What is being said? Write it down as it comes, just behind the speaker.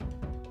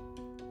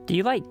Do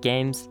you like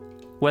games?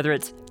 Whether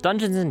it's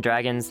Dungeons &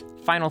 Dragons,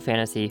 Final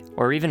Fantasy,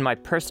 or even my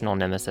personal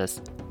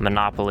nemesis,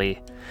 Monopoly.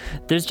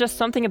 There's just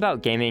something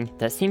about gaming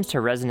that seems to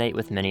resonate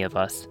with many of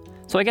us.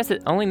 So I guess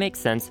it only makes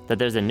sense that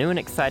there's a new and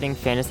exciting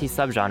fantasy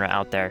subgenre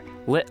out there,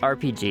 Lit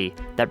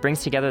RPG, that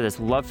brings together this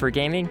love for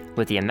gaming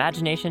with the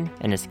imagination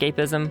and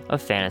escapism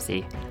of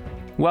fantasy.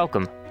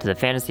 Welcome to the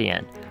Fantasy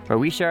Inn, where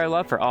we share our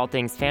love for all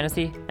things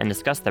fantasy and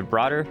discuss the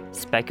broader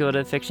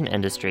speculative fiction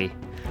industry.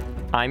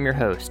 I'm your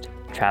host,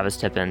 Travis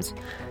Tippins.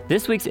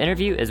 This week's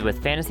interview is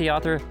with fantasy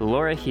author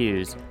Laura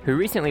Hughes, who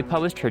recently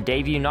published her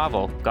debut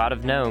novel, God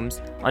of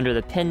Gnomes, under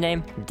the pen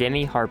name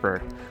Demi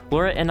Harper.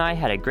 Laura and I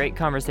had a great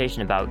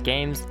conversation about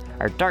games,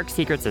 our dark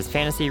secrets as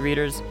fantasy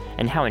readers,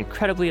 and how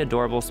incredibly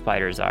adorable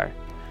spiders are.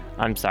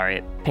 I'm sorry,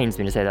 it pains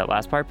me to say that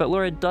last part, but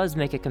Laura does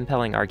make a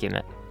compelling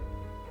argument.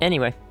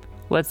 Anyway,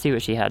 let's see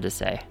what she had to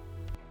say.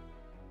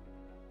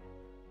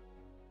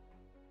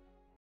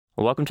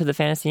 Welcome to the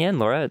Fantasy Inn,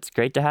 Laura. It's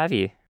great to have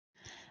you.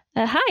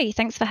 Hi,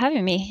 thanks for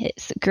having me.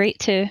 It's great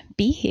to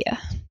be here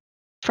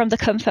from the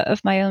comfort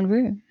of my own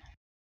room.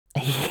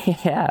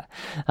 Yeah,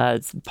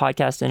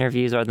 podcast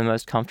interviews are the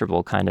most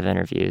comfortable kind of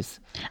interviews.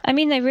 I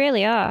mean, they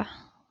really are.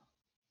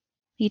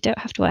 You don't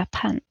have to wear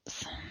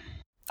pants.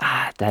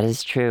 That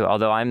is true.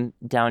 Although I'm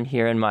down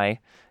here in my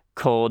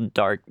cold,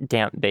 dark,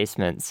 damp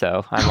basement,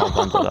 so I'm all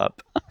bundled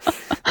up.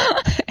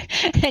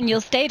 And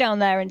you'll stay down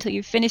there until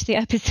you finish the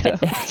episode.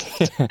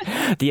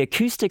 The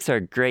acoustics are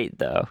great,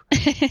 though.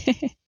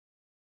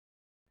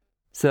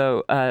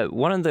 So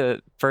one of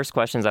the first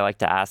questions I like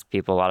to ask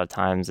people a lot of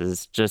times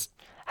is just,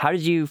 how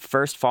did you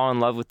first fall in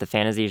love with the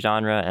fantasy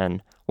genre,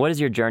 and what has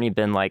your journey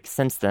been like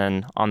since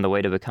then on the way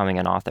to becoming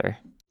an author?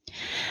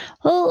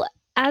 Well,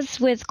 as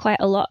with quite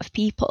a lot of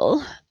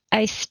people,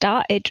 I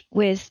started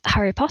with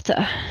Harry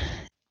Potter.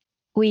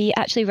 We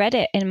actually read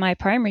it in my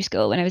primary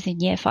school when I was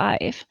in year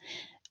 5.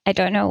 I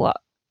don't know what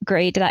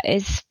grade that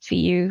is for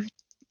you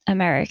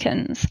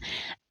Americans.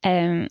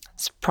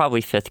 It's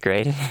probably 5th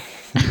grade. Is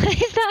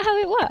that how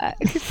it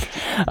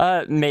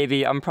works?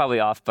 Maybe. I'm probably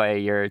off by a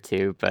year or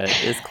two, but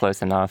it's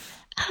close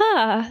enough.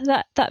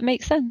 That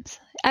makes sense.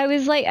 I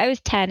was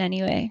 10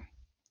 anyway.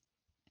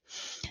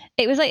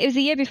 It was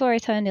the year before I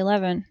turned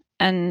 11,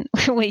 and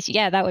wait,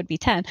 yeah, that would be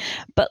 10.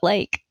 But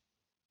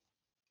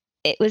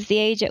it was the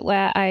age at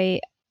where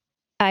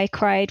I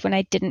cried when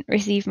I didn't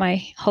receive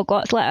my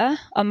Hogwarts letter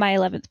on my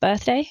 11th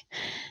birthday.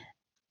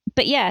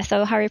 But yeah,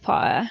 so Harry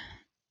Potter,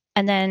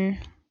 and then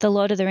the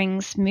Lord of the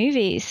Rings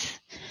movies.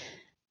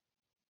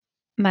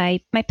 My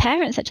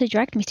parents actually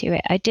dragged me to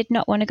it. I did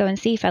not want to go and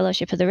see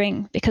Fellowship of the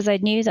Ring because I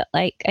knew that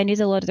I knew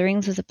the Lord of the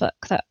Rings was a book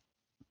that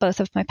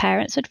both of my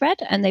parents had read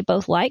and they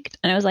both liked,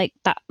 and I was like,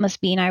 that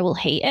must mean I will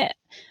hate it,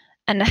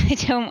 and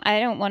I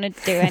don't want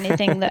to do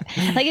anything that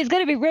it's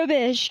gonna be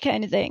rubbish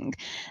kind of thing.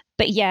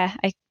 But yeah,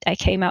 I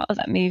came out of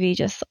that movie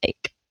just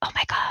oh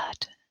my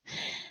god.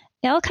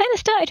 It all kind of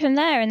started from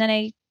there, and then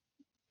I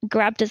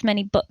grabbed as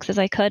many books as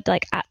I could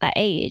at that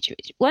age,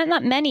 which weren't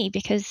that many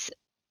because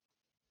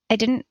I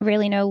didn't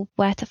really know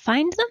where to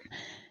find them.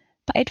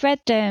 But I'd read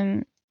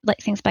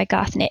things by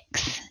Garth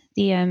Nix,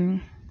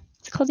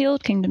 it's called the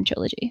Old Kingdom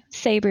trilogy,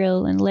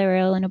 Sabriel and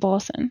Lyriel and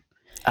Aborson.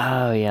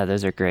 Oh yeah,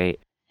 those are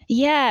great.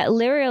 Yeah,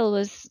 Lyriel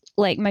was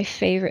my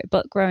favorite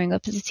book growing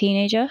up as a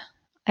teenager.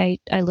 I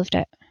loved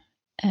it.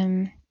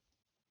 And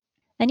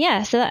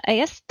yeah, so I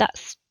guess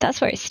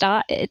that's where it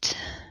started,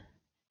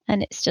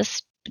 and it's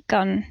just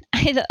gone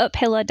either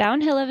uphill or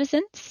downhill ever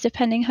since,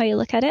 depending how you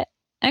look at it.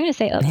 I'm going to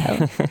say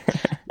uphill.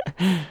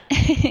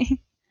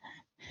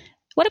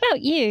 What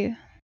about you?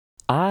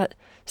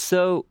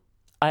 So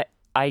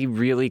I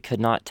really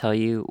could not tell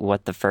you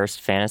what the first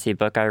fantasy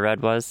book I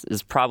read was.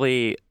 Is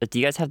probably, do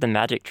you guys have the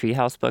Magic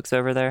Treehouse books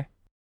over there?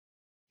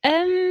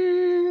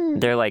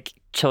 They're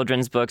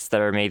children's books that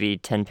are maybe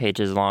 10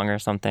 pages long or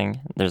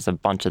something. There's a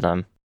bunch of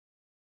them.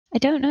 I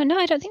don't know. No,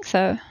 I don't think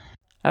so.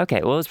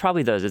 Okay, well, it's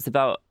probably those. It's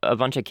about a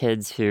bunch of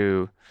kids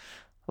who,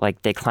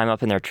 they climb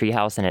up in their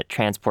treehouse and it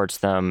transports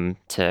them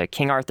to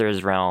King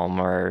Arthur's realm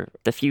or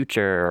the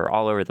future or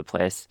all over the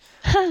place.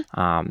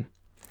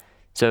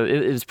 So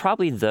it was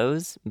probably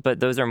those, but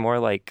those are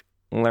more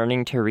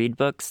learning to read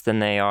books than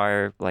they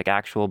are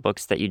actual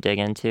books that you dig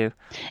into.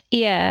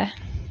 Yeah.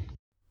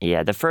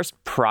 Yeah, the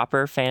first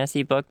proper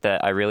fantasy book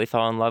that I really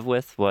fell in love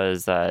with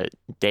was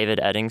David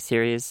Eddings'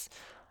 series,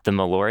 The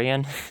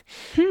Malorian.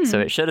 So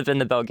it should have been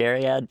the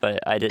Belgariad,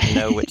 but I didn't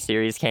know which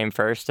series came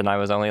first, and I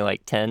was only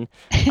 10.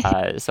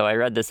 So I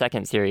read the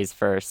second series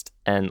first.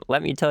 And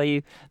let me tell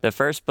you, the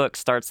first book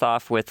starts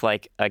off with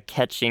a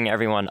catching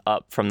everyone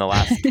up from the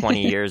last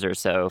 20 years or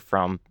so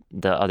from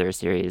the other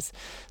series.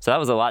 So that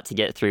was a lot to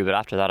get through, but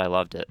after that, I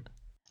loved it.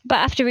 But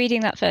after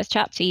reading that first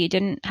chapter, you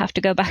didn't have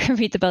to go back and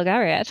read the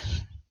Belgariad.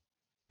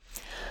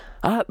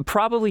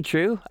 Probably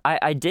true.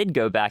 I did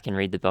go back and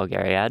read the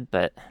Belgariad,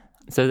 but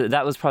so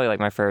that was probably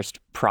my first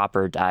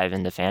proper dive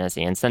into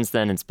fantasy. And since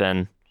then, it's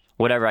been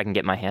whatever I can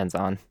get my hands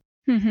on.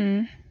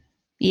 Mm-hmm.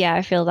 Yeah,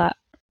 I feel that.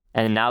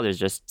 And now there's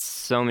just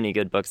so many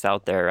good books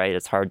out there, right?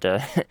 It's hard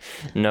to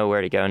know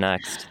where to go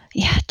next.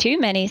 Yeah, too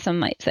many, some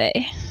might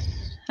say.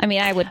 I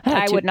mean, I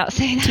would not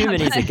say that. Too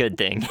many is a but- good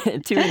thing.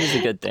 Too many is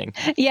a good thing.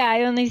 Yeah,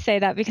 I only say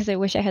that because I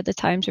wish I had the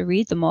time to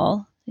read them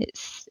all.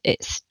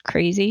 It's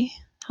crazy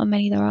how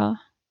many there are.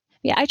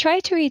 Yeah, I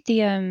tried to read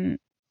the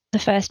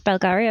first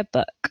Belgaria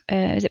book.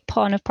 Is it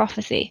Pawn of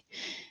Prophecy?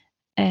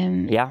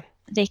 Yeah.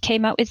 They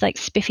came out with like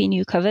spiffy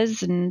new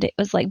covers, and it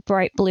was like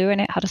bright blue, and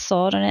it had a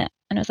sword on it,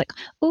 and I was like,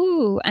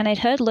 ooh! And I'd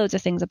heard loads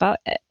of things about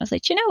it. I was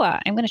like, you know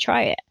what? I'm going to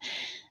try it,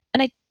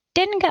 and I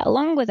didn't get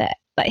along with it.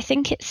 But I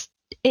think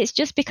it's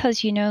just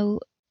because, you know,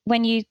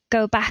 when you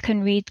go back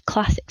and read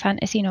classic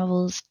fantasy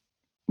novels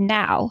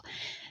now,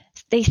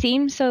 they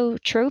seem so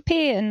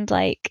tropey and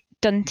like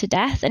done to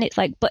death, and it's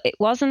like, but it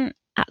wasn't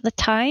at the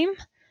time.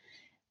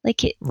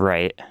 Like it,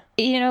 Right.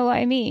 you know what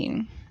I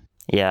mean?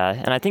 Yeah,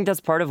 and I think that's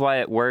part of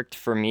why it worked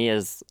for me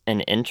as an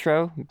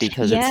intro,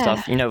 because it's Yeah.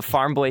 stuff, you know,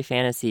 farm boy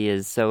fantasy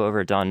is so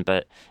overdone,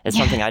 but it's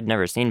Yeah. something I'd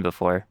never seen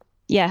before.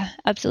 Yeah,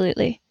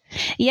 absolutely.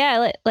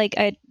 Yeah, like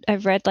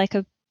I've read like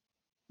a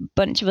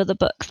bunch of other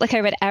books. Like I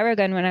read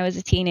Aragon when I was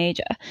a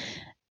teenager,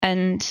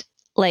 and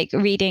like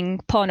reading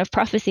Pawn of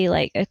Prophecy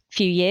like a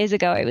few years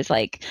ago, I was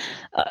like,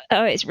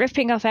 oh, it's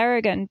ripping off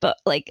Aragon, but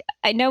like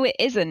I know it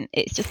isn't.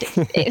 It's just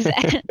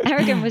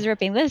Aragon was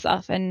ripping this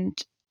off, and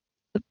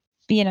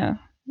you know,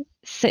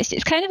 so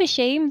it's kind of a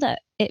shame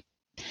that it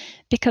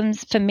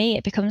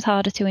becomes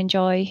harder to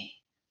enjoy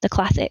the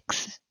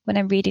classics when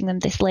I'm reading them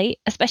this late,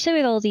 especially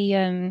with all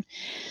the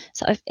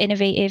sort of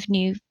innovative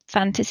new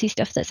fantasy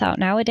stuff that's out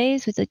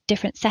nowadays with the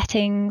different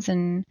settings.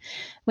 And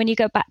when you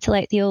go back to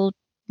like the old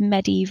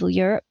medieval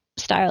Europe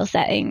style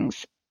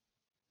settings,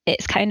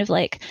 it's kind of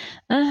like,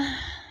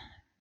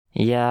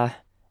 Yeah.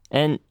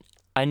 And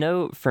I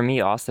know for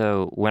me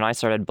also, when I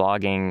started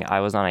blogging, I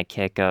was on a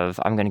kick of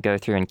I'm going to go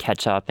through and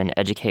catch up and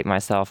educate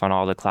myself on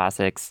all the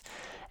classics.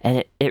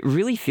 And it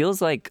really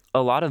feels like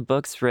a lot of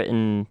books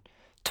written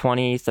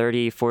 20,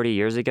 30, 40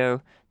 years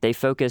ago, they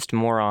focused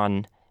more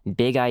on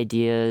big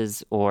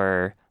ideas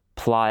or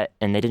plot,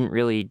 and they didn't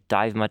really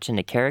dive much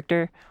into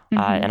character.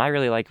 And I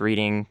really like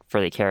reading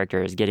for the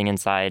characters, getting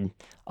inside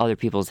other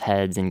people's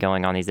heads and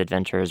going on these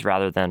adventures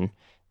rather than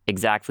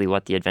exactly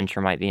what the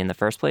adventure might be in the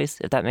first place,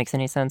 if that makes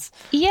any sense.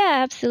 yeah,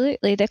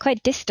 absolutely. They're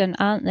quite distant,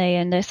 aren't they?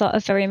 And they sort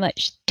of very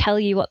much tell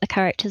you what the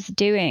character's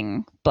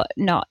doing, but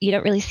you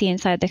don't really see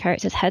inside the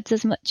characters' heads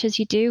as much as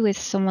you do with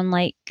someone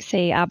like,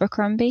 say,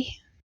 Abercrombie.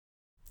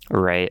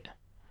 Right.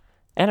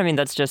 And I mean,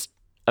 that's just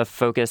a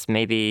focus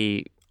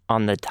maybe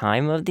on the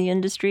time of the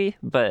industry,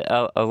 but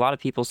a lot of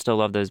people still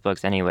love those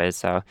books anyways,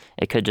 so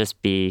it could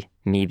just be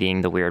me being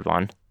the weird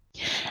one.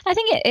 I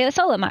think it's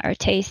all a matter of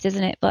taste,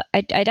 isn't it? But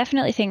I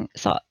definitely think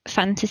sort of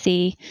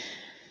fantasy,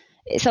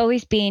 it's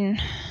always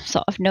been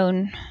sort of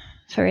known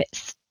for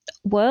its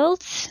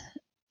worlds.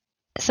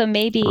 So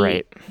maybe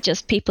Right.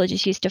 just people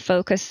just used to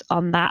focus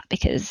on that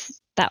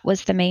because that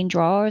was the main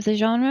draw of the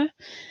genre.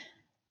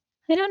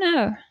 I don't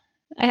know.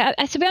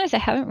 To be honest, I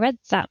haven't read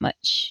that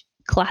much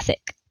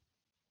classic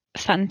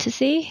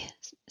fantasy,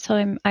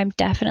 so I'm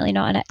definitely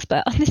not an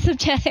expert on this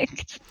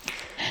subject.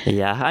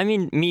 Yeah, I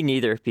mean, me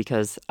neither,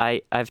 because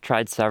I've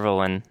tried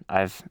several and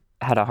I've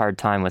had a hard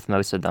time with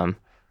most of them.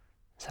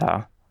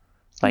 So,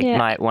 like,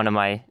 Yeah. one of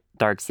my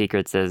dark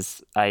secrets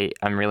is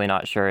I'm really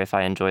not sure if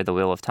I enjoy The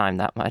Wheel of Time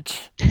that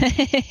much.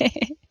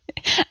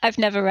 I've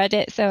never read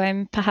it, so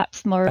I'm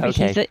perhaps more of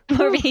Okay.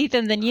 a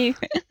heathen than you.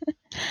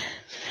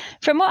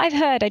 From what I've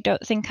heard, I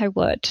don't think I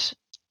would.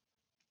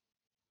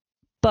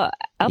 But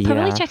I'll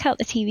probably Yeah. check out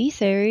the TV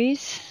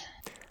series.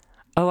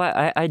 Oh,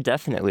 I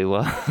definitely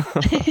will.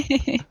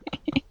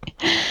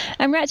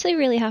 I'm actually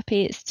really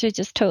happy it's to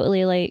just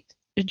totally like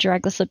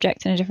drag the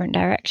subject in a different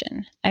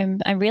direction.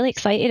 I'm really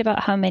excited about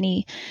how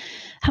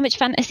much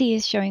fantasy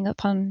is showing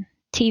up on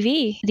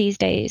TV these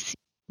days.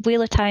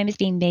 Wheel of Time is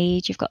being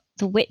made. You've got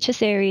the Witcher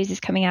series is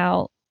coming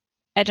out.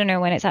 I don't know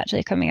when it's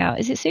actually coming out.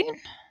 Is it soon?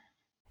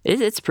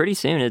 It's pretty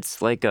soon.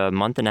 It's like a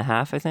month and a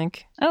half, I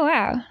think. Oh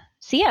wow.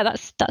 So yeah,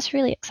 that's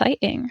really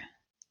exciting.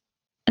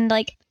 And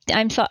like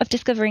I'm sort of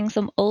discovering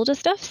some older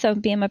stuff. So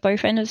me and my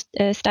boyfriend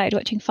have started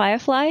watching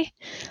Firefly.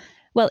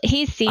 Well,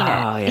 he's seen it.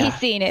 Oh, yeah. He's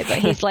seen it, but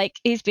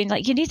he's been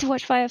like, you need to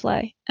watch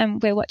Firefly.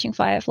 And we're watching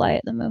Firefly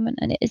at the moment,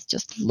 and it is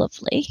just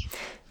lovely.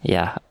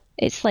 Yeah.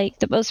 It's like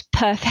the most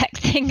perfect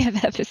thing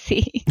I've ever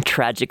seen.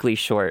 Tragically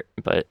short,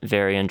 but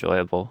very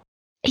enjoyable.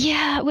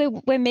 Yeah,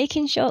 we're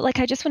making sure, like,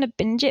 I just want to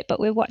binge it, but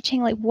we're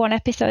watching like one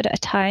episode at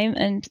a time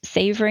and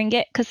savoring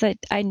it because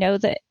I know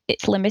that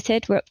it's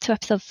limited. We're up to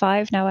episode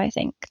 5 now, I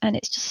think, and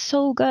it's just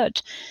so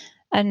good.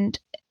 And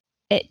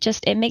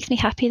it makes me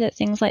happy that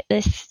things like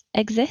this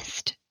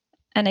exist.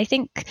 And I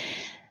think,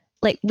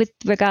 like, with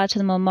regard to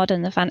the more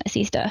modern, the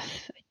fantasy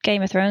stuff,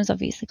 Game of Thrones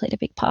obviously played a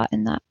big part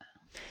in that.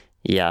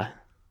 Yeah.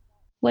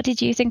 What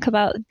did you think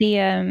about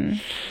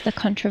the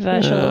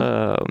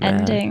controversial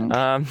ending?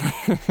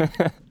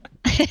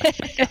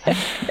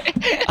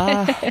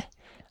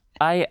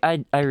 I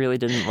really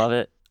didn't love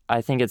it.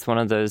 I think it's one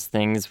of those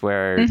things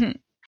where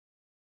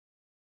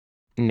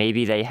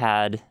maybe they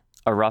had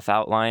a rough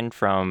outline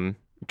from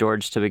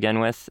George to begin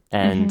with,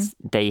 and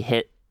they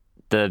hit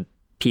the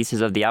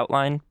pieces of the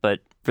outline, but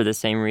for the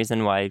same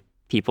reason why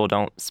people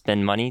don't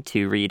spend money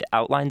to read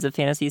outlines of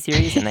fantasy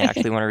series and they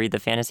actually want to read the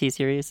fantasy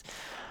series.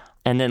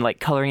 And then like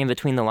coloring in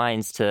between the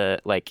lines to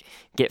like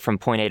get from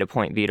point A to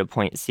point B to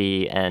point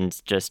C and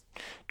just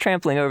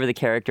trampling over the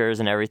characters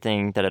and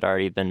everything that had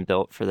already been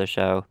built for the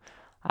show.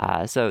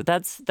 So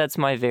that's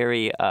my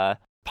very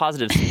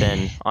positive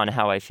spin on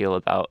how I feel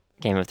about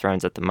Game of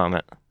Thrones at the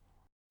moment.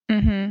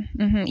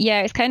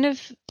 Yeah, it's kind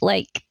of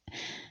like,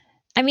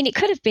 I mean, it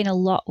could have been a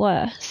lot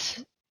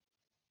worse,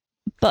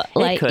 but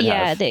like,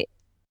 yeah,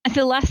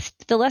 the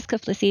last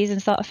couple of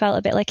seasons sort of felt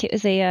a bit like it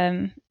was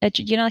a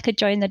like a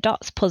join the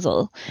dots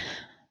puzzle,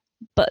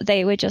 but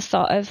they were just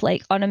sort of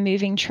like on a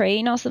moving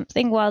train or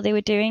something while they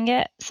were doing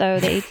it. So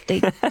they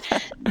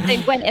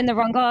went in the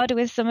wrong order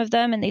with some of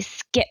them and they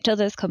skipped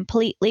others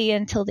completely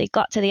until they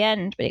got to the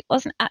end, but it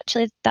wasn't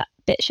actually, that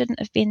bit shouldn't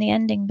have been the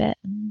ending bit.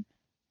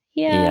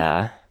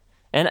 Yeah.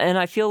 And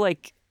I feel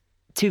like,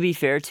 to be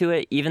fair to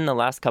it, even the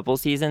last couple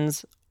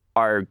seasons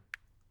are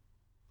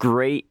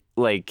great,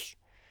 like,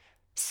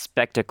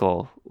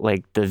 spectacle.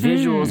 Like, the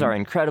visuals are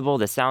incredible.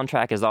 The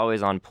soundtrack is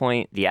always on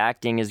point. The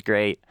acting is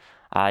great.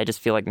 I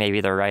just feel like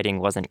maybe the writing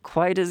wasn't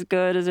quite as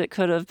good as it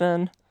could have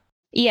been.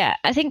 Yeah,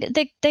 I think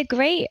they're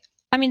great.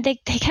 I mean,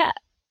 they get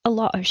a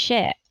lot of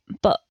shit,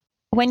 but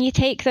when you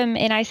take them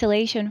in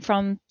isolation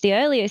from the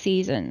earlier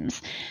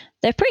seasons,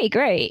 they're pretty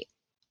great,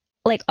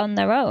 like, on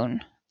their own.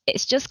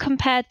 It's just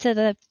compared to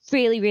the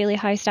really, really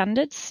high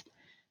standards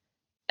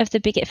of the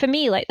beginning. For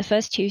me, like, the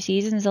first two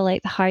seasons are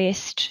like the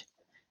highest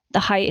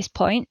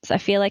points. I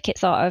feel like it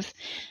sort of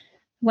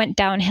went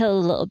downhill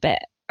a little bit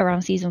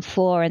around season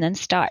 4 and then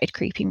started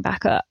creeping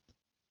back up.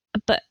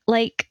 But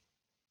like,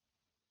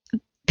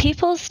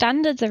 people's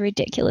standards are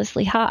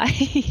ridiculously high.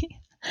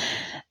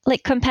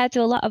 Like, compared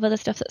to a lot of other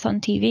stuff that's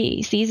on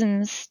TV.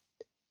 Seasons,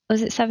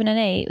 was it 7 and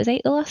 8? Was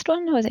 8 the last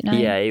one, or was it 9?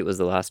 Yeah, 8 was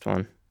the last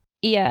one.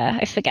 Yeah,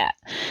 I forget.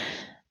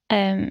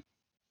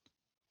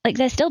 Like,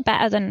 they're still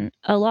better than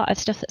a lot of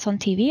stuff that's on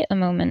TV at the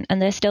moment,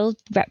 and they're still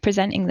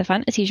representing the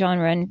fantasy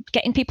genre and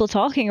getting people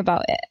talking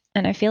about it.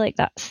 And I feel like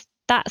that's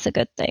a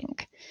good thing.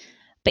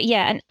 But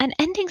yeah, and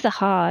endings are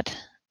hard.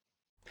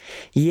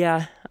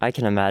 Yeah, I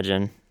can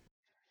imagine.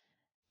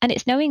 And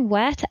it's knowing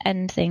where to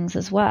end things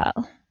as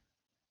well.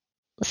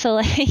 So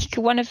like,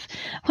 one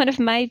of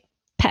my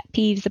pet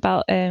peeves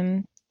about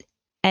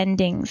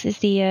endings is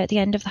the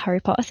end of the Harry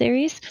Potter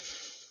series.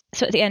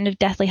 So at the end of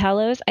Deathly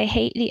Hallows, I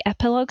hate the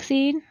epilogue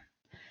scene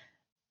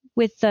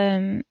with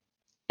have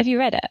you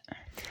read it?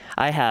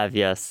 I have,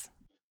 yes.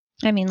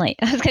 I mean, like,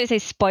 I was going to say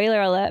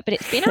spoiler alert, but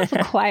it's been out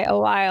for quite a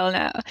while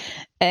now.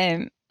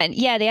 And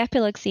yeah, the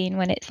epilogue scene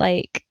when it's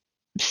like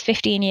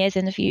 15 years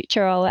in the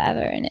future or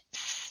whatever, and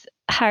it's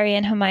Harry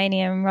and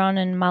Hermione and Ron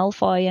and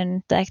Malfoy,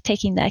 and they're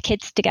taking their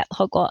kids to get the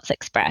Hogwarts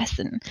Express,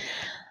 and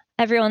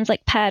everyone's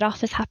like paired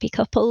off as happy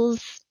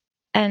couples,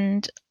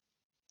 and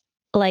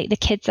like the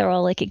kids are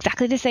all like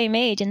exactly the same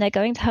age and they're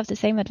going to have the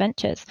same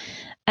adventures.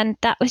 And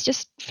that was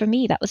just, for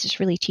me, that was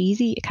just really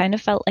cheesy. It kind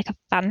of felt like a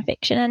fan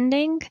fiction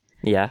ending.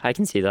 Yeah, I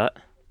can see that.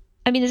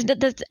 I mean,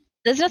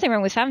 there's nothing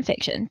wrong with fan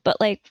fiction, but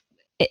like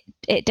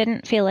it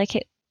didn't feel like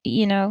it,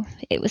 you know,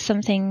 it was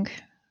something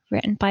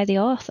written by the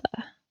author.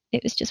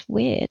 It was just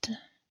weird.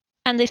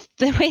 And the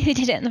way they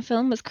did it in the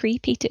film was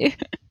creepy too.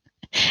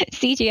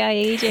 CGI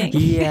aging.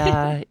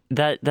 Yeah,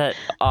 that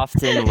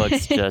often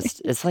looks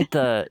just, it's like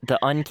the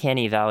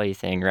uncanny valley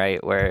thing,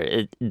 right? Where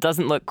it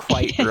doesn't look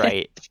quite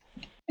right.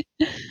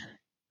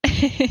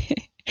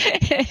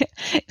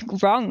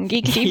 Wrong.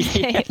 You keep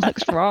saying it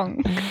looks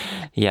wrong.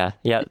 Yeah,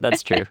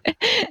 that's true.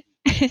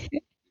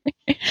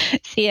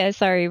 So yeah,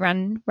 sorry,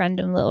 random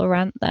little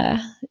rant there.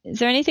 Is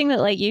there anything that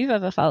like you've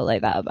ever felt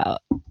like that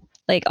about?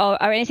 Like,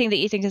 or anything that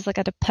you think is like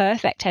a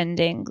perfect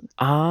ending?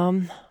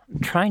 I'm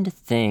trying to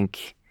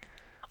think.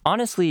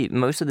 Honestly,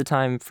 most of the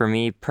time for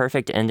me,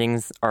 perfect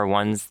endings are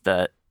ones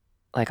that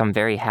like I'm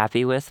very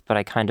happy with, but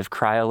I kind of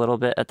cry a little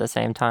bit at the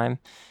same time.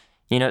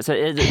 You know, so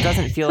it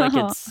doesn't feel like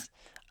it's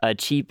a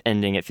cheap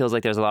ending. It feels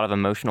like there's a lot of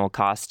emotional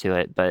cost to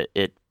it, but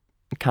it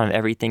kind of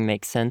everything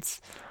makes sense.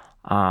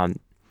 I'm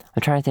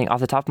trying to think off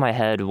the top of my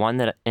head.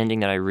 One ending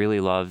that I really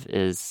love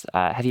is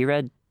have you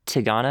read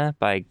Tigana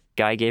by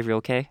Guy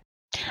Gabriel Kay?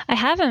 I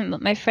haven't,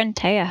 but my friend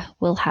Taya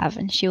will have,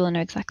 and she will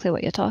know exactly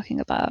what you're talking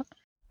about.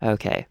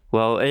 Okay.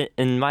 Well,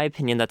 in my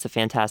opinion, that's a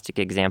fantastic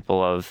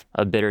example of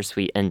a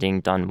bittersweet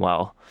ending done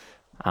well.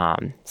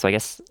 So I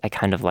guess I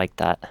kind of like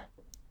that.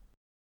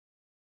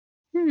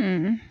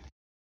 What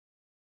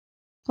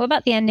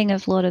about the ending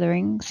of Lord of the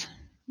Rings?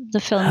 The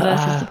film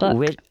versus the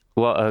book?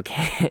 Well,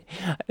 okay.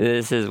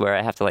 This is where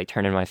I have to like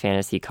turn in my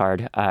fantasy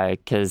card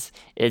because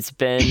it's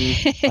been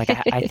like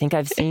I think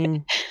I've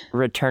seen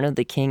Return of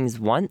the Kings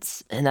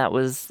once, and that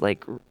was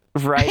like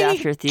right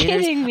after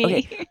theaters. Kidding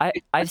me?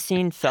 Okay, I've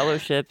seen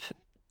Fellowship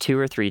 2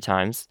 or 3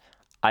 times.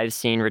 I've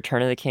seen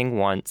Return of the King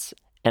once,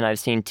 and I've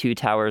seen Two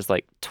Towers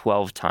like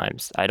 12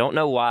 times. I don't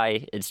know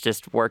why. It's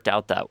just worked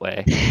out that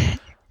way.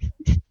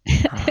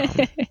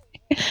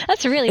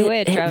 That's really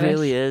weird, It Travis.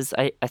 really is.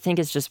 I think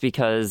it's just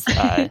because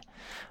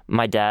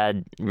my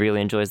dad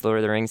really enjoys Lord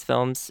of the Rings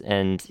films,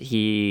 and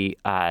he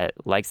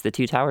likes the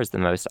Two Towers the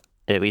most.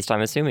 At least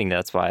I'm assuming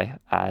that's why.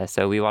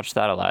 So we watch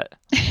that a lot.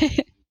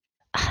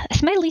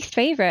 It's my least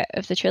favorite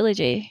of the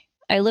trilogy.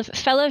 I love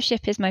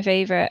Fellowship is my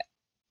favorite,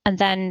 and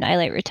then I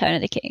like Return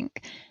of the King,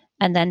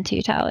 and then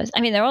Two Towers.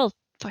 I mean, they're all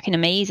fucking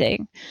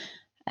amazing.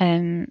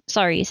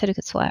 Sorry, you said I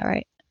could swear,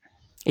 right?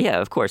 Yeah,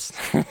 of course.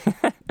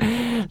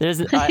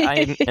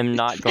 I am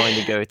not going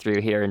to go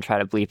through here and try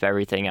to bleep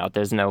everything out.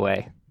 There's no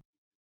way.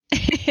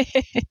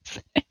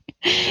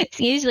 It's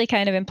usually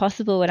kind of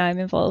impossible when I'm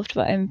involved,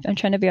 but I'm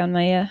trying to be on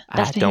my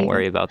best Don't behavior.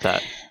 worry about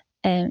that.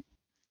 But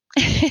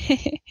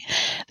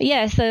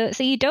yeah, so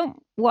you don't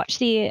watch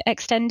the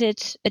extended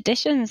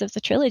editions of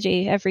the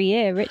trilogy every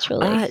year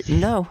ritually?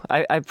 No,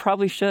 I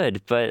probably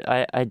should, but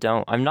I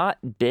don't. I'm not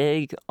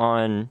big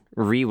on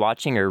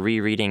rewatching or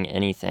rereading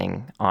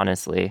anything,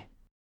 honestly.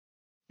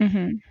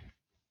 Mm-hmm.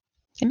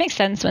 It makes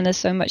sense when there's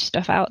so much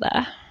stuff out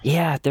there.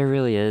 Yeah, there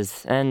really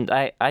is. And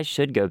I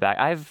should go back.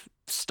 I've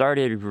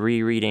started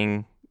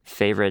rereading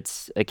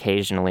favorites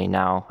occasionally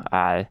now,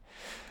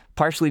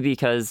 partially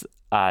because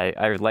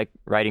I like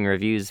writing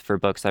reviews for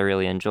books I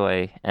really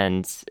enjoy.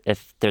 And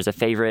if there's a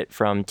favorite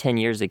from 10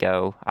 years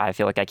ago, I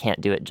feel like I can't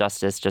do it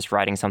justice just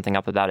writing something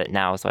up about it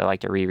now. So I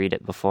like to reread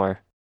it before.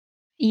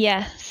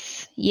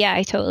 Yes. Yeah,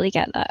 I totally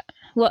get that.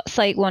 What's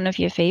like one of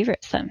your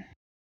favorites then?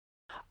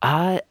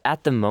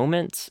 At the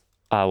moment,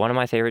 one of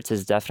my favorites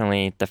is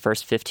definitely The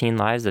First 15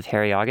 Lives of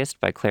Harry August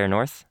by Claire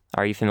North.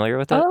 Are you familiar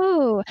with it?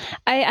 Oh,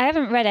 I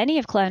haven't read any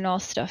of Claire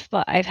North's stuff,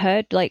 but I've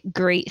heard like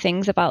great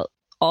things about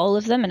all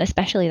of them, and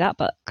especially that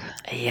book.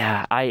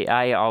 Yeah,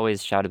 I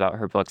always shout about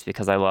her books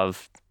because I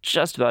love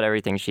just about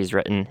everything she's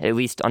written, at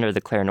least under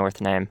the Claire North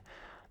name.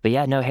 But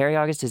yeah, no, Harry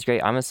August is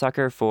great. I'm a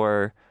sucker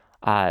for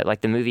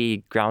like the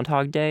movie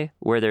Groundhog Day,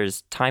 where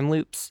there's time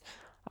loops.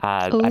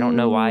 I don't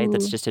know why.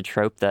 That's Ooh. just a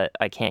trope that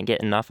I can't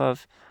get enough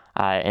of.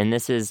 And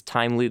this is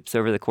time loops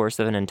over the course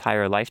of an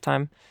entire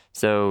lifetime.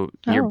 So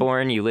you're Oh.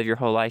 born, you live your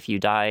whole life, you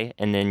die,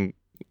 and then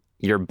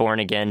you're born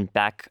again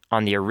back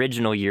on the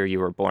original year you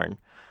were born.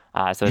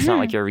 So it's not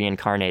like you're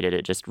reincarnated,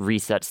 it just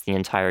resets the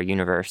entire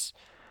universe.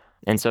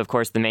 And so, of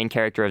course, the main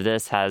character of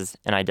this has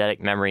an eidetic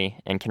memory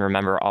and can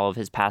remember all of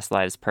his past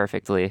lives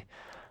perfectly.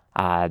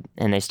 And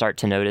they start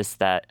to notice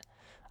that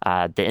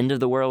the end of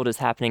the world is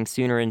happening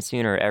sooner and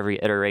sooner every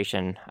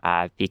iteration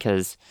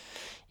because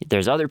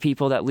there's other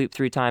people that loop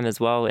through time as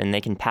well, and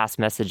they can pass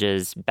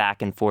messages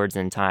back and forwards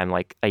in time.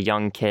 Like a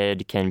young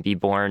kid can be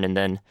born and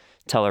then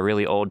tell a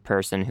really old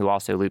person who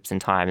also loops in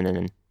time, and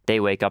then they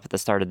wake up at the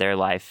start of their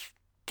life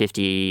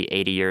 50,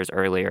 80 years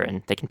earlier,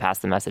 and they can pass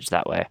the message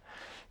that way.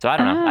 So I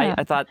don't know.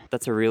 I thought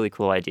that's a really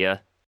cool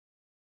idea.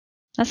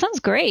 That sounds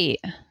great.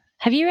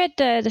 Have you read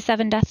The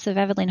Seven Deaths of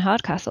Evelyn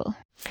Hardcastle?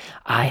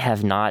 I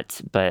have not,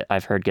 but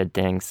I've heard good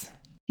things.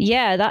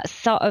 Yeah, that's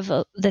sort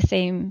of the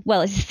same.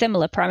 Well, it's a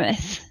similar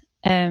premise.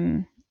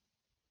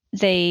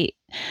 They,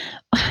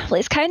 well,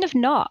 it's kind of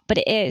not, but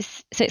it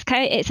is. So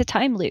it's a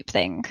time loop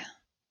thing.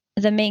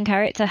 The main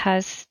character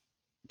has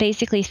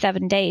basically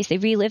 7 days. They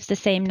relive the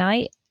same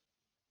night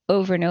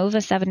over and over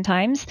 7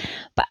 times,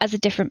 but as a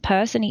different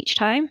person each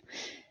time.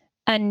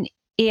 And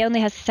he only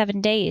has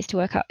 7 days to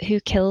work out who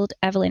killed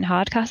Evelyn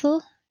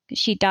Hardcastle.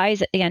 She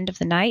dies at the end of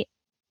the night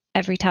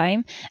every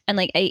time, and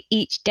like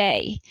each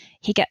day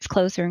he gets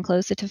closer and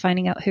closer to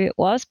finding out who it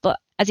was, but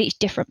as each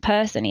different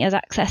person he has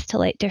access to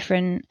like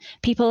different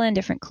people and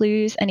different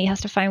clues, and he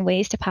has to find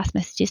ways to pass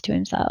messages to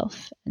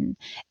himself. And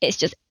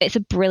it's a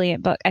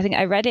brilliant book. I think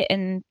I read it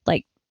in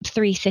like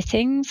 3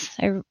 sittings.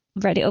 I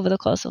read it over the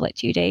course of like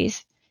 2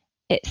 days.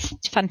 It's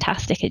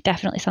fantastic. It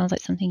definitely sounds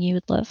like something you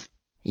would love.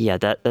 Yeah,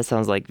 that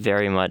sounds like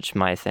very much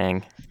my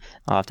thing.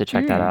 I'll have to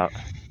check that out.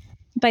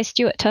 By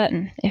Stuart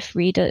Turton,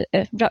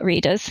 not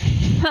readers.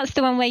 That's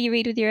the one where you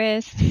read with your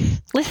ears.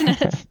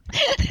 Listeners.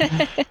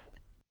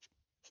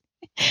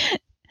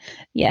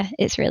 Yeah,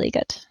 it's really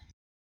good.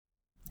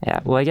 Yeah,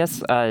 well, I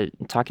guess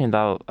talking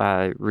about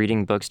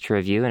reading books to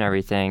review and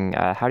everything,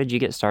 how did you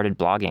get started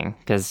blogging?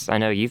 Because I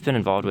know you've been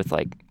involved with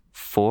like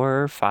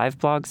 4 or 5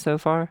 blogs so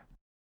far.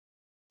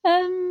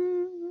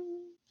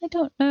 I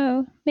don't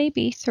know.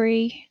 Maybe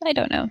 3. I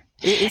don't know.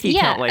 If you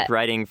count like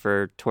writing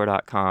for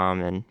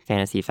Tor.com and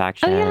Fantasy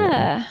Faction. Oh,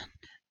 yeah.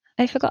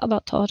 I forgot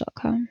about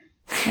Tor.com.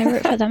 I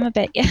wrote for them a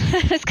bit. Yeah,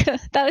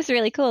 that was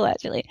really cool,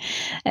 actually.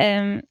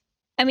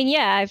 I mean,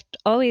 yeah, I've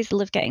always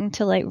loved getting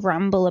to like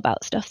ramble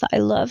about stuff that I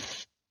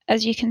love,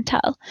 as you can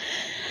tell.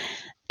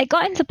 I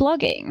got into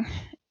blogging.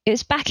 It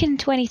was back in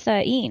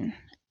 2013.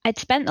 I'd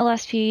spent the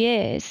last few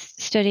years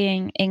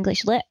studying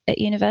English Lit at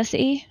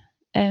university.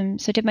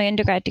 So I did my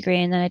undergrad degree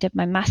and then I did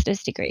my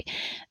master's degree.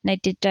 And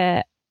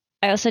I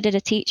also did a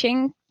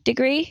teaching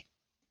degree,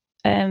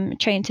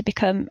 trained to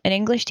become an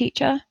English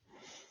teacher.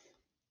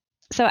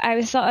 So I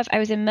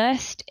was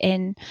immersed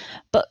in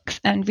books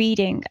and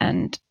reading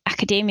and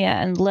academia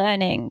and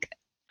learning.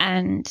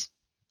 And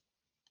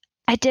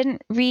I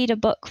didn't read a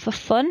book for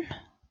fun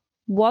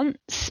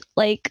once,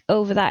 like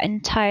over that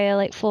entire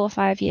like 4 or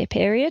 5 year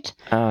period.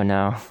 Oh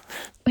no.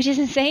 Which is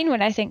insane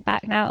when I think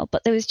back now.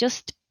 But I was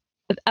just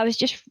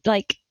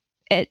like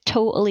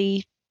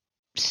totally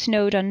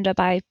snowed under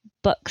by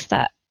books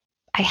that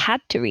I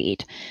had to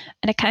read,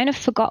 and I kind of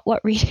forgot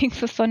what reading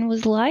for fun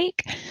was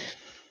like.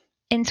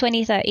 In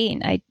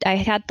 2013, I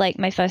had like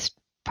my first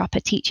proper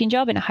teaching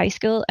job in a high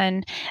school,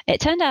 and it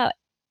turned out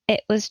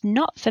it was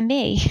not for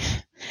me.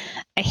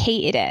 I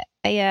hated it.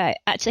 I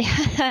actually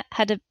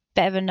had a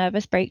bit of a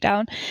nervous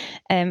breakdown.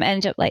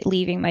 Ended up like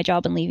leaving my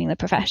job and leaving the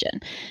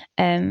profession.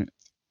 And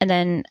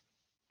then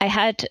I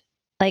had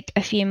like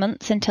a few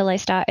months until I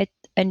started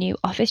a new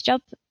office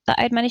job that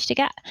I'd managed to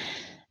get.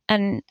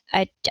 And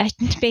I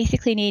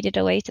basically needed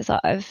a way to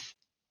sort of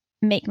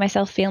make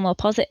myself feel more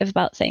positive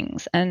about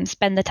things and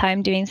spend the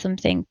time doing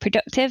something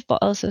productive, but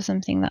also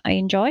something that I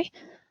enjoy.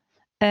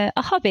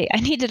 A hobby. I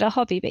needed a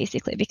hobby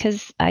basically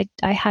because I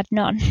had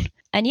none.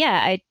 And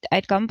yeah,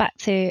 I'd gone back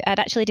to, I'd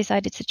actually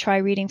decided to try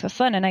reading for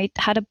fun, and I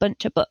had a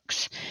bunch of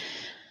books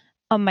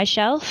on my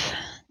shelf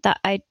that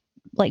I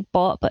like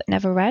bought but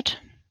never read.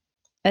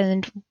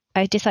 And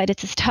I decided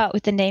to start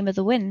with The Name of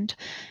the Wind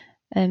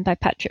by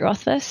Patrick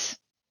Rothfuss,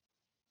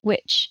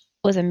 which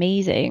was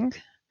amazing.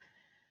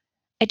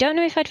 I don't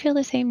know if I'd feel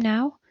the same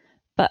now,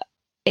 but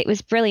it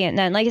was brilliant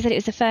then. Like I said, it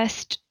was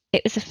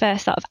the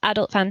first sort of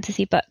adult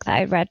fantasy book that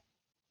I read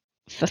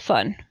for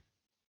fun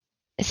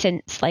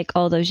since like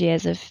all those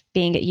years of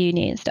being at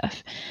uni and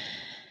stuff.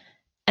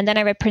 And then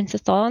I read Prince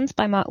of Thorns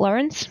by Mark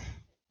Lawrence,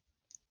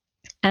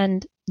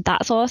 and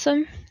that's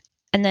awesome.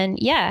 And then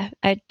yeah,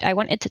 I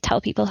wanted to tell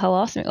people how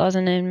awesome it was,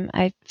 and then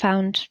I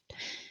found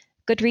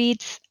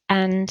Goodreads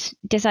and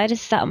decided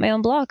to start my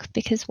own blog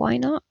because why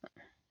not?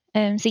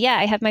 So yeah,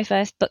 I had my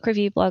first book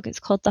review blog. It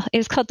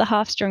was called The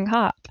Half Strung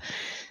Harp.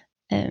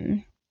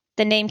 The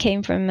name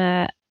came from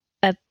a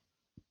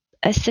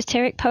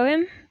satiric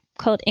poem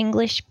called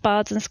English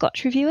Bards and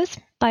Scotch Reviewers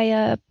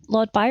by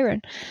Lord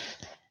Byron.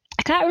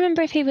 I can't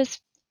remember if he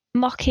was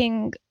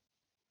mocking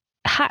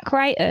hack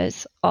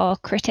writers or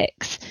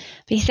critics,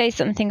 but he says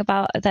something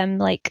about them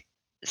like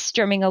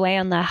strumming away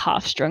on their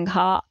half-strung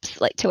harps,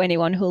 like to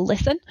anyone who'll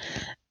listen.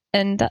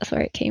 And that's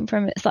where it came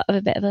from. It's sort of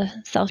a bit of a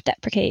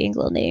self-deprecating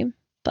little name,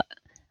 but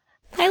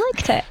I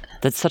liked it.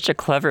 That's such a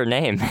clever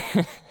name.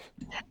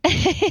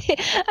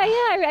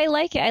 Yeah, I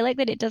like it. I like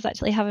that it does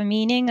actually have a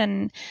meaning,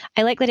 and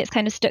I like that it's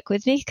kind of stuck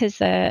with me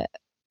because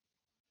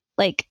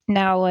like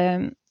now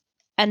and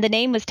the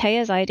name was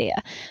Taya's idea,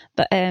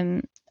 but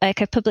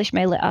like I published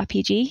my lit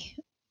RPG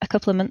a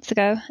couple of months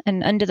ago,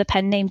 and under the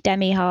pen name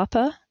Demi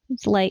Harper.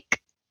 It's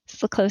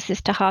the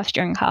closest to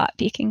half-strung harp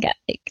you can get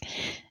like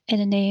in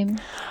a name.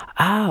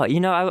 Oh,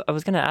 I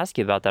was going to ask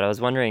you about that. I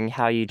was wondering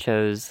how you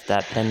chose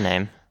that pen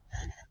name.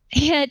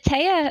 Yeah,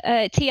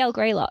 Taya, T.L.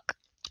 Greylock.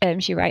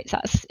 She writes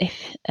as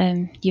if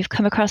you've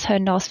come across her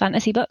Norse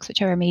fantasy books,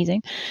 which are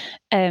amazing.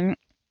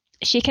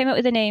 She came up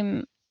with the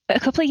name a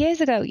couple of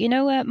years ago.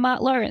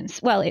 Mark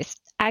Lawrence. Well, it's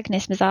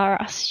Agnes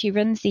Mazaras. She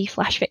runs the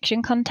Flash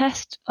Fiction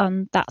contest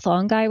on that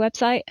Thorn Guy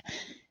website,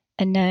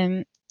 and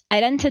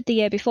I'd entered the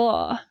year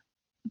before,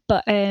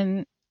 but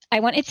I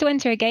wanted to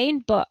enter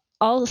again. But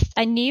I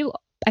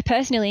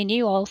personally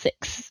knew all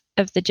 6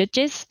 of the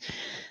judges,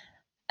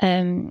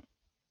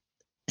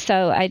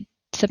 so I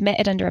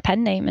submitted under a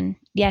pen name, and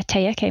yeah,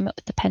 Taya came up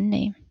with the pen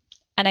name,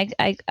 and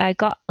I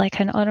got like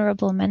an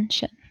honorable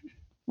mention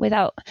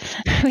without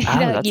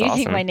using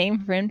awesome. my name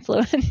for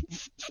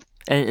influence.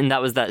 And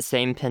that was that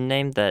same pen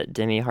name, that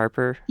Demi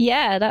Harper?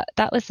 Yeah,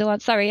 that was the one.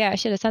 Sorry, yeah, I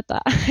should have said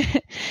that.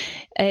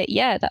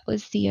 Yeah, that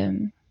was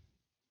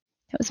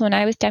when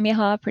I was Demi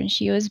Harper and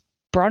she was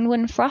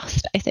Bronwyn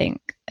Frost, I think.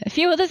 A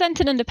few others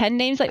entered under pen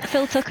names, like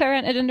Phil Tucker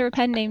entered under a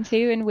pen name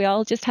too, and we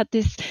all just had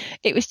this,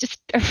 it was just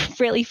a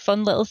really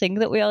fun little thing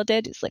that we all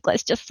did. It's like,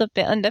 let's just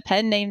submit under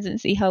pen names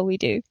and see how we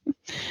do.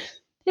 It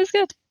was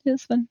good. It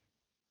was fun.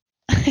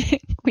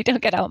 We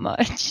don't get out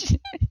much.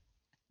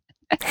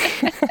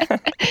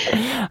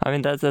 I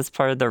mean, that's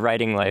part of the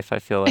writing life, I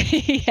feel like.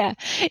 Yeah,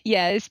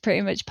 it's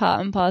pretty much part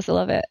and parcel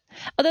of it.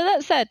 Although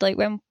that said, like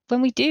when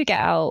we do get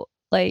out,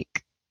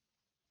 like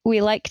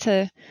we like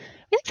to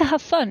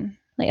have fun.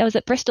 Like I was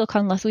at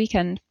BristolCon last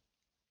weekend,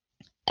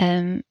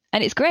 and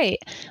it's great.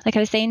 Like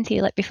I was saying to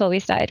you, like before we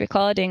started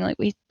recording, like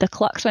the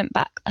clocks went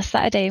back a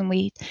Saturday, and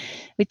we'd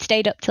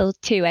stayed up till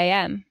 2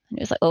 a.m. and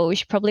it was like, oh, we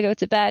should probably go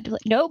to bed.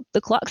 Like, nope,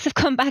 the clocks have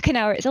come back an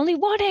hour. It's only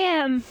 1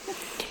 a.m.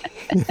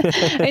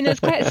 I mean, there's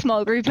quite a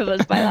small group of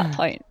us by that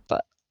point,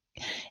 but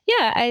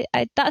yeah,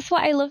 I that's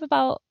what I love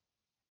about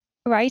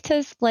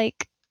writers,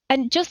 like,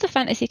 and just the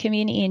fantasy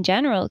community in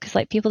general, because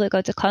like people that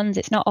go to cons,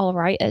 it's not all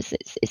writers,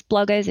 it's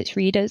bloggers, it's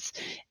readers.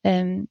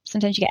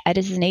 Sometimes you get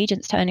editors and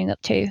agents turning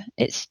up too.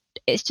 It's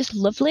just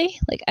lovely.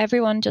 Like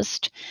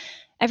everyone's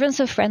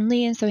so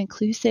friendly and so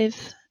inclusive,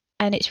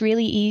 and it's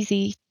really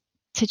easy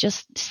to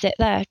just sit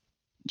there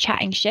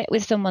chatting shit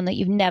with someone that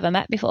you've never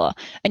met before,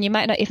 and you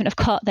might not even have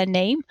caught their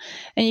name,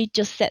 and you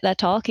just sit there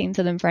talking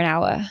to them for an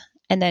hour,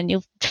 and then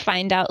you'll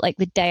find out like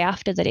the day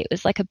after that it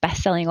was like a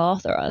best-selling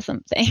author or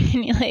something,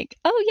 and you're like,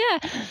 oh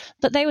yeah,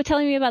 but they were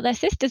telling me about their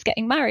sisters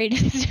getting married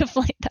and stuff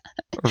like that.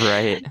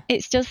 Right.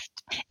 It's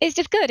just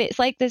good. It's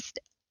like this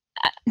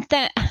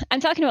that I'm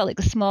talking about like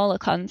the smaller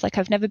cons. Like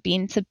I've never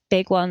been to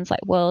big ones like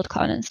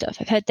Worldcon and stuff.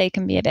 I've heard they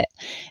can be a bit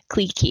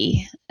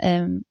cliquey,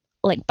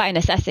 like by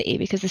necessity,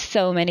 because there's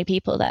so many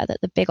people there that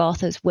the big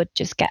authors would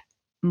just get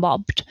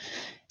mobbed.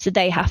 So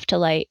they have to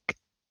like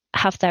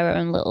have their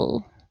own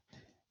little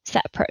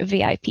separate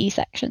VIP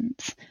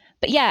sections.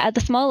 But yeah, at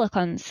the smaller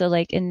cons, so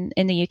like in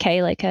the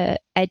UK, like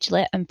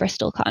Edgelit and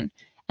BristolCon,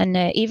 and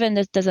even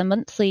there's a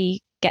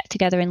monthly get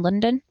together in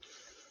London.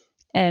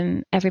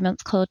 Every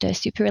month called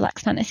Super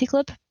Relaxed Fantasy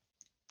Club.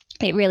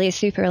 It really is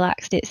super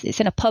relaxed. It's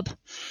in a pub,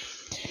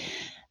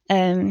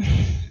 and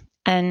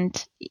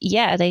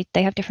yeah, they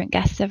have different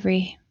guests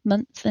every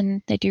month,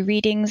 and they do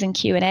readings and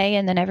Q&A,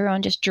 and then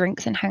everyone just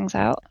drinks and hangs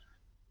out.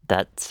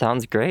 That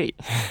sounds great.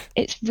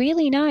 It's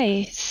really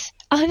nice.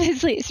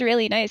 Honestly, it's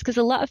really nice, because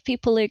a lot of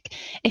people, like,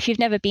 if you've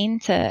never been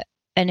to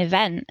an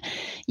event,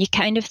 you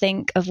kind of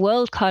think of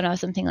Worldcon or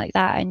something like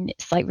that, and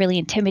it's like really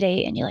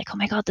intimidating. You're like, oh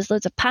my god, there's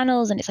loads of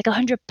panels, and it's like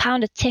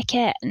 £100 a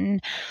ticket,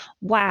 and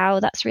wow,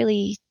 that's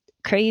really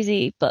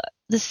crazy. But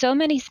there's so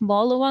many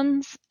smaller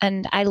ones,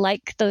 and I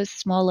like those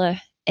smaller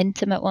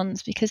intimate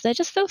ones because they're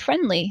just so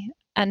friendly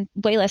and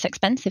way less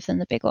expensive than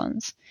the big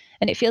ones,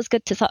 and it feels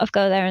good to sort of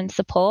go there and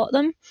support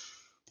them,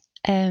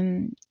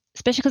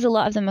 especially because a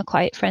lot of them are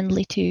quite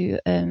friendly to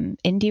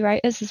indie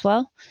writers as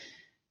well,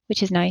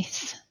 which is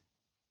nice.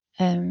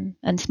 And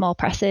small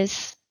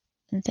presses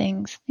and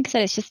things. Like I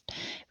said, it's just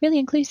really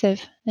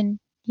inclusive. And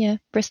yeah,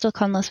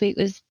 BristolCon last week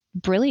was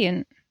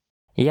brilliant.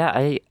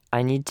 Yeah,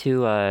 I need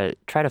to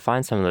try to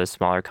find some of those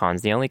smaller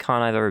cons. The only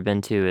con I've ever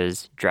been to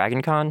is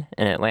Dragon Con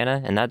in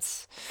Atlanta, and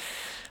that's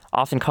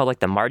often called like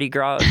the Mardi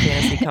Gras of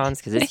fantasy cons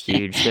because it's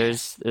huge.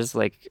 There's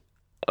like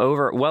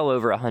well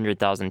over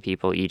 100,000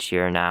 people each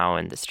year now,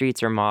 and the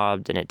streets are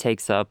mobbed, and it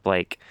takes up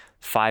like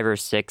 5 or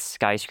 6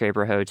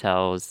 skyscraper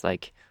hotels.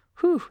 Like,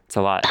 whew, it's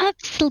a lot.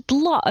 That's a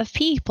lot of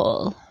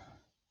people.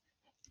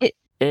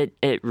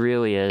 It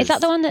really is. Is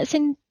that the one that's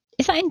in?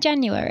 Is that in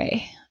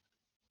January?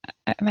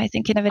 Am I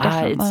thinking of a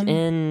different one? It's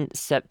in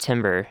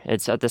September.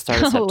 It's at the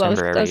start of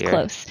September every year. I was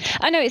close.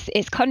 I know is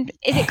it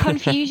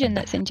Confusion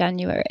that's in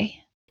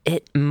January?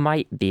 It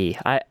might be.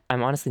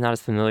 I'm honestly not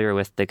as familiar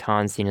with the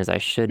con scene as I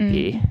should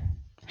be.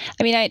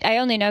 I mean, I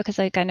only know because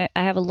like I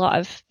have a lot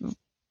of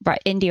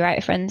indie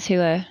writer friends who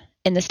are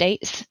in the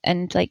States,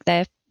 and like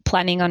they're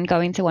planning on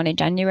going to one in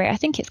January. I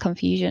think it's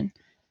Confusion.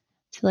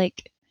 So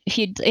like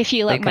if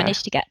you like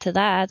manage to get to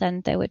there,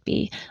 then there would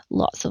be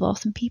lots of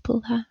awesome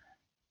people there.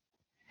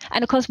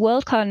 And of course,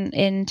 Worldcon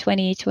in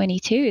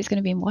 2022 is going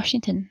to be in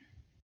Washington.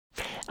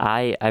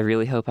 I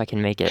really hope I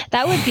can make it.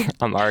 That would be.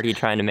 I'm already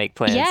trying to make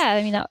plans. Yeah,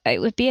 I mean, it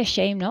would be a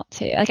shame not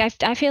to. Like,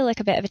 I feel like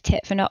a bit of a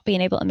tit for not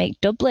being able to make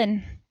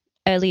Dublin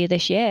earlier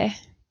this year,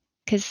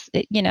 because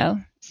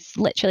it's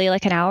literally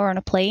like an hour on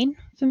a plane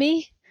for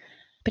me.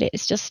 But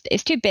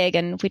it's too big,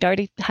 and we'd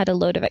already had a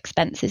load of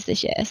expenses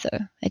this year, so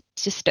I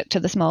just stuck to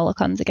the smaller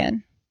cons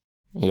again.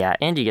 Yeah,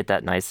 and you get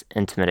that nice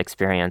intimate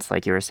experience,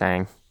 like you were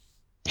saying.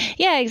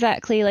 Yeah,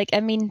 exactly. Like, I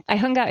mean, I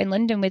hung out in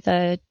London with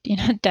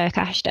Dirk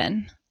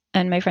Ashton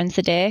and my friend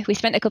Sade. We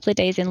spent a couple of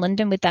days in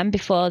London with them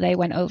before they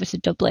went over to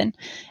Dublin,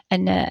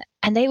 and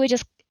they were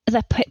just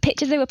the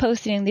pictures they were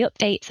posting in the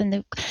updates, and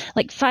the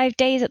like 5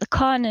 days at the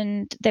con,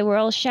 and they were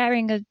all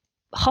sharing a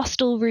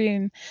hostel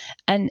room,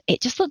 and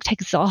it just looked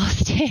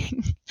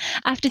exhausting.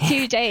 After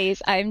 2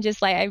 days, I'm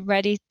just like, I'm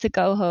ready to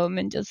go home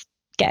and just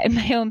get in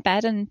my own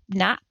bed and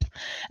nap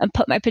and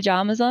put my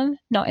pajamas on,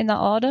 not in that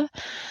order.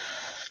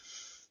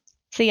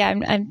 So yeah,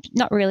 I'm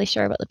not really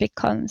sure about the big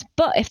cons,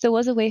 but if there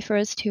was a way for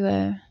us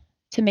to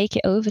make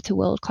it over to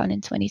Worldcon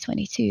in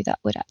 2022, that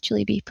would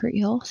actually be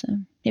pretty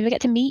awesome. Maybe I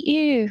get to meet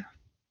you.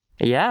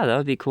 Yeah, that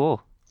would be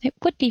cool. It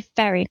would be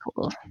very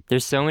cool.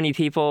 There's so many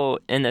people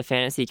in the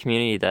fantasy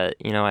community that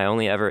I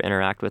only ever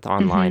interact with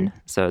online,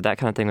 so that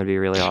kind of thing would be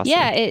really awesome.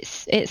 Yeah,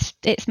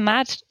 it's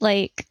mad,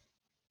 like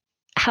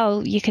how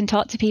you can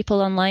talk to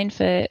people online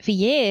for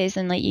years,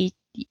 and like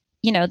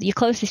your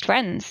closest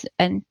friends,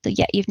 and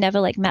yet you've never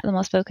like met them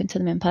or spoken to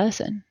them in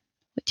person,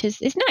 which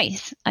is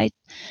nice. I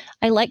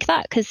like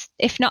that, because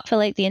if not for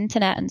like the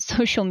internet and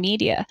social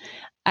media,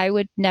 I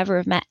would never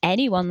have met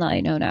anyone that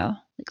I know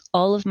now. Like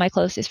all of my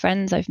closest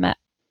friends I've met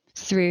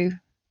through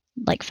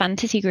like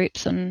fantasy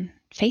groups on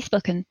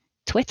Facebook and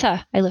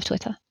Twitter. I love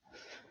Twitter.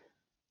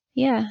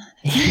 Yeah.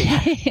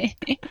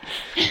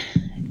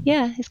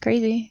 Yeah, it's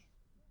crazy.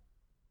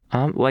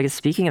 Well, I guess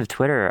speaking of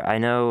Twitter, I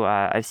know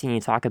I've seen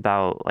you talk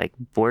about like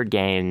board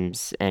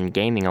games and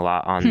gaming a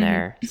lot on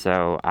there.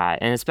 So,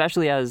 and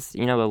especially as a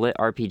lit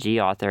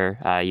RPG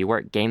author, you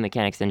work game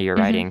mechanics into your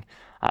writing.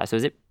 So,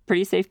 is it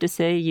pretty safe to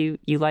say you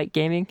like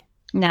gaming?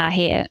 Nah, I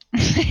hate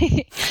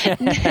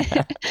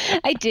it.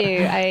 I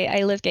do.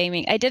 I love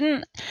gaming. I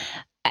didn't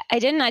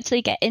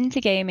actually get into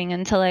gaming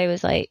until I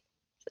was like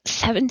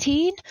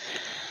 17.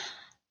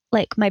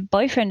 Like my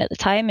boyfriend at the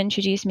time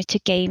introduced me to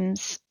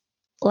games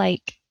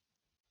like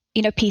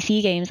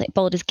PC games like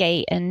Baldur's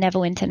Gate and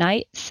Neverwinter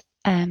Nights,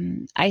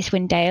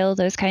 Icewind Dale,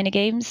 those kind of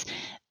games.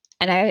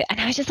 And I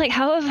was just like,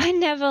 how have I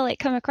never like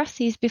come across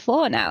these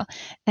before now?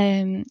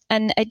 And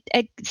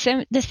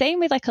so the same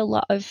with like a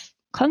lot of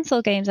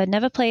console games. I'd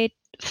never played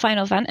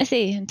Final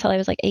Fantasy until I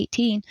was like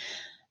 18,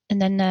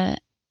 and then I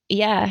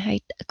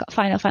got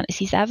Final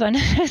Fantasy 7.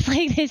 I was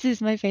like, this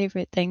is my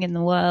favorite thing in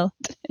the world.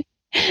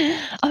 Oh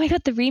my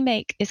god, the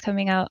remake is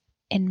coming out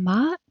in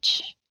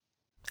March.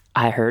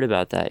 I heard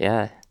about that.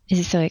 Yeah. This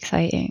is so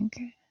exciting.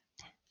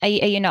 Are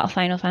you not a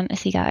Final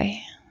Fantasy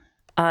guy?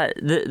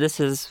 This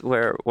is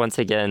where, once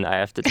again, I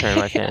have to turn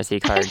my fantasy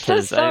card so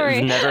because sorry.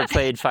 I've never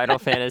played Final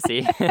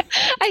Fantasy.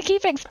 I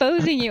keep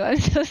exposing you. I'm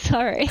so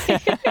sorry.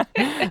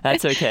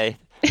 That's okay.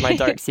 My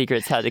dark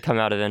secrets had to come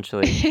out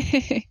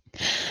eventually.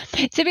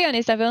 To be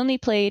honest, I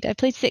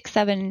played 6,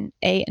 7,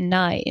 8, and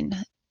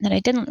 9. Then I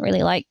didn't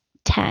really like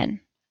 10.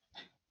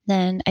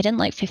 Then I didn't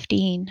like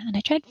 15. And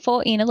I tried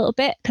 14 a little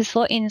bit because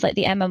 14 is like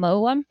the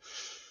MMO one.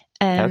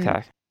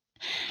 Okay.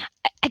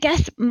 I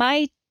guess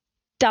my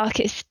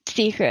darkest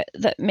secret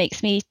that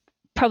makes me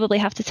probably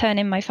have to turn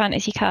in my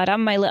fantasy card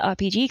and my lit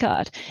RPG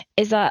card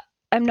is that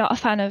I'm not a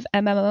fan of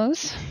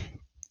MMOs.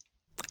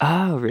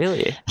 Oh,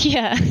 really?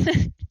 Yeah.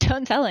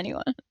 Don't tell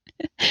anyone.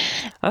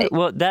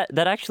 Well, that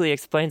actually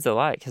explains a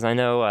lot, because I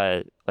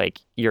know like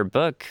your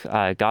book,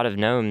 God of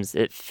Gnomes,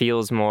 it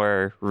feels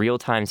more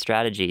real-time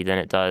strategy than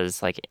it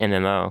does like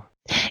MMO.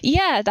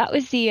 Yeah, that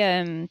was the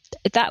idea.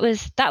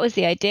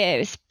 It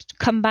was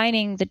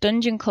combining the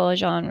dungeon crawl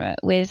genre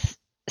with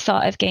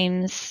sort of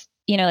games,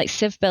 like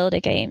Civ Builder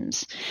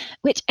games,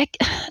 which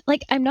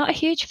I'm not a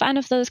huge fan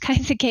of those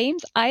kinds of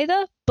games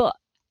either, but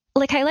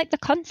like I like the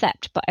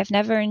concept, but I've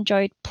never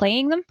enjoyed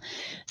playing them.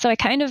 So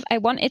I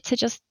wanted to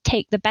just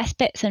take the best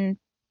bits and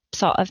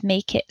sort of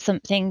make it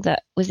something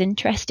that was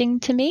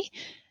interesting to me.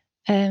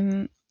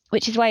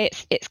 Which is why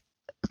it's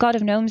God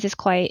of Gnomes is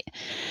quite,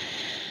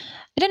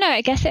 I don't know,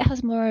 I guess it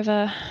has more of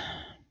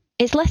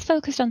it's less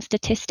focused on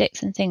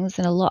statistics and things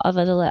than a lot of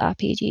other lit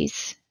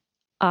RPGs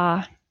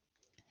are.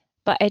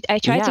 But I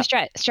try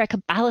to strike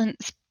a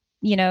balance,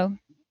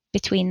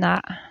 between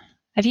that.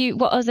 Have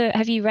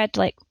you read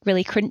like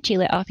really crunchy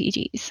lit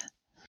RPGs?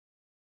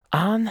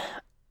 I'm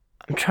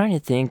trying to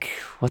think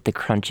what the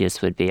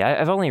crunchiest would be.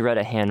 I've only read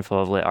a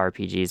handful of lit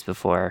RPGs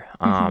before.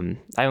 I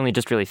only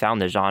just really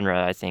found the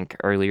genre, I think,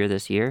 earlier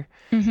this year.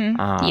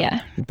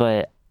 Yeah.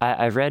 But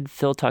I read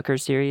Phil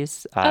Tucker's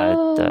series.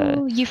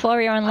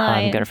 Euphoria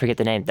Online. I'm gonna forget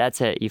the name. That's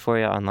it,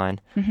 Euphoria Online.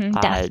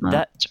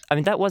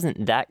 That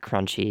wasn't that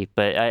crunchy,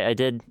 but I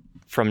did,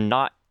 from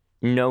not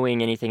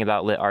knowing anything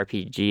about lit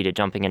RPG to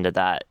jumping into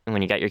that. And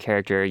when you got your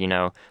character,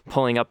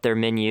 pulling up their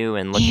menu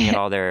and looking at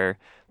all their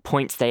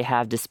points they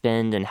have to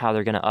spend and how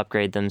they're going to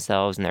upgrade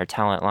themselves and their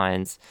talent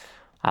lines,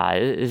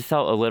 it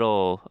felt a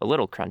little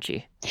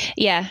crunchy.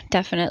 Yeah,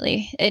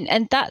 definitely.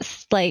 And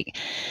that's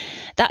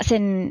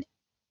in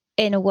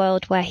a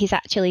world where he's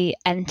actually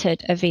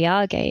entered a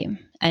VR game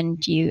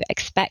and you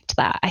expect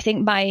that. I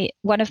think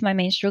one of my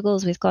main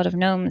struggles with God of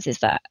Gnomes is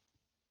that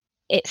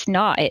it's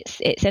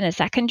in a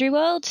secondary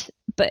world,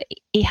 but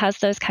he has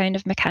those kind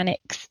of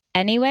mechanics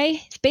anyway.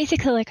 It's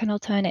basically like an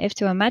alternative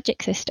to a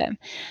magic system.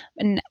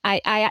 And I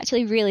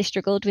actually really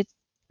struggled with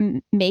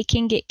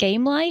making it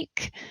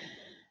game-like,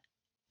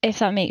 if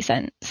that makes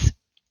sense.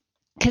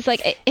 Because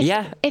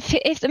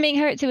if the main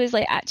character was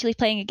like actually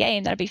playing a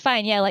game, that'd be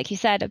fine. Yeah, like you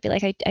said, I'd be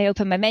like, I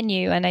open my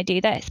menu and I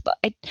do this. But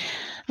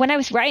when I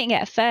was writing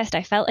it at first,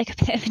 I felt like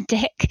a bit of a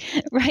dick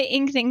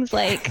writing things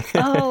like,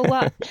 oh,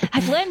 what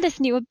I've learned this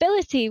new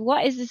ability.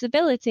 What is this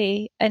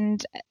ability?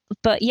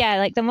 But yeah,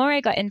 like the more I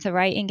got into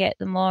writing it,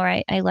 the more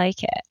I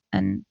like it,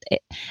 and I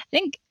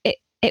think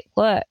it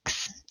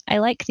works. I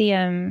like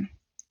I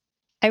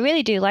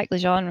really do like the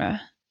genre,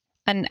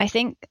 and I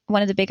think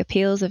one of the big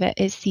appeals of it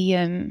is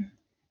the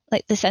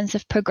like the sense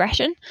of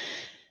progression.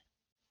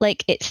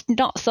 Like it's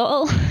not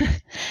subtle,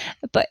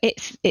 but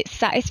it's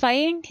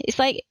satisfying. It's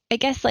like, I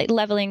guess, like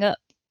leveling up,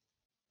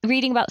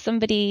 reading about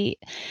somebody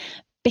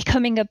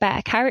becoming a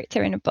better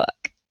character in a book.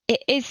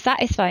 It is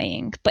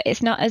satisfying, but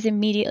it's not as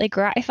immediately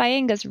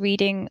gratifying as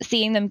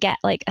seeing them get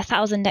like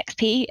 1,000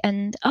 XP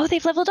and, oh,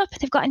 they've leveled up and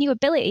they've got a new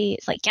ability.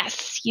 It's like,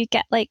 yes, you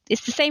get like,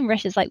 it's the same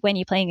rush as like when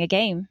you're playing a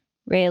game,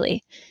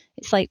 really.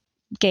 It's like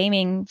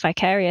gaming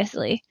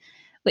vicariously,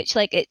 which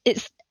like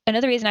it's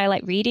another reason I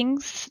like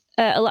readings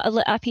a lot of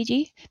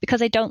RPG,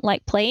 because I don't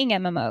like playing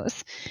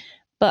MMOs,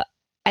 but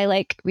I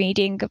like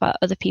reading about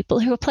other people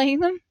who are playing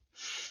them.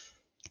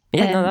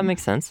 Yeah, no, that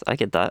makes sense. I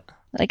get that.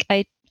 Like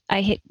I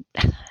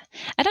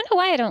don't know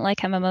why I don't like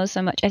MMOs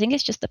so much. I think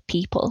it's just the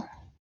people.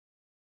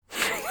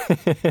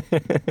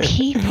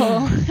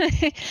 People.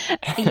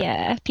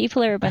 Yeah,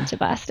 people are a bunch of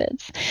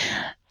bastards.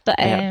 But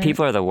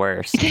people are the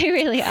worst. They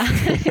really are.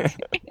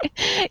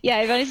 Yeah,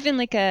 I've always been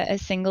like a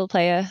single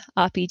player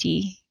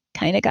RPG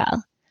kind of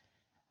gal.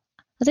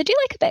 But I do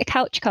like a bit of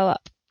couch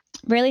co-op.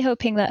 Really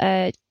hoping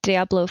that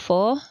Diablo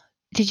 4.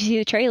 Did you see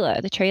the trailer?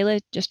 The trailer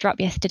just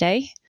dropped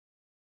yesterday.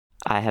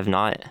 I have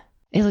not.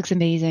 It looks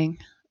amazing.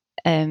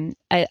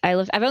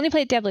 I've only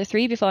played Diablo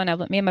 3 before now,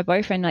 but me and my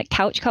boyfriend like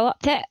couch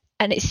co-opted it,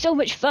 and it's so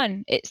much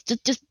fun. It's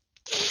just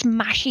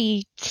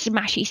smashy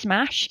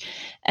smash,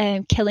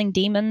 killing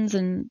demons,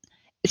 and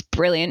it's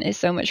brilliant. It's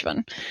so much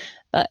fun.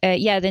 But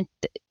then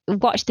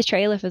watch the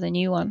trailer for the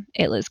new one.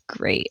 It looks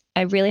great.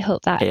 I really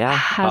hope that I'll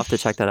have to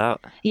check that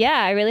out. Yeah,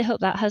 I really hope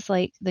that has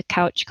like the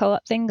couch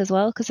co-op thing as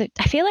well, because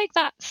I feel like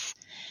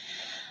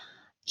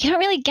you don't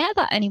really get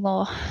that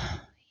anymore.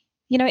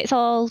 You know, it's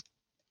all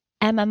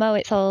MMO,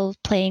 it's all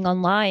playing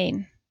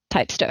online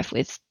type stuff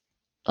with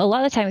a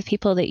lot of the time with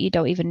people that you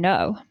don't even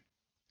know.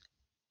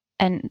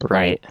 And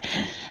right.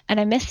 And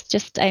I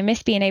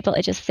miss being able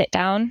to just sit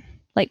down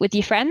like with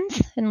your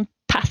friends and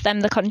pass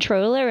them the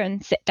controller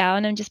and sit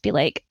down and just be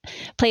like,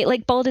 play it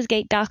like Baldur's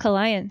Gate Dark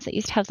Alliance. I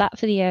used to have that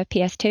for the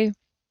PS2.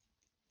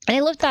 And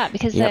I loved that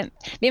because me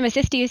and my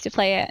sister used to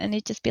play it, and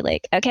it'd just be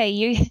like, okay,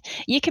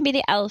 you can be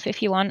the elf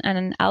if you want,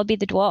 and I'll be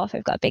the dwarf.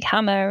 I've got a big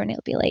hammer, and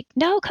it'll be like,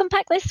 no, come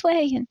back this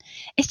way. And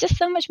it's just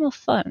so much more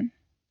fun.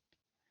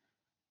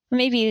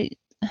 Maybe,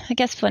 I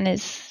guess fun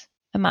is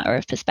a matter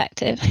of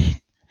perspective.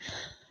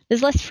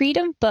 There's less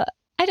freedom, but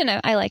I don't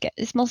know. I like it.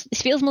 It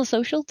feels more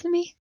social to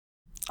me.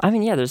 I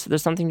mean, yeah,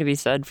 there's something to be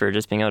said for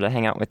just being able to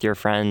hang out with your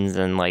friends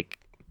and like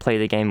play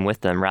the game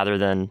with them rather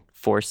than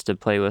forced to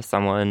play with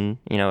someone,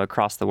 you know,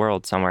 across the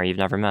world somewhere you've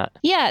never met.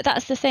 Yeah,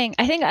 that's the thing.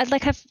 I think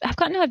I've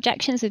got no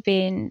objections with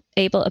being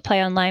able to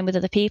play online with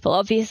other people.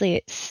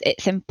 Obviously,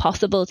 it's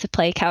impossible to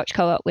play couch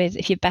co-op with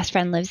if your best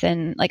friend lives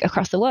in like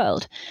across the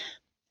world.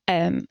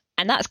 And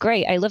that's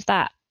great. I love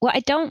that. What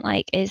I don't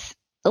like is,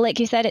 like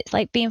you said, it's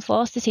like being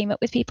forced to team up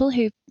with people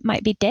who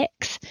might be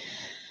dicks.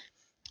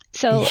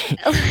 So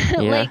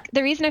like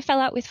the reason I fell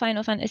out with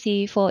Final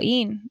Fantasy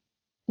 14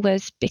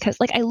 was because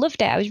like I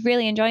loved it. I was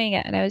really enjoying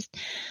it, and I was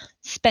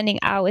spending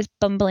hours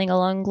bumbling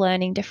along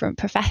learning different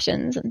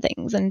professions and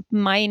things and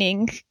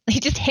mining,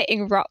 like just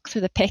hitting rocks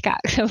with a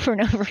pickaxe over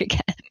and over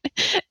again.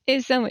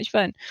 It's so much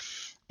fun.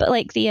 But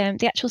like the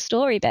actual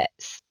story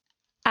bits,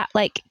 at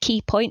like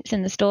key points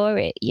in the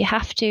story, you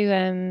have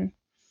to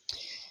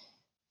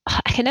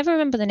I can never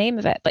remember the name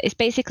of it, but it's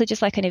basically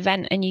just like an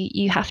event, and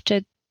you have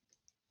to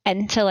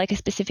enter like a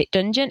specific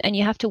dungeon, and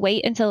you have to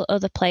wait until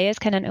other players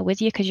can enter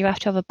with you because you have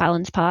to have a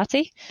balanced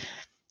party.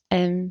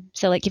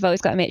 So like you've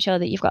always got to make sure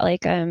that you've got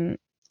like I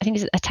think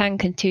it's a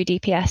tank and 2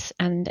 DPS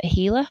and a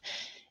healer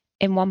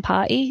in one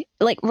party.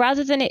 Like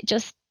rather than it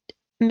just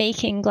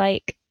making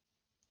like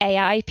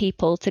AI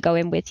people to go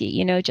in with you,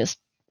 you know, just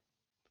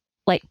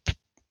like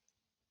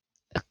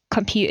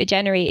computer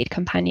generated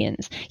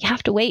companions, you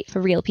have to wait for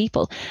real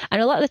people.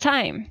 And a lot of the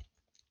time,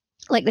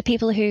 like the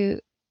people who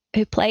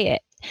play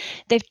it,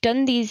 they've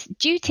done these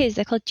duties.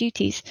 They're called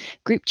duties,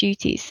 group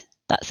duties.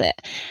 That's it.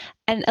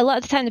 And a lot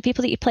of the time, the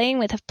people that you're playing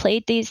with have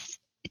played these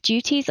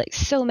duties like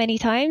so many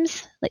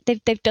times. Like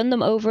they've done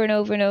them over and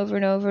over and over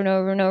and over and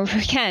over and over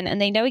again,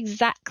 and they know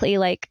exactly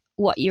like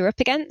what you're up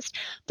against.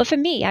 But for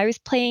me, I was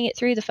playing it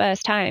through the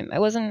first time. I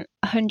wasn't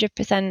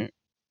 100%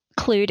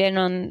 clued in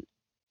on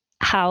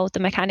how the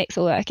mechanics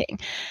were working.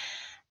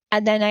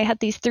 And then I had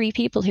these 3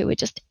 people who were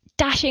just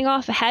dashing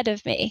off ahead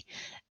of me,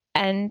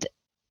 and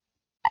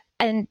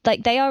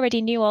like they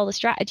already knew all the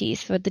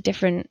strategies for the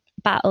different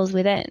battles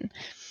within.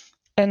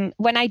 And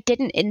when I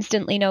didn't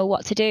instantly know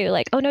what to do,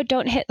 like, oh no,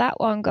 don't hit that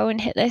one, go and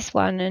hit this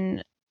one.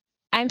 And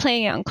I'm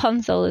playing it on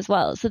console as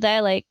well, so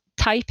they're like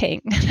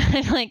typing.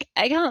 I'm like,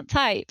 I can't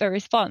type a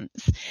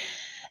response.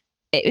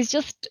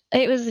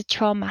 It was a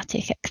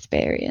traumatic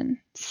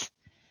experience.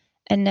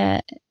 And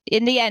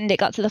in the end, it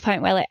got to the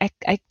point where like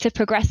I to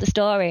progress the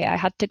story, I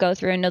had to go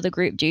through another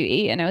group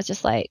duty, and I was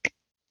just like,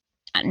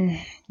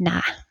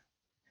 nah.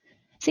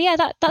 So yeah,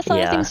 that sort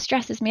of thing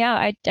stresses me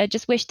out. I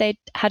just wish they'd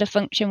had a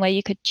function where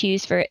you could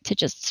choose for it to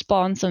just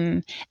spawn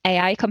some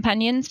AI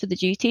companions for the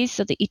duties,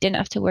 so that you didn't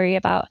have to worry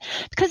about,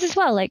 because as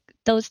well, like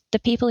the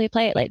people who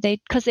play it, like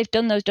because they've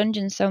done those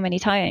dungeons so many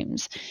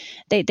times,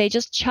 they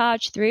just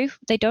charge through.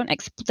 They don't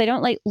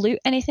like loot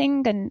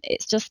anything, and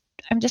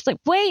I'm just like,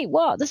 wait,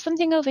 what? There's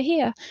something over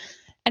here.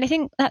 And I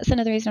think that's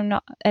another reason I'm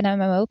not an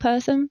MMO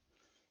person.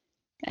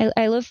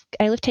 I love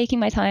taking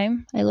my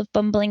time. I love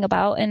bumbling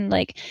about, and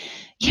like,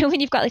 you know,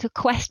 when you've got like a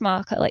quest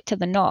marker like to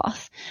the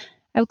north,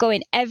 I would go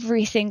in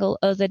every single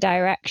other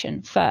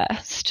direction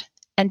first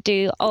and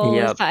do all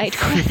the side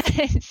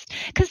quests,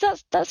 because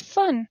that's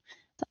fun.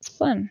 That's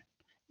fun,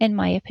 in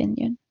my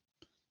opinion.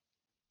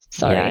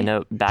 Sorry. Yeah, I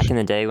know back in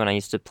the day when I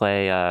used to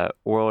play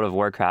World of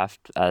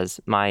Warcraft as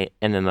my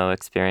MMO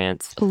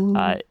experience,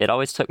 it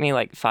always took me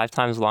like 5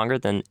 times longer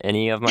than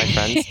any of my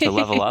friends to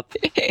level up,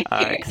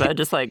 because I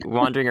just like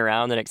wandering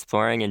around and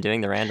exploring and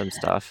doing the random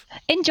stuff.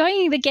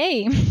 Enjoying the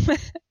game,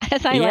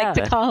 as I like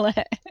to call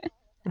it.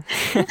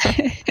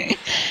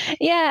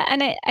 Yeah,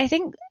 and I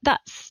think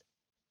that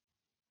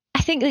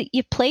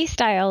your play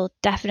style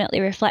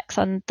definitely reflects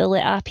on the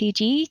lit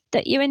RPG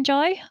that you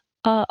enjoy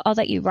or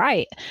that you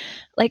write.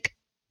 Like,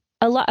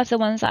 a lot of the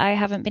ones that I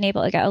haven't been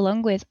able to get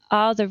along with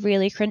are the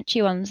really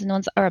crunchy ones, and the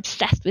ones that are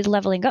obsessed with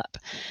leveling up.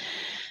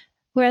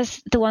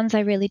 Whereas the ones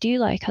I really do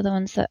like are the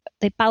ones that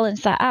they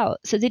balance that out.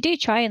 So they do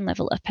try and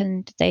level up,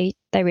 and they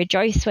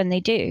rejoice when they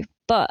do,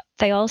 but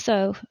they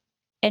also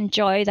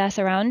enjoy their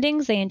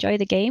surroundings. They enjoy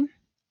the game.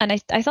 And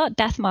I thought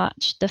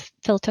Deathmarch, the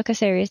Phil Tucker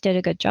series, did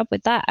a good job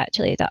with that,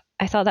 actually. That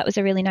I thought that was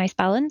a really nice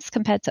balance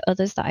compared to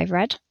others that I've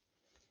read.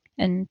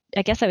 And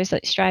I guess I was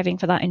like striving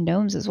for that in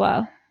Gnomes as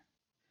well.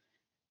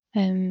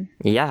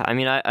 Yeah, I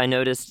mean, I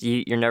noticed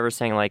you're never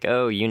saying like,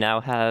 oh, you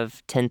now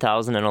have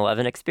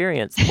 10,011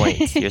 experience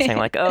points. You're saying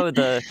like, oh,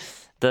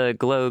 the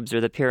globes or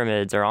the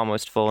pyramids are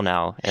almost full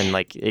now. And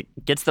like it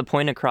gets the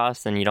point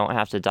across and you don't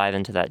have to dive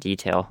into that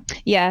detail.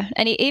 Yeah,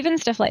 and even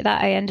stuff like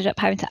that, I ended up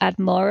having to add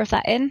more of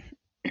that in.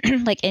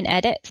 Like in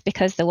edits,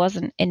 because there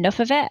wasn't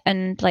enough of it.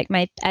 And like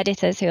my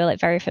editors, who are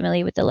like very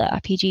familiar with the lit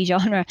RPG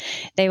genre,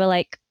 they were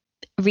like,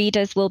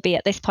 readers will be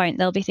at this point,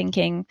 they'll be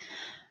thinking,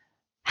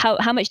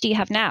 how much do you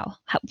have now?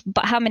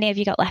 But how many have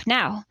you got left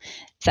now?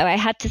 So I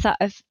had to sort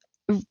of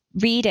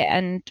read it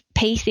and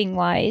pacing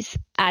wise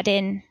add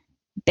in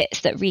bits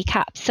that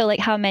recap. So like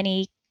how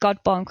many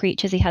godborn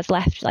creatures he has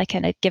left, like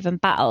in a given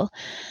battle.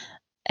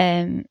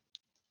 I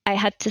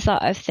had to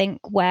sort of think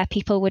where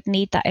people would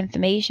need that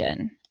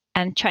information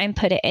and try and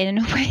put it in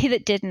a way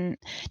that didn't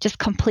just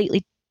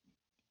completely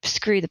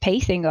screw the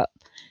pacing up.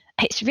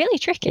 It's really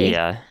tricky.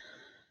 Yeah.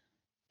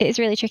 It's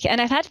really tricky. And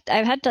I've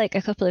had like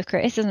a couple of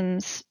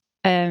criticisms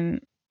from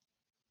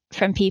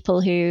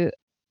people who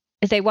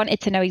they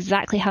wanted to know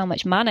exactly how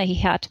much mana he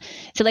had.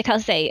 So like I'll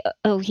say,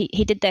 oh, he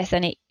did this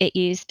and it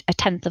used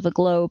 1/10 of a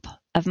globe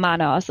of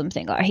mana or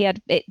something, or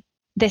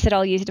this had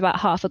all used about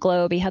half a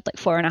globe, he had like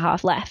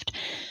 4.5 left.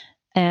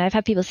 I've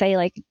had people say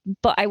like,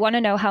 but I want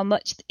to know how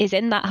much is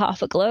in that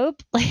half a globe.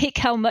 Like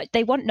how much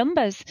they want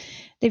numbers.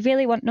 They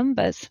really want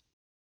numbers.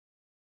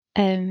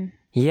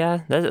 Yeah,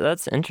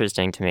 that's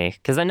interesting to me,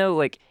 because I know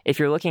like if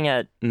you're looking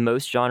at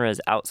most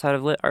genres outside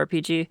of lit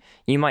RPG,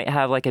 you might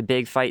have like a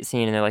big fight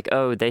scene and they're like,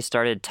 oh, they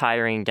started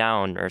tiring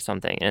down or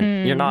something,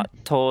 and you're not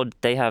told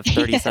they have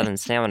 37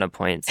 stamina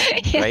points,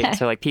 right?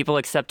 So like people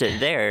accept it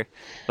there,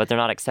 but they're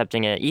not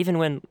accepting it even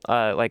when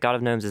like God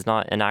of Gnomes is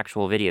not an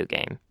actual video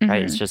game,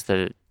 right? It's just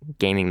the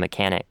gaming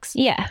mechanics.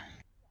 Yeah.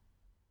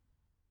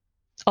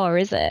 Or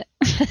is it?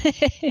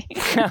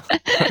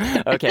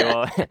 Okay,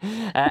 well,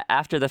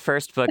 after the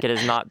first book, it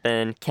has not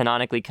been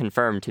canonically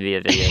confirmed to be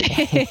a video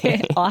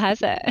game. Or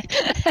has it?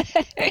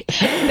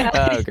 No,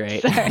 oh,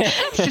 great. Sorry.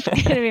 It's just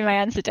going to be my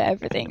answer to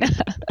everything.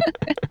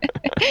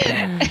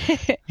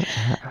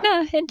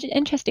 No,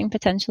 interesting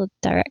potential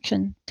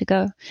direction to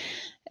go.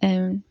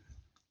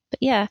 But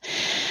yeah,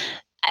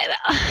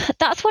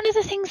 that's one of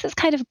the things that's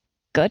kind of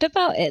good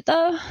about it,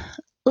 though.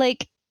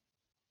 Like,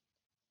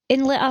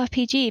 in lit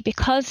RPG,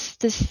 because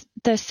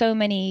there's so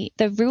many,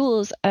 the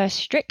rules are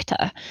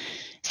stricter.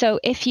 So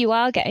if you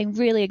are getting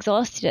really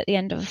exhausted at the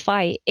end of a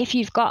fight, if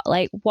you've got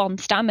like 1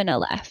 stamina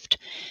left,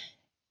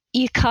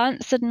 you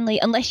can't suddenly,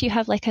 unless you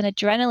have like an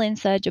adrenaline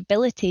surge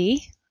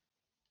ability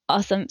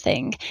or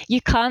something,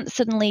 you can't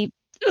suddenly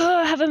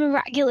have a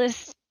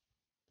miraculous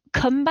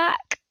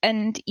comeback.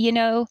 And you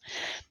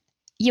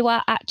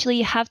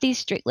have these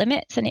strict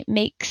limits, and it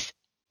makes,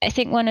 I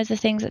think one of the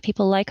things that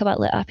people like about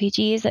lit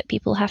RPG is that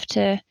people have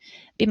to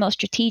be more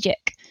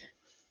strategic.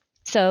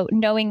 So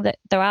knowing that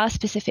there are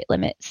specific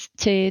limits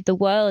to the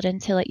world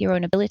and to like your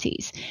own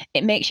abilities,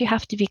 it makes you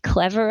have to be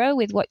cleverer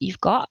with what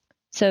you've got.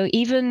 So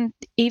even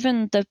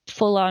the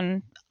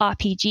full-on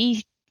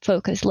RPG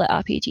focused lit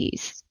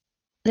RPGs,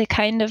 they're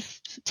kind of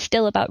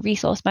still about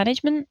resource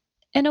management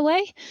in a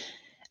way.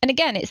 And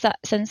again, it's that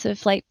sense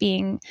of like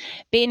being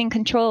in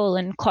control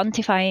and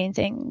quantifying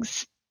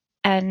things.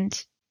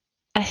 And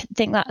I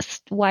think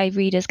that's why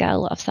readers get a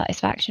lot of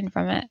satisfaction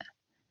from it.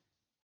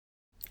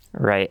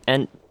 Right.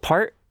 And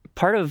part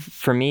of,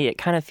 for me, it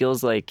kind of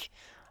feels like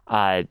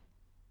lit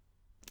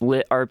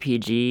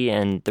RPG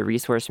and the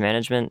resource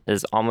management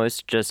is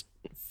almost just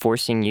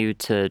forcing you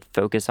to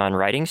focus on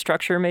writing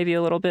structure maybe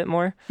a little bit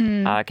more,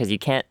 because you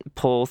can't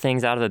pull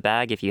things out of the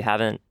bag if you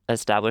haven't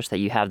established that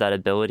you have that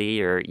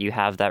ability or you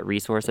have that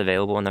resource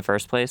available in the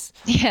first place.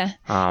 Yeah.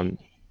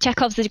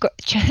 Chekhov's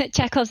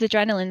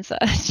adrenaline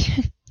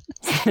surge.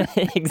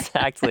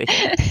 Exactly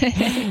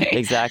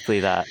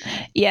that.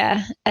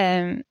 Yeah.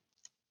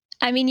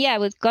 I mean, yeah,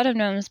 with God of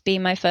Gnomes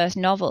being my first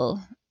novel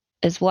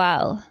as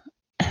well,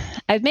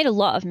 I've made a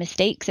lot of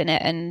mistakes in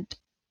it, and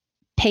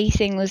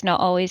pacing was not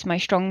always my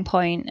strong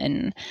point,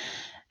 and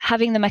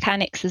having the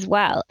mechanics as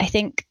well. I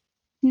think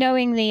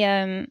knowing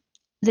the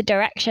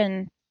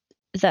direction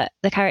that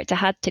the character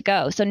had to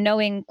go, so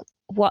knowing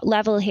what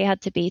level he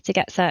had to be to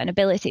get certain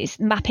abilities,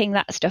 mapping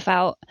that stuff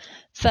out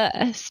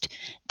first,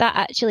 that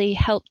actually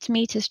helped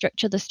me to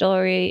structure the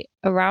story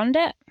around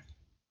it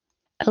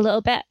a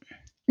little bit.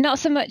 Not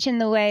so much in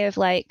the way of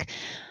like,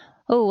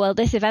 oh, well,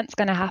 this event's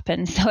going to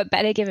happen, so I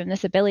better give him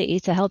this ability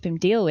to help him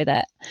deal with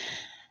it.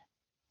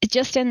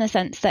 Just in the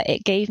sense that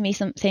it gave me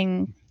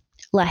something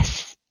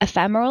less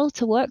ephemeral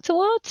to work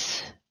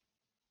towards.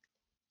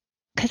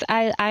 Because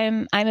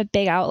I'm a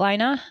big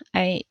outliner.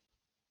 I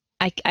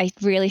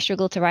really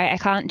struggle to write. I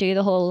can't do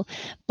the whole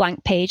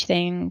blank page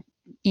thing,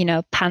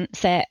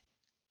 pants it.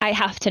 I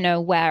have to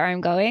know where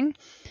I'm going,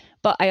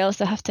 but I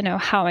also have to know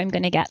how I'm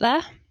going to get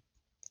there.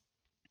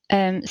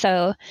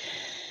 So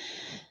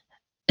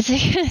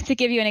to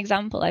give you an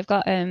example, I've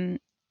got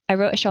I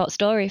wrote a short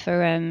story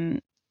for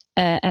an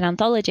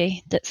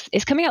anthology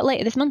it's coming out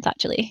later this month,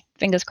 actually,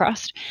 fingers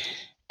crossed.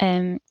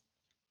 And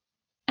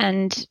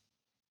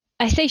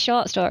I say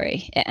short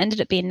story, it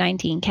ended up being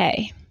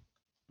 19k,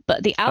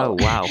 but the Oh,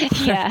 wow.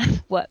 yeah,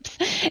 whoops.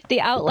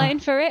 The outline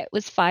for it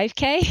was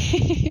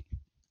 5k.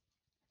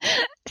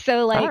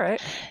 So like, All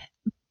right.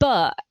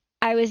 but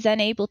I was then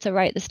able to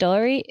write the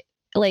story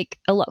like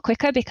a lot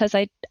quicker because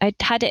I'd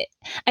had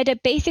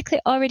basically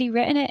already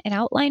written it in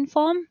outline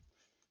form,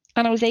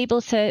 and I was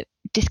able to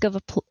discover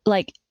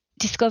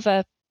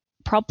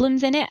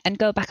problems in it and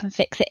go back and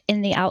fix it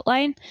in the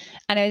outline.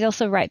 And I would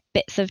also write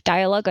bits of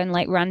dialogue and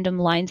like random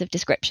lines of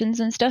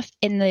descriptions and stuff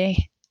in the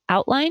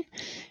outline.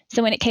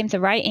 So when it came to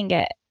writing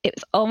it, it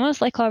was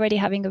almost like already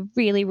having a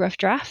really rough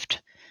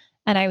draft,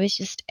 and I was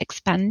just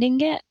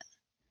expanding it.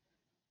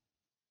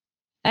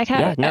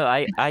 Yeah, no,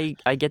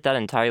 I get that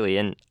entirely,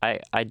 and I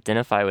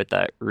identify with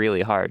that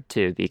really hard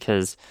too,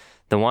 because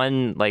the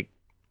one like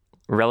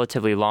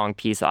relatively long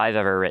piece I've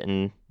ever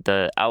written,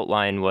 the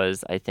outline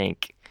was, I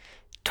think,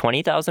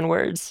 20,000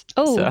 words.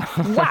 Oh, so.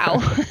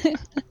 Wow.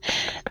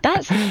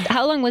 That's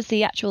how long was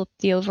the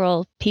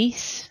overall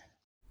piece?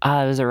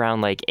 It was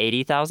around like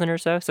 80,000 or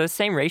so. So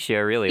same ratio,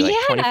 really, like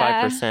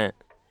 25%.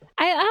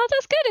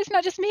 That's good. It's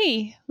not just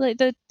me. Like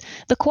the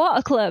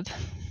Quarter Club.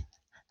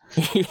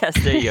 Yes,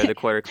 there you go, the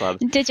Quarter Club.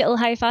 Digital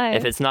high five.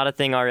 If it's not a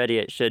thing already,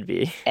 it should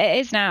be. It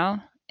is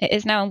now.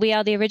 And we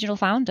are the original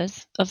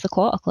founders of the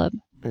Quarter Club.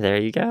 There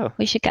you go.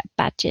 We should get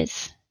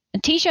badges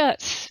and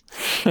t-shirts.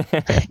 So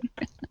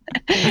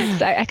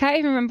I can't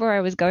even remember where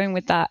I was going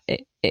with that.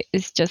 It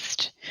was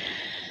just,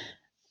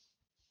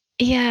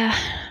 yeah,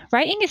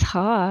 writing is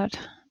hard.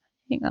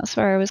 I think that's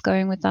where I was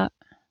going with that.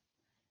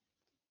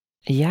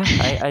 Yeah,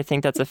 I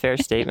think that's a fair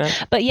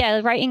statement. But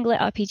yeah, writing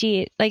lit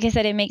RPG, like I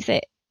said, it makes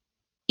it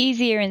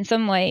easier in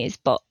some ways,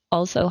 but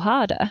also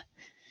harder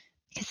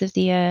because of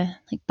the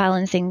like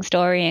balancing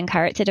story and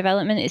character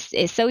development.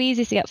 It's so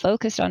easy to get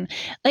focused on,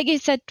 like you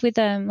said, with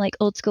like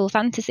old school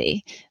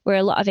fantasy, where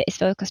a lot of it is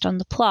focused on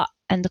the plot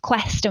and the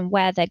quest and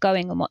where they're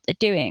going and what they're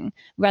doing,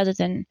 rather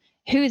than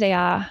who they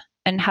are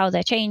and how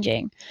they're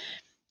changing.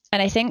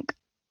 And I think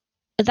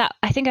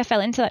I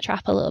fell into that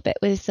trap a little bit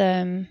with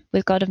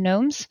God of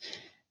Gnomes,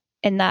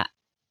 in that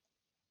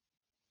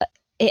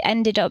it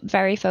ended up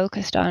very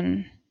focused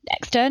on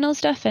external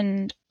stuff,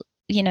 and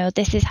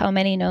this is how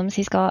many gnomes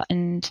he's got,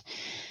 and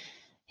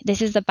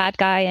this is the bad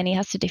guy, and he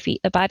has to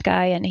defeat the bad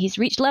guy, and he's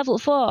reached level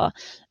 4.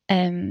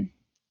 And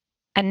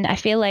I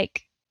feel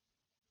like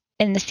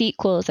in the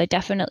sequels, I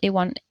definitely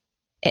want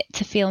it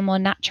to feel more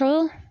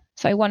natural.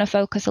 So I want to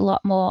focus a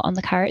lot more on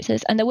the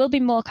characters, and there will be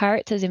more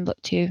characters in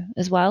book 2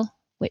 as well,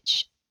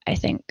 which I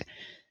think,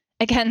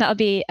 again, that'll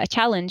be a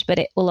challenge, but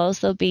it will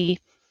also be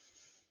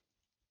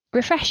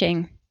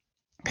refreshing,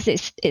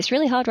 because it's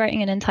really hard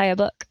writing an entire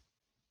book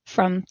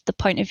from the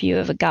point of view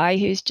of a guy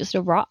who's just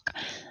a rock,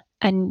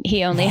 and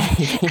he only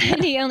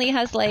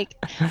has like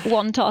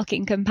one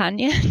talking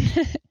companion.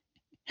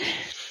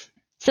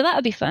 So that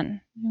would be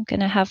fun. I'm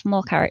gonna have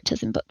more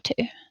characters in book 2,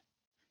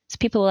 so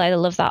people will either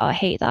love that or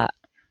hate that.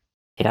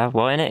 Yeah,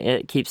 well, and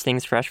it keeps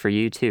things fresh for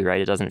you too,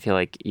 right? It doesn't feel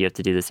like you have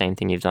to do the same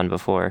thing you've done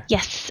before.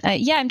 Yes,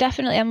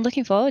 I'm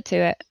looking forward to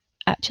it,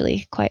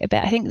 actually, quite a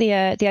bit. I think the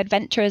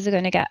adventurers are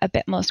going to get a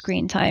bit more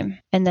screen time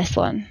in this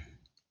one.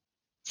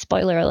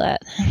 Spoiler alert,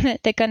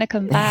 they're going to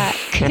come back.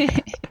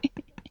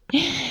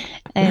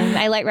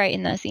 I like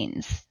writing those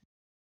scenes.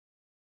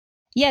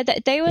 Yeah,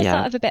 they were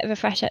sort of a bit of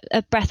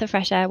a breath of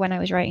fresh air when I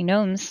was writing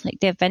Gnomes, like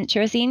the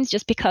adventurer scenes,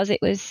 just because it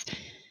was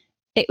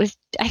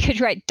I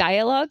could write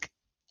dialogue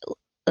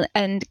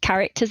and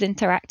characters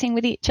interacting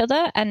with each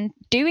other and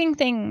doing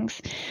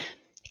things,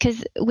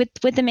 because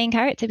with the main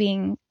character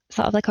being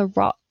sort of like a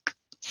rock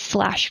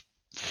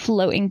 /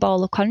 floating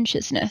ball of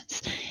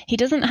consciousness, he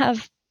doesn't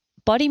have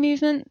body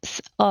movements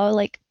or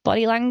like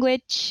body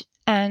language,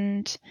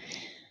 and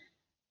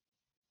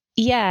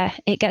yeah,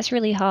 it gets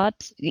really hard.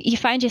 You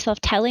find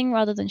yourself telling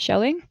rather than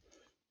showing,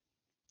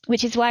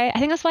 which is why I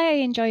think that's why I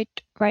enjoyed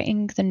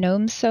writing the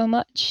gnomes so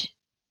much.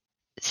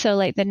 So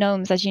like the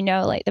gnomes, as you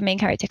know, like the main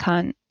character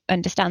can't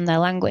understand their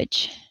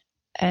language,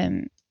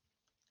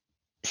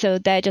 so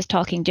they're just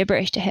talking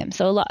gibberish to him.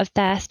 So a lot of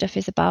their stuff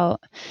is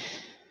about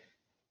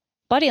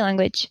body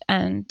language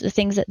and the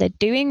things that they're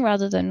doing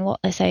rather than what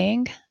they're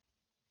saying.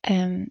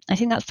 I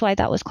think that's why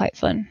that was quite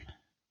fun,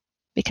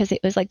 because it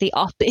was like the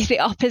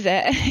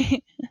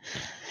opposite.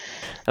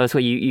 Oh, so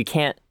you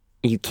can't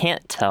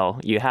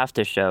tell. You have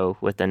to show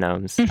with the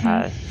gnomes.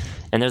 Mm-hmm.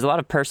 And there's a lot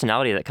of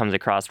personality that comes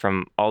across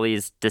from all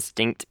these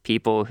distinct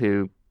people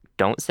who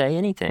don't say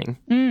anything.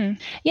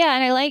 Yeah,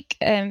 and I like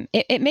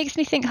it makes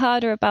me think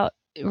harder about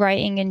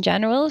writing in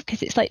general,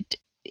 because it's like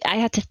I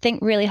had to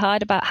think really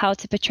hard about how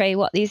to portray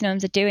what these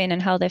gnomes are doing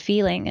and how they're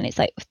feeling, and it's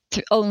like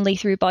only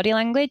through body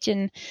language.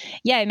 And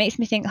yeah, it makes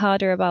me think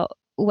harder about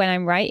when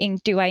I'm writing,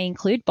 do I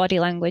include body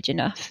language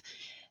enough?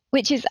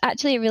 which is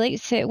actually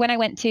related to when I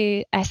went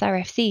to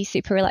SRFC,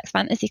 Super Relaxed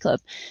Fantasy Club,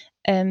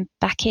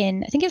 back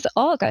in, I think it was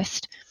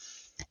August.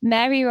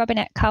 Mary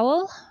Robinette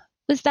Cowell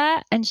was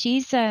there, and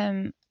she's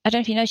I don't know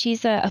if you know,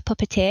 she's a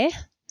puppeteer.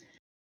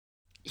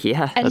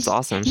 Yeah, And that's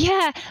awesome.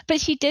 Yeah, but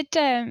she did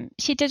a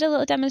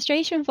little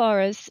demonstration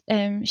for us.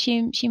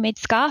 She made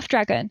Scarf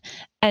Dragon,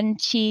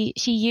 and she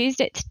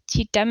used it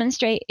to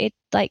demonstrate it,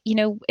 like, you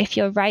know, if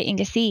you're writing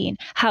a scene,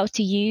 how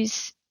to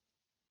use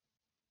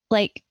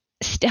like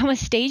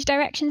almost stage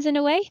directions in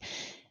a way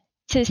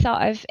to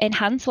sort of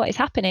enhance what is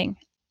happening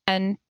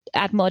and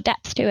add more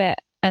depth to it.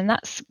 And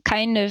that's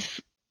kind of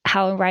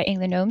how writing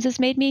the gnomes has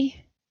made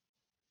me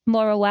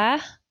more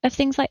aware of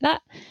things like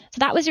that. So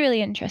that was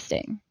really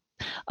interesting.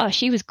 Oh,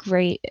 she was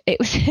great. It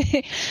was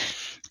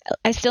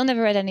I still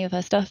never read any of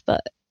her stuff,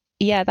 but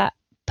yeah, that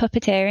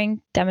puppeteering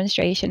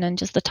demonstration and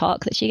just the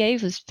talk that she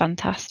gave was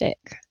fantastic.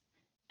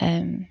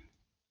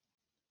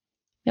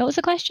 What was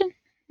the question?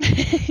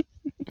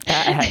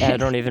 I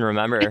don't even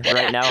remember.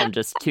 Right now, I'm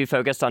just too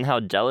focused on how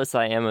jealous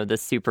I am of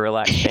this Super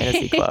Relaxed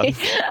Fantasy Club.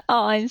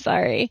 Oh, I'm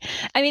sorry.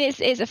 I mean, it's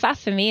a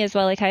faff for me as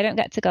well. Like, I don't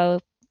get to go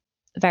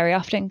very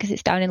often because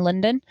it's down in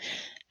London,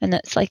 and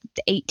that's like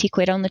 80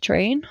 quid on the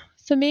train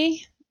for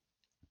me,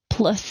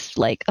 plus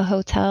like a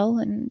hotel,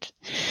 and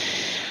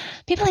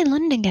people in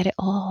London get it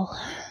all.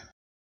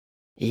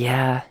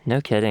 Yeah,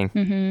 no kidding.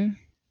 Mm-hmm.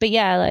 But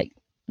yeah, like,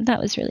 that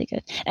was really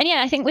good. And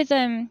yeah, I think with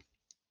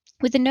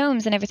the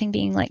gnomes and everything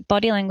being like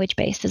body language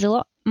based, there's a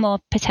lot more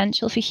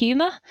potential for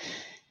humor.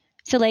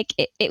 So like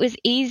it was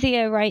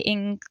easier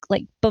writing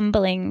like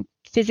bumbling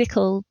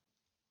physical,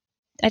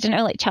 I don't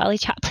know, like Charlie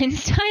Chaplin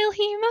style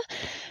humor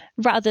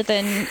rather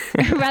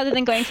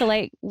than going for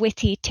like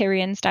witty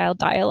Tyrion style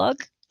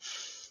dialogue.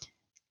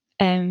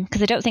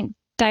 Because I don't think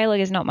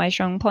dialogue is not my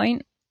strong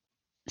point.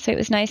 So it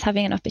was nice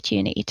having an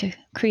opportunity to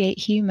create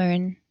humor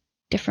in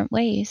different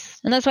ways.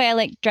 And that's why I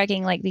like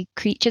dragging like the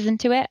creatures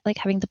into it, like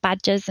having the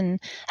badgers and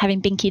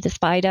having Binky the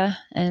spider.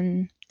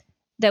 And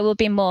there will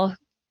be more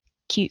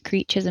cute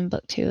creatures in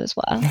book 2 as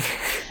well.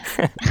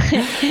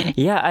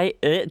 Yeah,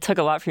 it took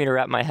a lot for me to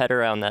wrap my head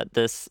around that.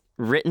 This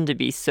written to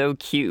be so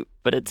cute,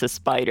 but it's a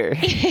spider.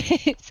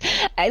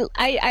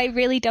 I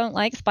really don't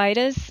like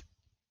spiders.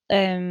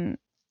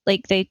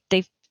 Like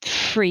they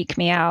freak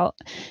me out.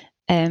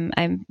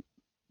 I'm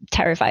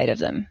terrified of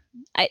them.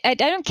 I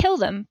don't kill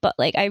them, but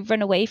like I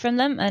run away from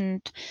them,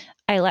 and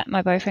I let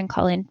my boyfriend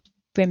Colin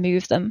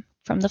remove them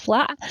from the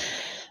flat.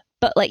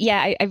 But like,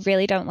 yeah, I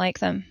really don't like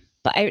them.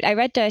 But I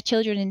read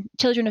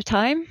Children of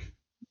Time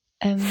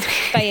by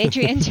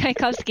Adrian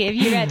Tchaikovsky. Have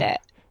you read it?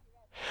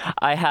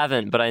 I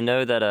haven't, but I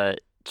know that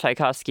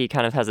Tchaikovsky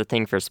kind of has a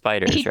thing for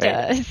spiders,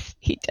 right?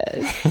 He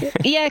does.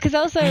 Yeah, because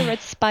also I read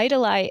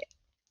Spiderlight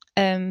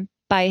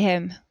by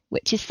him,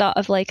 which is sort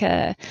of like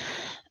a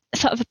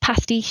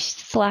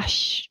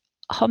pastiche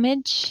 /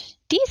 homage.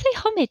 Do you say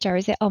homage or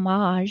is it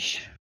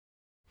homage?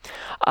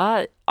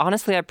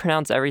 Honestly, I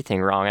pronounce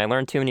everything wrong. I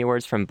learned too many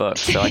words from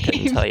books, so I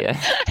couldn't tell you.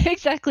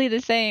 Exactly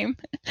the same.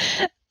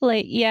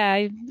 Like,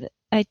 yeah,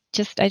 I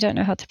don't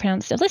know how to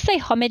pronounce it. Let's say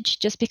homage,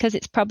 just because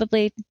it's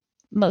probably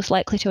most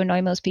likely to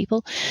annoy most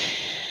people.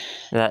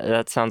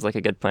 That sounds like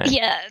a good plan.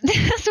 Yeah,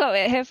 that's what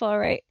we're here for,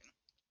 right?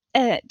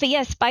 But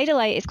yeah,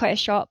 Spiderlight is quite a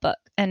short book,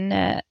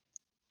 and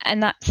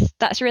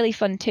that's really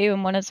fun too.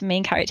 And one of the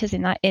main characters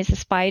in that is a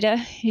spider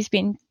who's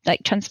been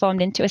like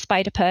transformed into a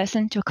spider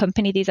person to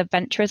accompany these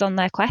adventurers on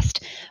their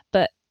quest.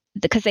 But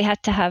because they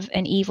had to have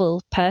an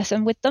evil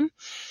person with them,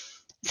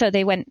 so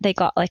they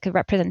got like a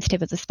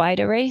representative of the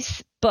spider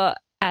race. But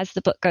as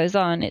the book goes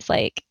on, it's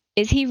like,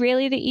 is he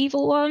really the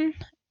evil one?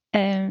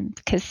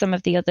 Because some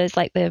of the others,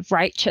 like the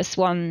righteous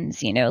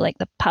ones, you know, like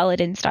the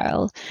paladin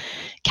style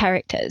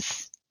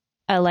characters,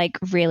 are like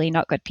really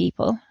not good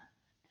people.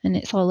 And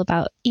it's all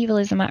about evil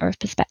is a matter of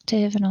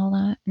perspective and all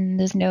that. And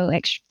there's no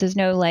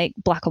like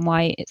black and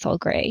white. It's all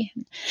grey.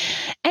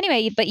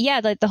 Anyway, but yeah,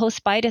 the whole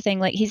spider thing,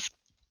 like he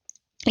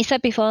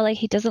said before, like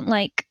he doesn't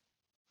like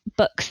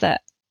books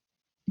that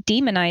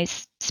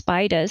demonize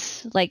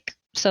spiders like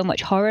so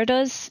much horror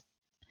does.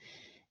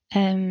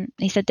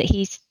 He said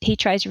that he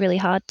tries really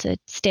hard to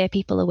steer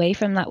people away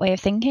from that way of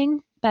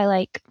thinking by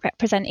like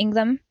representing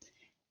them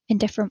in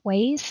different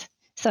ways.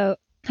 So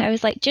I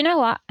was like, do you know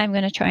what? I'm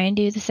going to try and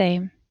do the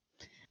same.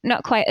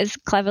 Not quite as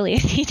cleverly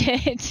as he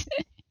did.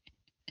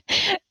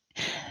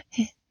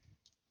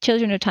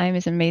 Children of Time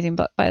is an amazing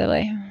book, by the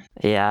way.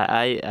 Yeah,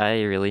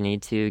 I really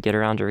need to get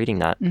around to reading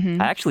that. Mm-hmm.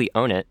 I actually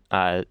own it,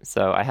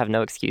 so I have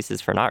no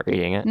excuses for not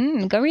reading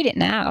it. Go read it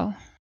now.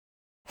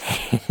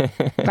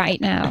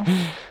 Right now.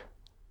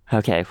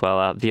 Okay, well,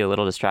 I'll be a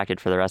little distracted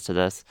for the rest of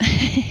this.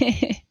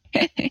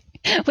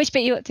 Which bit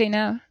are you up to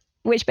now?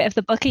 Which bit of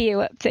the book are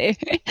you up to?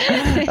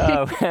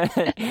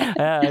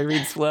 I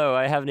read slow.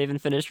 I haven't even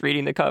finished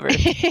reading the cover.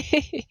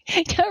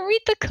 Don't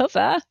read the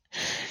cover.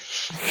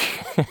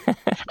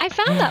 I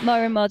found that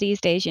more and more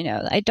these days, you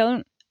know. I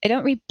don't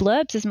read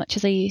blurbs as much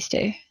as I used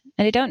to.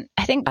 And I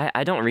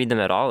don't read them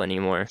at all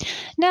anymore.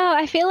 No,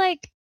 I feel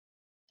like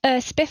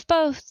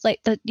Spiffbo, like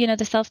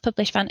the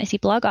self-published fantasy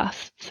blog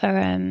off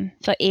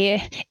for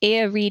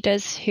ear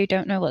readers who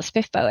don't know what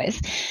Spiffbo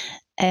is.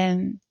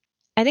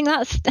 I think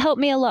that's helped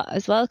me a lot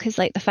as well, because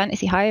like the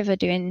Fantasy Hive are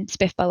doing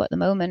Spiffbo at the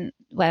moment,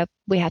 where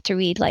we had to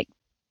read like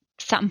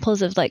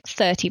samples of like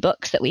 30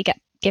 books that we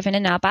get given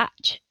in our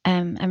batch,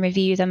 and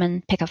review them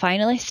and pick a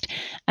finalist.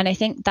 And I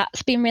think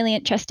that's been really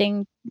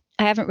interesting.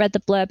 I haven't read the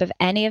blurb of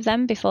any of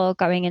them before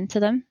going into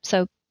them,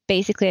 so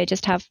basically I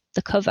just have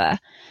the cover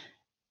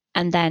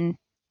and then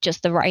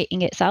just the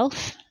writing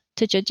itself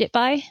to judge it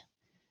by,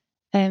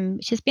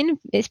 which has been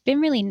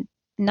really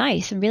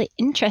nice and really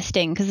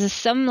interesting, because there's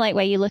some like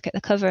where you look at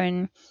the cover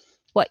and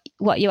what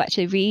you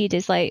actually read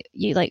is like,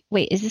 you like,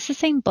 wait, is this the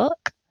same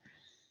book?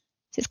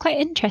 So it's quite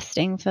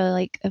interesting for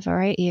like a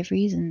variety of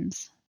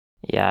reasons.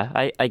 Yeah,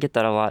 I get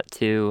that a lot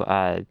too.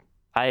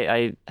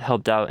 I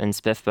helped out in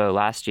Spiffbo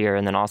last year,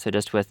 and then also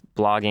just with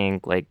blogging,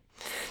 like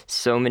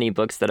so many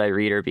books that I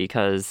read are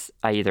because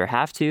I either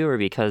have to or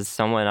because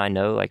someone I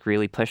know like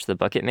really pushed the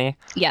book at me.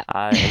 Yeah.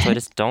 And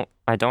so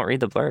I don't read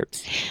the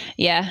blurbs.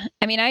 Yeah.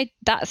 I mean,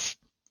 that's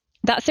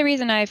the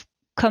reason I've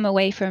come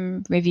away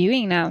from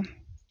reviewing now.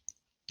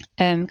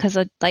 Because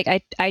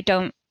I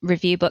don't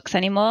review books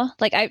anymore.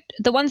 Like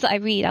the ones that I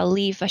read, I'll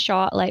leave a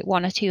short like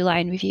 1 or 2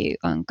 line review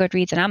on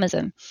Goodreads and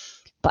Amazon,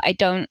 but I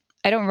don't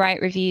write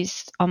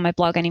reviews on my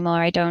blog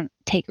anymore. I don't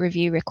take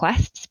review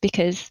requests,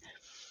 because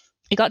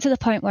it got to the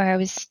point where I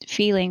was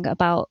feeling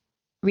about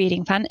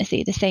reading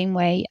fantasy the same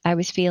way I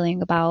was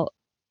feeling about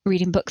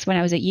reading books when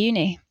I was at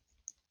uni.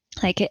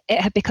 Like it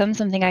had become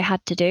something I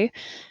had to do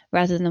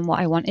rather than what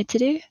I wanted to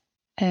do.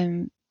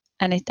 And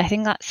I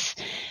think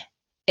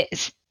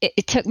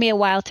it took me a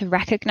while to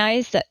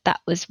recognize that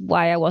was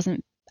why I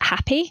wasn't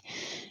happy.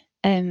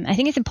 I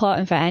think it's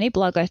important for any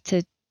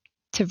blogger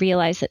to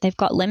realize that they've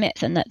got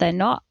limits and that they're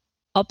not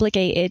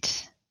obligated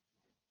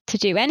to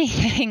do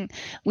anything.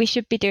 We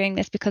should be doing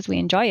this because we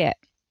enjoy it.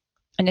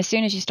 And as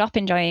soon as you stop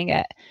enjoying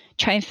it,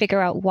 try and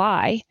figure out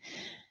why,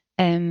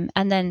 and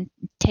then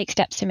take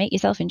steps to make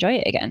yourself enjoy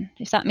it again.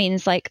 If that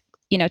means like,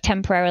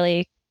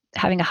 temporarily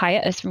having a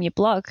hiatus from your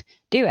blog,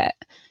 do it.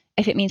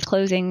 If it means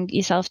closing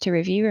yourself to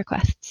review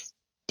requests,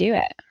 do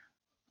it.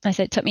 I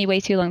said it took me way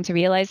too long to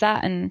realize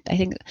that, and I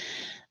think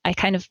I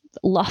kind of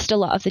lost a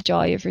lot of the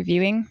joy of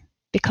reviewing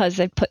because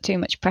I put too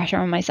much pressure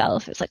on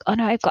myself. It's like, oh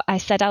no, I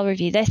said I'll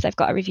review this, I've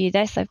got to review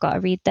this, I've got to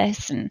read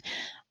this, and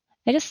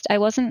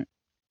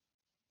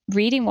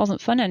reading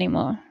wasn't fun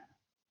anymore.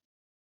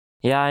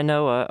 Yeah, I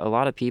know a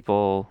lot of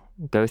people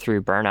go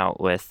through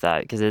burnout with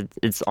that, because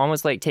it's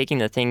almost like taking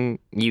the thing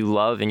you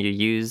love and you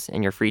use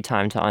in your free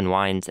time to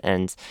unwind,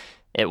 and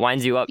it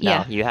winds you up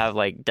now. Yeah. You have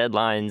like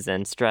deadlines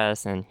and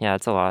stress, and yeah,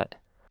 it's a lot.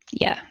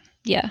 Yeah.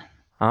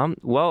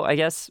 Well, I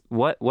guess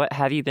what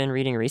have you been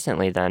reading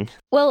recently then?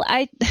 Well,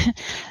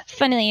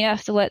 funnily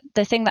enough,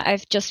 the thing that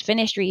I've just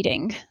finished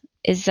reading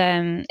is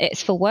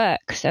it's for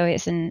work, so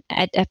it's a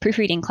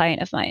proofreading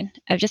client of mine.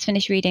 I've just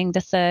finished reading the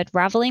 3rd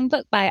Raveling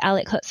book by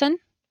Alec Hudson.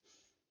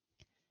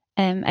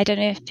 I don't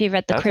know if you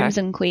read The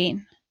Crimson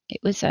Queen. It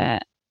was a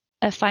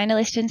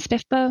finalist in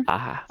Spiffbo.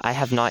 I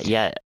have not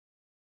yet.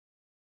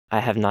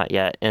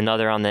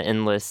 Another on the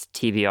endless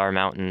TBR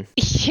mountain.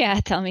 Yeah,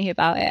 tell me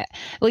about it.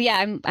 Well,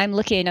 yeah, I'm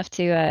lucky enough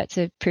to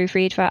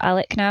proofread for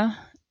Alec now,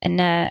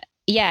 and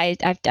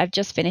I've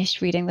just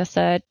finished reading the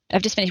 3rd.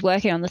 I've just finished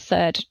working on the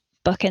 3rd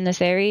book in the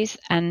series,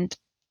 and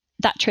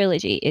that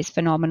trilogy is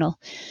phenomenal.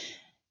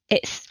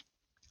 It's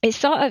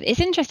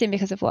interesting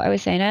because of what I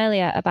was saying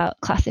earlier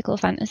about classical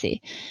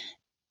fantasy.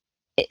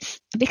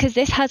 It's because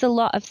this has a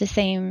lot of the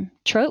same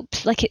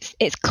tropes. Like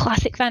it's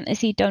classic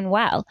fantasy done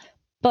well,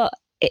 but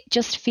it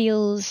just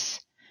feels,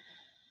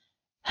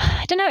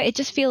 I don't know, it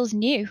just feels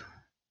new.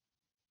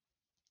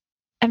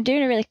 I'm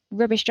doing a really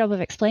rubbish job of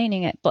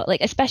explaining it, but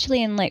like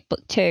especially in like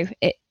book 2,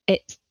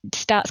 it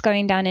starts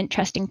going down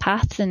interesting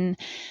paths,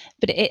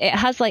 but it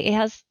has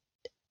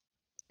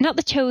not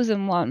the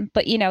chosen one,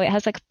 but it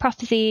has like a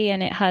prophecy,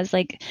 and it has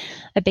like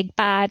a big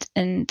bad,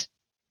 and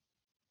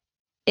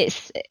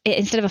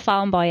instead of a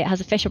farm boy, it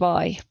has a fisher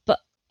boy. But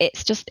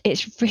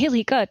it's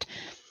really good.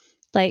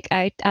 Like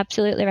I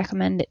absolutely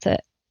recommend it to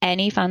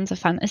any fans of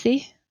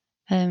fantasy.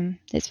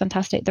 It's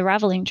fantastic. The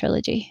Raveling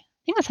trilogy. I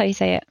think that's how you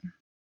say it.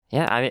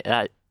 Yeah, I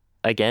mean,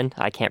 again,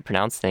 I can't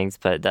pronounce things,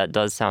 but that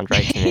does sound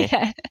right to me.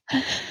 Yeah.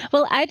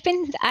 Well, I'd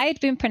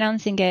been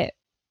pronouncing it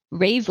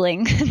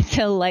Raveling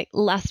until like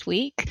last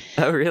week.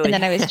 Oh, really? And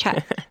then I was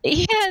chatting.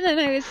 Yeah, and then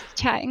I was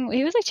chatting.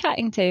 Who was I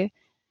chatting to?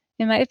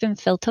 It might have been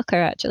Phil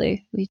Tucker,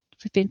 actually. We've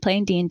been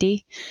playing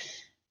D&D,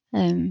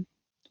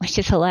 which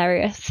is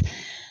hilarious.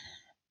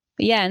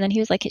 But yeah, and then he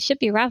was like, it should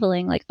be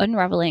Raveling, like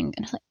unraveling.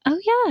 And I was like, oh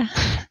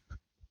yeah.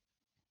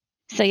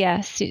 So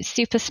yeah,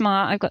 super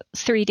smart. I've got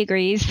 3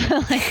 degrees for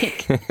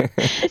like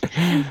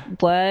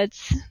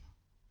words.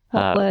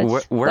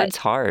 Words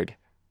hard.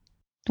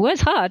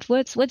 Words hard.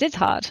 Words is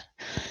hard.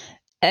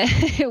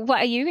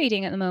 What are you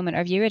reading at the moment?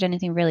 Have you read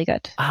anything really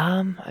good?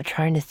 I'm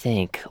trying to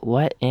think.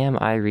 What am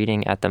I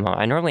reading at the moment?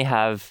 I normally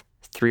have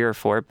 3 or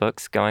 4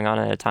 books going on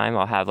at a time.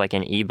 I'll have like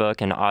an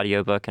ebook, an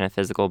audiobook, and a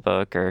physical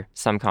book, or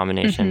some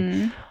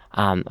combination.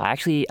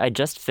 I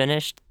just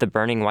finished The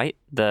Burning White,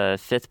 the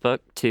 5th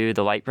book to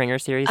the Lightbringer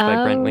series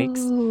by Brent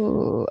Weeks.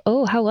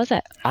 Oh, how was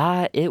it?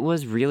 It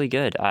was really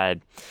good.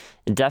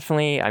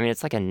 Definitely, I mean,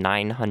 it's like a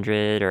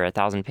 900 or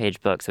 1,000 page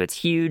book, so it's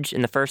huge.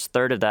 And the first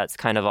third of that's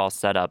kind of all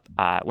set up.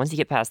 Once you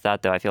get past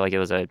that, though, I feel like it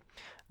was a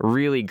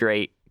really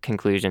great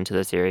conclusion to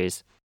the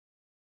series.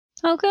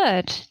 Oh,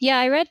 good. Yeah,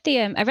 I read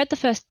the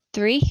first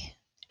 3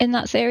 in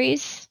that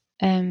series.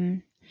 I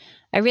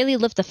really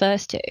loved the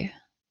first 2.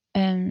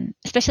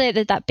 Especially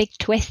that big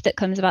twist that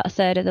comes about a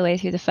third of the way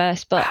through the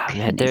first book. Oh,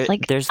 man, it's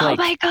like, there's oh like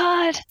my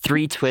God,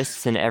 3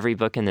 twists in every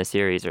book in the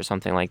series or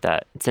something like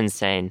that. It's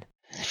insane.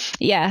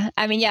 Yeah,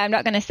 I mean, yeah, I'm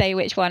not going to say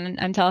which one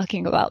I'm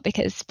talking about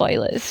because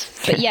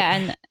spoilers. But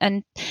yeah,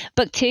 and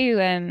book 2,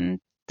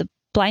 the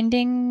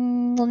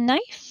Blinding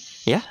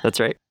Knife. Yeah,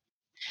 that's right.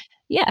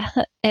 Yeah,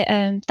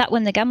 that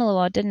won the Gamble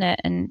Award, didn't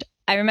it? And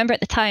I remember at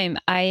the time,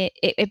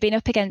 it had been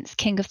up against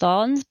King of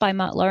Thorns by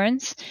Mark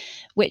Lawrence,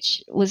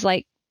 which was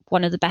like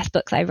one of the best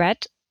books I read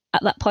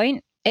at that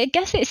point. I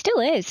guess it still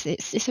is.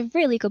 It's a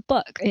really good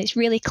book. It's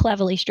really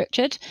cleverly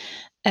structured.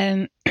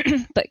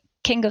 But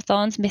King of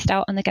Thorns missed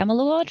out on the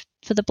Gamble Award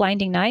for The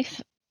Blinding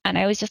Knife, and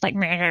I was just like,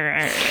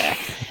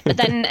 but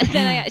then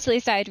I actually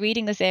started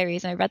reading the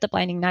series and I read The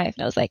Blinding Knife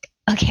and I was like,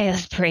 okay,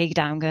 that's pretty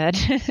damn good.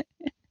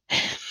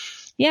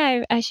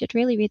 Yeah, I should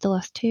really read the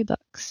last 2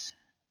 books.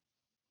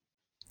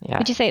 Yeah.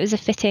 Would you say it was a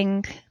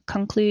fitting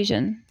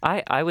conclusion?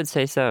 I would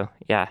say so.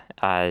 Yeah,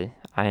 I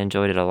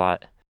enjoyed it a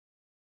lot.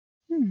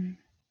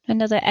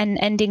 Another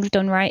endings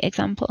done right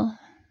example.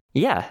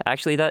 Yeah,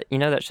 actually, that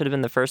should have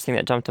been the first thing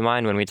that jumped to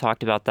mind when we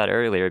talked about that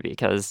earlier,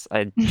 because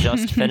I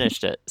just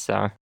finished it.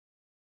 So.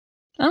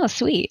 Oh,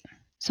 sweet.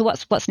 So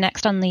what's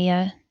next on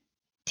the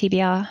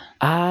TBR?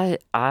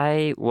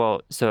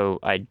 So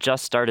I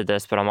just started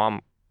this, but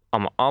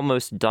I'm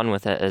almost done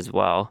with it as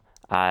well.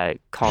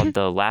 Called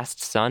The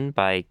Last Sun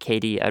by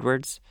Katie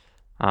Edwards.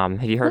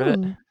 Have you heard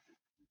of it?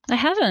 I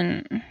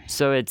haven't.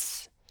 So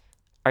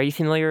are you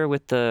familiar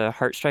with the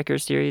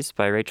Heartstrikers series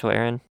by Rachel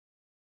Aaron?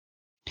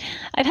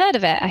 I've heard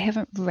of it. I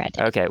haven't read it.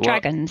 Okay, well,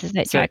 Dragons, is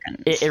it? so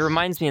Dragons. It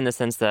reminds me in the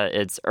sense that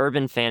it's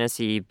urban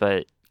fantasy,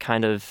 but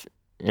kind of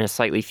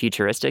slightly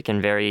futuristic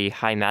and very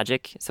high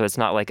magic. So it's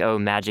not like, oh,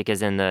 magic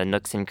is in the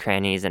nooks and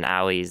crannies and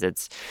alleys.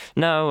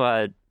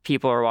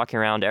 People are walking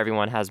around.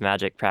 Everyone has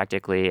magic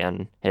practically,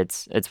 and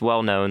it's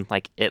well known.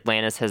 Like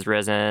Atlantis has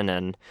risen,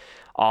 and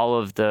all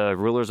of the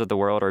rulers of the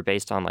world are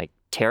based on like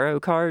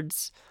tarot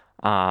cards.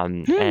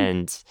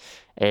 And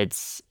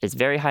it's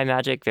very high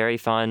magic, very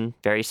fun,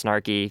 very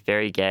snarky,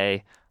 very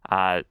gay.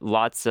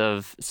 Lots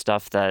of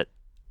stuff that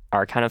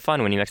are kind of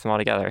fun when you mix them all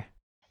together.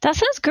 That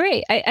sounds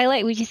great. I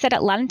like when you said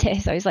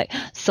Atlantis. I was like,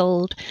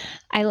 sold.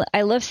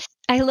 I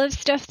love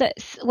stuff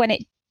that's when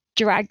it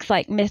drags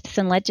like myths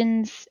and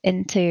legends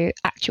into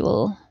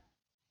actual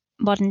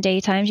modern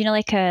day times. You know,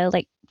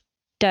 like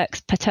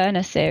Dirk's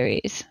Paterna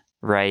series.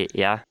 Right.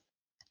 Yeah.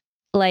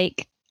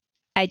 Like,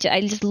 I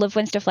just love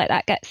when stuff like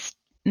that gets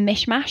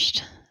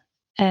mishmashed.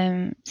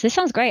 So this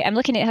sounds great. I'm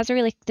looking at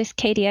it. This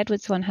Katie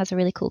Edwards one has a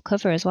really cool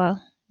cover as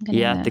well.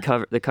 Yeah,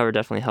 the cover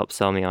definitely helped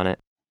sell me on it.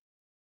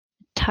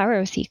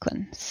 Tarot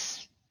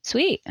sequence.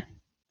 Sweet.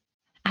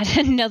 And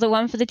another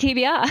one for the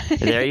TBR.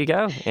 There you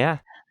go. Yeah.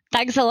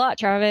 Thanks a lot,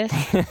 Travis.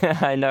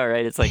 I know,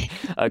 right? It's like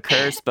a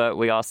curse, but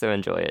we also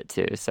enjoy it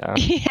too. So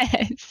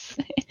yes,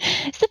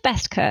 it's the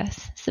best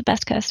curse. It's the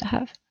best curse to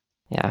have.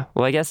 Yeah.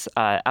 Well, I guess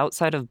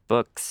outside of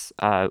books,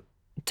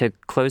 to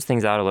close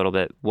things out a little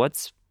bit,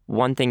 what's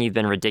one thing you've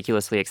been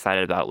ridiculously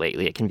excited about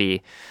lately? It can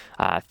be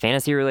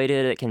fantasy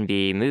related. It can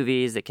be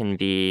movies. It can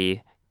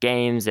be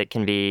games. It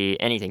can be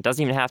anything. It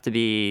doesn't even have to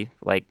be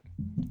like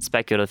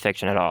speculative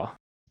fiction at all.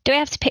 Do I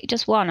have to pick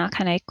just one, or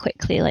can I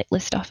quickly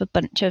list off a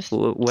bunch of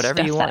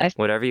whatever you want?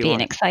 Whatever you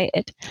want.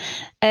 Excited.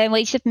 Well,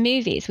 you said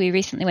movies. We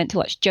recently went to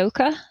watch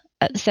Joker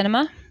at the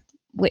cinema,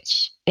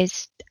 which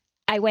is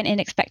I went in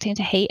expecting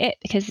to hate it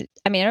because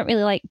I don't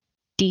really like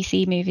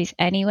DC movies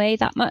anyway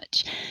that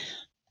much.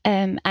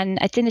 And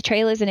I'd seen the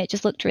trailers and it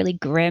just looked really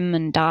grim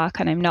and dark,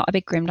 and I'm not a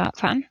big grim dark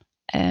fan.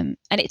 And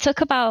it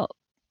took about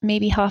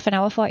maybe half an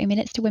hour, 40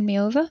 minutes to win me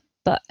over,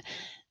 but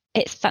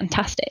it's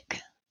fantastic.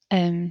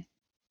 And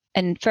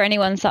for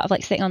anyone sort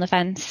of sitting on the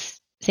fence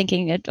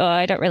thinking, oh,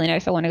 I don't really know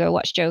if I want to go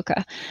watch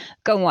Joker,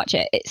 go and watch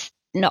it. It's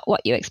not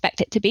what you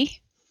expect it to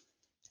be.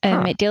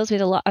 It deals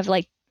with a lot of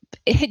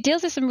it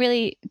deals with some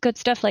really good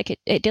stuff.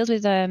 It deals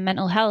with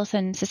mental health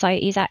and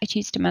society's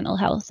attitudes to mental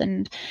health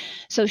and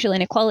social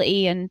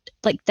inequality, and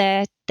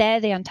they're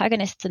the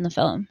antagonists in the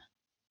film,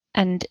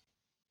 and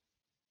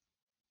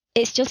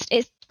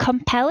it's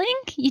compelling.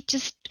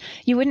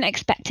 You wouldn't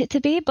expect it to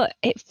be, but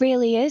it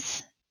really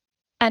is.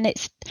 And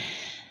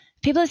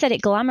people have said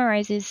it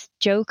glamorizes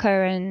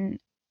Joker,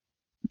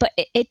 but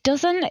it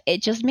doesn't.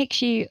 It just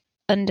makes you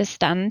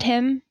understand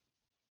him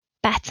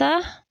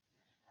better,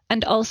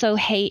 and also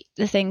hate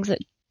the things that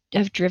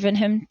have driven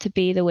him to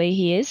be the way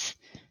he is.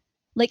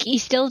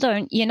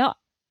 You're not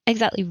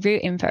exactly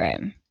rooting for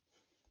him,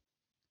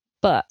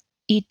 but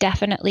you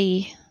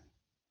definitely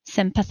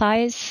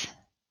sympathize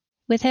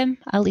with him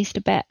at least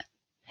a bit.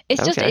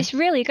 It's just, it's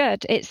really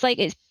good. It's like,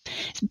 it's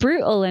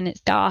brutal and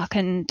it's dark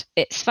and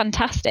it's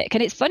fantastic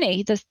and it's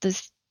funny.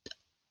 There's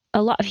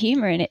a lot of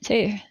humor in it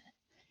too.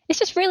 It's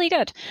just really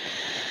good.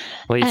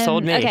 Well, you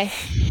sold me. Okay.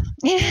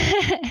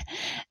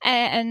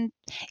 And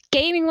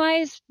gaming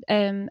wise,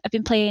 I've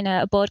been playing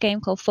a board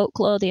game called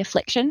Folklore: The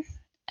Affliction,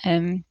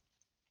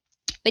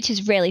 which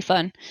is really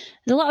fun.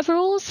 There's a lot of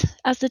rules,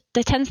 as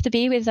there tends to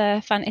be with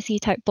fantasy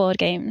type board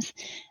games,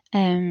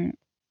 and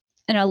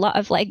a lot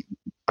of like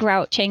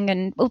grouching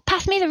and, well,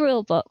 pass me the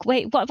rule book.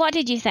 Wait, what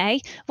did you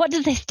say? What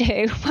does this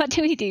do? What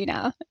do we do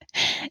now?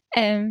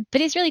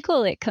 But it's really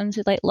cool. It comes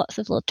with like lots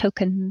of little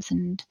tokens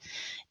and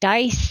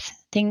dice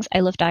things. I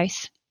love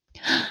dice.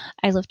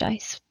 I love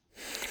dice.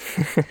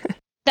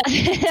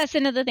 That's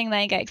another thing that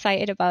I get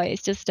excited about.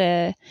 It's just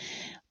a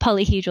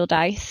polyhedral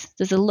dice.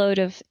 There's a load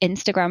of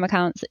Instagram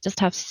accounts that just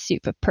have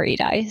super pretty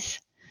dice,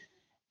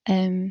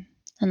 and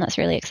that's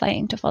really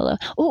exciting to follow.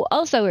 Oh,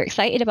 also we're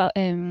excited about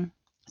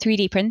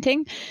 3D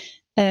printing.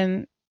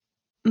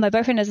 My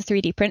boyfriend has a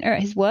 3D printer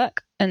at his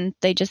work, and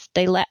they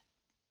let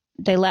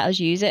us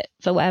use it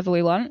for whatever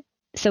we want.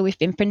 So we've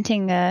been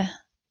printing a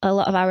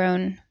lot of our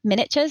own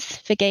miniatures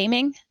for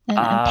gaming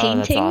and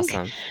painting. That's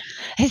awesome.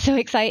 It's so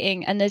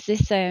exciting. And there's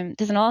this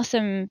there's an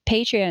awesome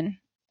Patreon.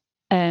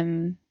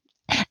 Again,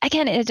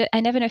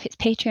 I never know if it's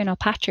Patreon or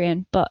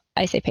Patreon, but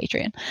I say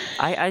Patreon.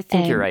 I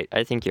think you're right.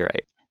 I think you're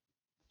right.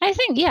 I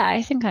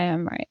think I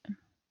am right.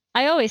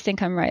 I always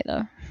think I'm right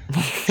though,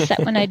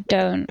 except when I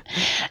don't.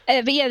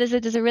 But yeah,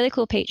 there's a really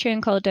cool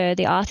Patreon called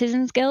the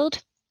Artisans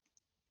Guild,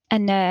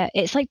 and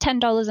it's like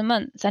 $10 a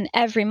month, and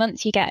every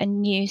month you get a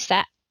new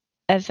set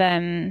of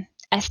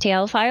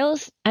STL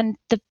files, and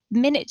the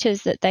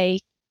miniatures that they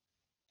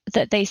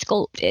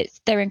sculpt,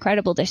 they're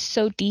incredible. They're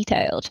so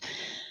detailed.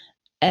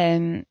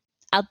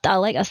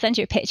 I'll send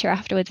you a picture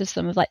afterwards of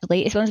some of like the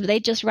latest ones, but they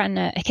just ran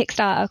a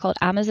Kickstarter called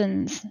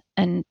Amazons,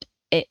 and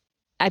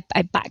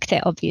I backed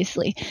it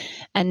obviously,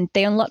 and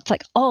they unlocked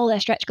like all their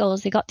stretch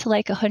goals. They got to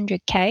like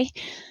 100k,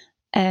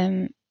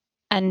 and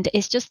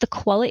it's just the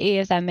quality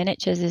of their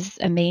miniatures is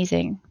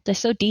amazing. They're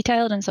so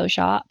detailed and so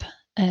sharp.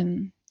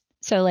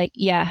 So like,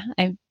 yeah,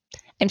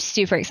 I'm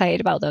super excited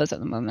about those at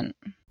the moment.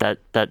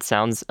 That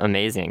sounds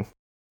amazing.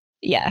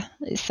 Yeah,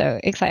 it's so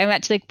exciting. I'm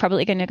actually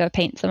probably going to go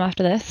paint some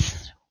after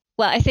this.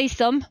 Well, I say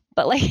some,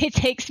 but like it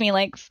takes me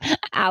like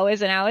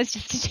hours and hours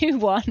just to do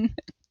one.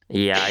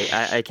 Yeah,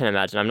 I can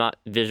imagine. I'm not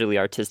visually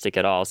artistic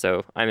at all,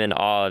 so I'm in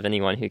awe of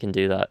anyone who can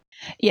do that.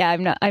 Yeah,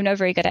 I'm not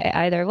very good at it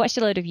either. I watched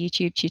a load of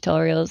YouTube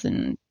tutorials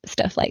and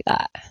stuff like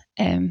that,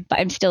 but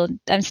I'm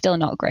still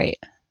not great.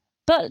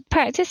 But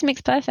practice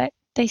makes perfect,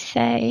 they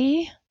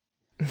say.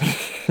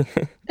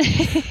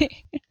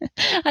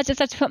 I just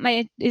have to put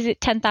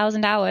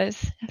 10,000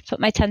 hours? I have to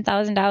put my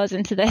 10,000 hours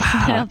into this,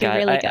 and then I'll be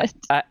really good.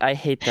 I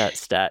hate that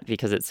stat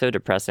because it's so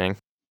depressing.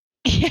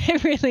 Yeah,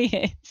 it really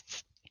is.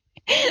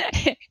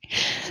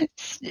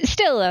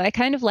 Still though, I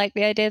kind of like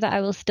the idea that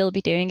I will still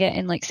be doing it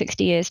in like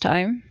 60 years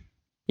time.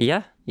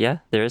 Yeah,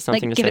 there is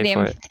something like, to say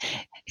for it.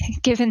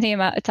 Given the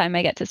amount of time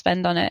I get to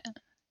spend on it,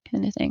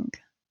 kind of thing.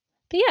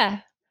 But yeah,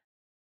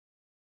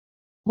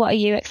 what are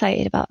you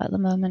excited about at the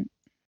moment?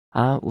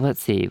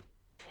 Let's see.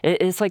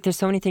 It's like there's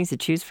so many things to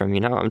choose from,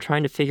 I'm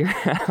trying to figure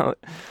out.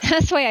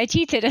 That's why I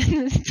cheated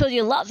and told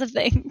you lots of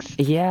things.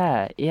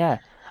 Yeah.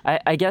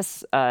 I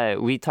guess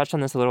we touched on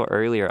this a little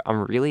earlier.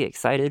 I'm really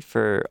excited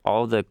for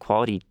all the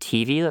quality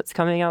TV that's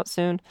coming out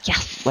soon.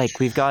 Yes. Like,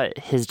 we've got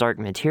His Dark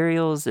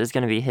Materials is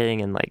going to be hitting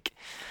in, like,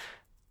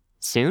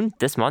 soon,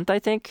 this month, I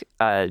think.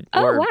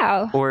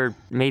 Wow. Or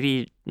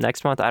maybe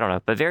next month, I don't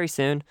know, but very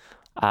soon.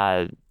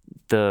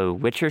 The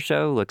Witcher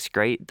show looks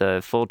great.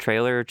 The full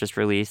trailer just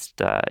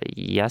released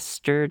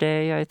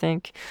yesterday, I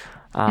think.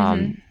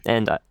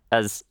 And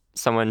as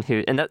someone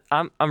who,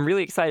 I'm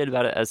really excited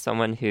about it as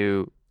someone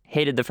who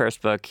hated the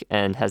first book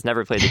and has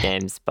never played the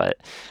games, but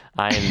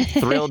I'm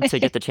thrilled to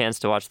get the chance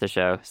to watch the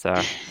show. So,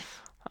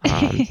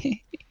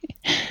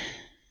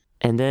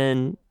 and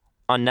then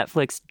on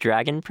Netflix,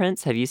 Dragon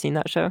Prince. Have you seen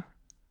that show?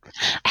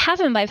 I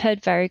haven't, but I've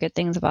heard very good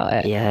things about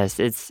it. Yes,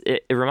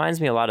 it reminds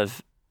me a lot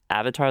of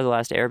Avatar: The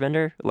Last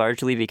Airbender,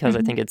 largely because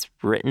I think it's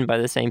written by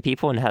the same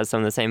people and has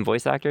some of the same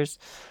voice actors.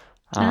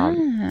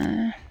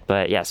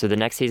 But yeah, so the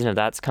next season of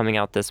that's coming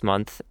out this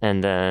month,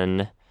 and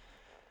then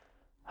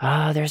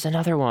there's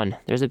another one.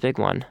 There's a big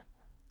one.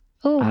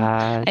 Oh,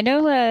 I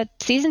know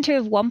season 2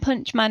 of One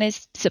Punch Man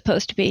is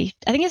supposed to be.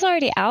 I think it's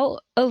already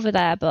out over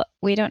there, but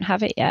we don't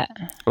have it yet.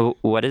 Oh,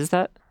 what is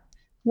that?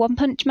 One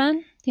Punch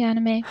Man, the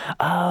anime.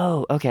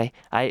 Oh, okay.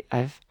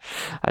 I've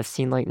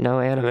seen like no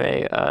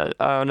anime.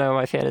 Oh no,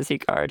 my fantasy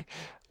card.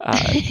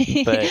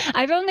 But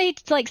I've only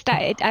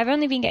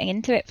been getting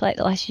into it for like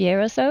the last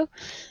year or so.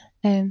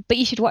 But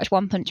you should watch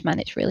One Punch Man.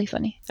 It's really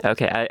funny.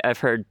 Okay, I've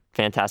heard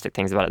fantastic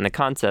things about it, and the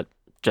concept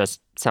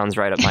just sounds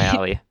right up my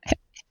alley.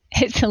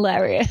 It's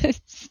hilarious.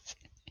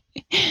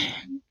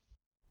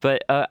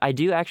 But I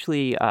do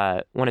actually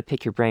want to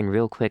pick your brain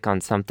real quick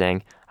on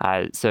something.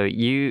 So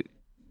you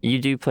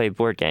do play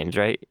board games,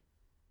 right?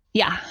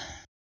 Yeah.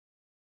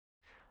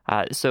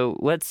 So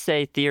let's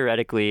say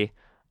theoretically,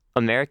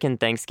 American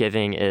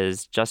Thanksgiving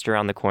is just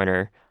around the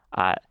corner.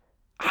 Uh,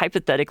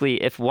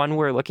 Hypothetically, if one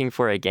were looking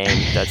for a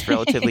game that's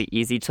relatively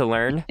easy to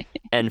learn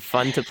and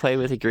fun to play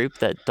with a group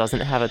that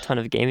doesn't have a ton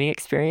of gaming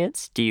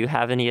experience, do you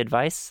have any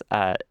advice?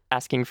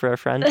 Asking for a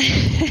friend?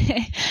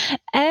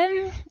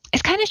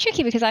 It's kind of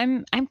tricky because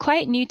I'm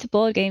quite new to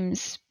board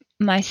games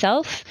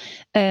myself,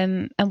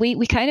 and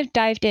we kind of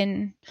dived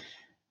in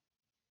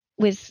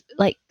with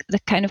like the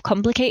kind of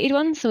complicated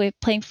ones. So we're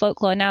playing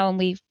Folklore now,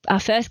 and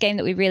our first game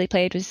that we really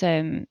played was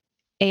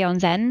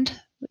Aeon's End,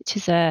 which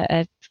is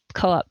a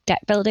co-op deck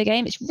builder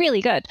game. It's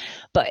really good,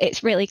 but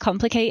it's really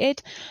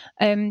complicated.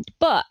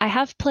 But I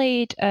have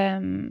played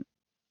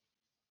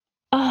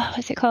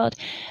what's it called?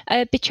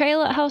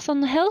 Betrayal at House on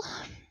the Hill.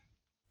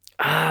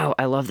 Oh,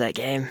 I love that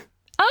game.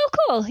 Oh,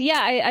 cool.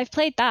 Yeah, I've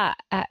played that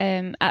at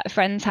a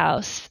friend's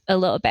house a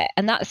little bit,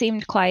 and that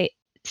seemed quite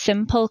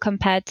simple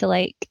compared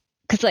to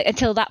because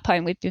until that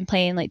point we've been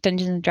playing like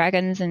Dungeons and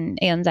Dragons and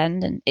Aeon's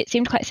End, and it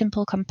seemed quite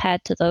simple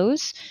compared to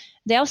those.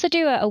 They also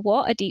do a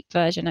Waterdeep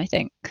version, I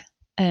think.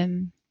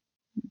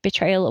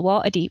 Betrayal at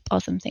Waterdeep or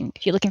something.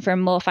 If you're looking for a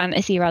more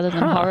fantasy rather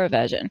than horror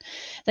version,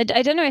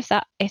 I don't know if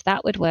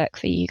that would work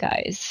for you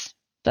guys,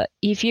 but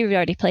if you've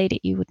already played it,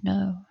 you would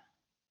know.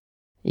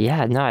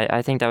 Yeah, no,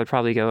 I think that would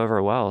probably go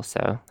over well,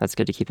 so that's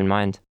good to keep in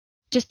mind.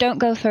 Just don't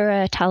go for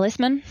a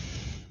talisman.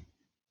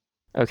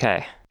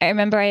 Okay. I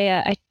remember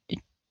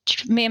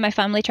me and my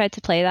family tried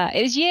to play that.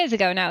 It was years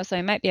ago now, so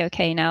it might be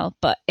okay now,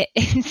 but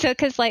it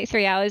took us like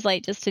 3 hours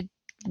just to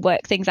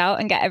work things out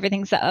and get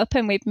everything set up,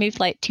 and we've moved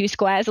like 2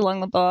 squares along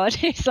the board.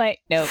 It's like,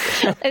 no.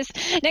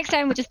 Next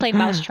time we'll just play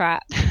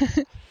Mousetrap.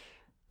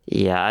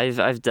 Yeah,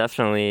 I've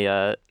definitely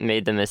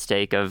made the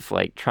mistake of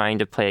like trying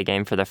to play a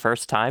game for the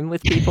first time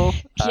with people.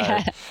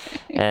 Yeah.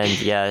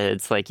 And yeah,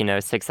 it's like,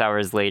 6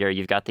 hours later,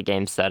 you've got the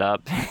game set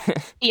up.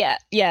 Yeah,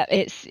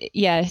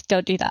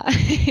 don't do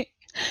that.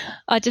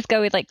 I'll just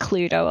go with like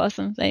Cluedo or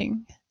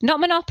something. Not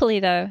Monopoly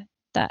though.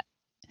 That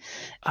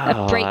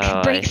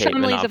breaks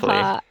families Monopoly.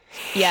 apart.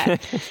 Yeah.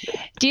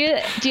 Do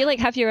you like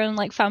have your own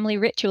like family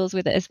rituals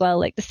with it as well?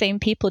 Like the same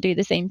people do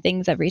the same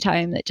things every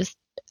time that just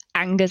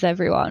angers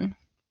everyone.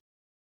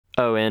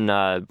 Oh, in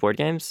board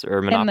games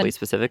or Monopoly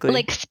specifically?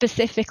 Like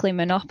specifically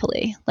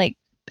Monopoly. Like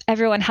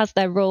everyone has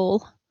their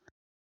role.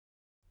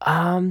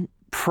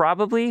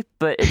 Probably,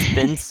 but it's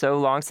been so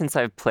long since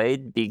I've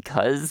played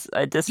because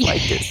I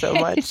disliked it so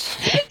much.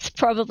 It's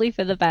probably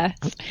for the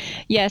best.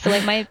 Yeah, so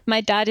like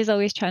my dad is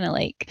always trying to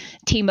like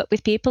team up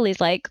with people. He's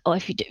like, oh,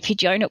 if you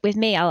join up with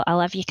me, I'll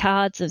have your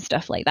cards and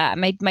stuff like that.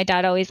 And my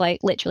dad always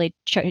like literally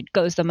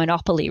goes the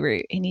Monopoly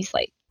route, and he's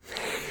like,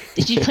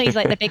 he plays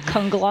like the big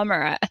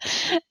conglomerate,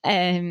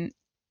 and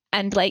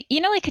like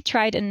like a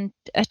tried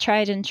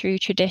and true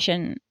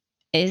tradition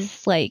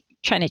is like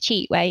trying to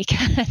cheat where you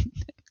can.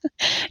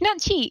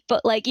 Not cheat,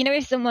 but like,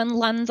 if someone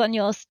lands on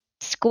your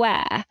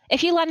square,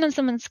 if you land on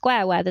someone's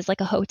square where there's like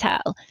a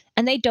hotel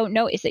and they don't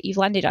notice that you've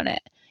landed on it,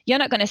 you're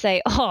not going to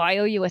say, oh, I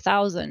owe you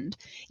 1,000.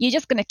 You're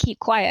just going to keep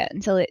quiet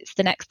until it's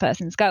the next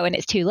person's go and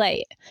it's too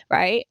late,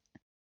 right?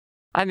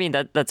 I mean,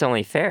 that's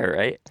only fair,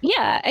 right?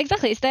 Yeah,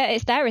 exactly.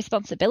 It's their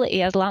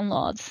responsibility as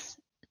landlords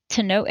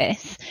to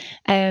notice.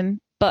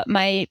 But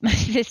my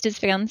sister's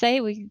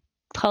fiance, we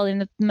call him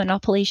the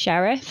Monopoly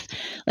sheriff.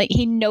 Like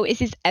he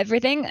notices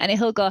everything, and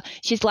he'll go,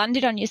 "She's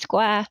landed on your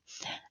square,"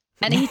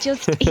 and he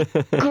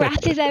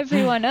grasses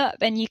everyone up,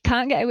 and you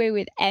can't get away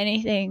with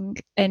anything.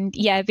 And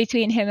yeah,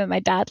 between him and my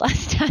dad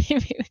last time,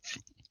 it was,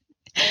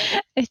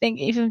 I think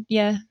even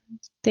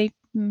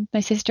my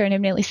sister and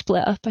him nearly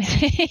split up. I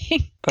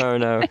think. Oh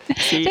no!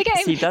 They're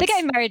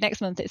getting married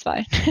next month. It's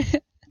fine.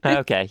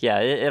 Okay, yeah,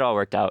 it all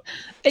worked out.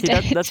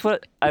 That's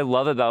what I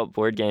love about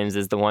board games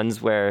is the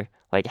ones where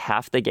like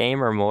half the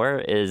game or more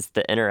is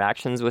the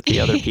interactions with the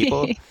other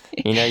people.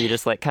 You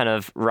just like kind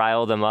of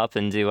rile them up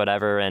and do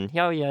whatever, and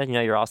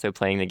you're also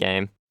playing the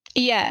game.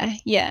 Yeah.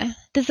 I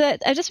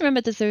just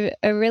remembered there's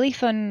a really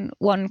fun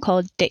one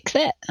called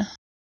Dixit.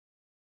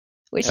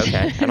 Which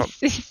okay,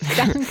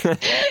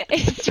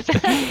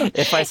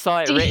 if I saw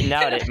it written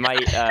out, it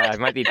might I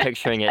might be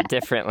picturing it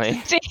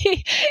differently.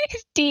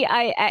 Dixit.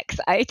 I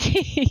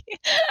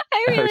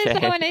realized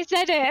that when I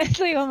said it, I was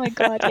like, oh my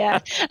god, yeah,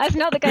 that's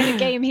not the kind of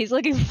game he's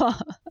looking for.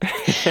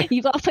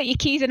 You've got to put your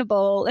keys in a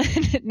bowl.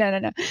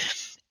 No.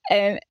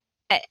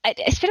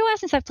 It's been a while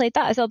since I've played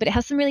that as well, but it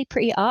has some really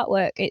pretty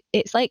artwork.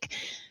 It's like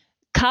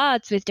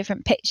cards with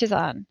different pictures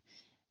on,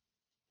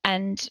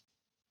 and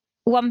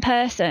one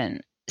person.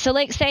 So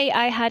like say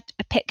I had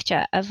a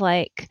picture of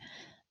like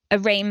a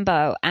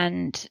rainbow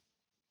and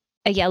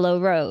a yellow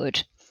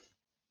road,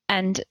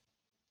 and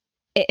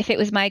if it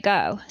was my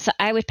go, so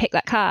I would pick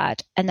that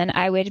card and then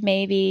I would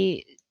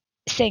maybe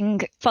sing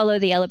Follow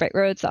the Yellow Brick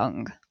Road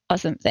song or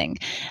something,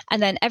 and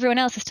then everyone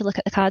else has to look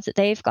at the cards that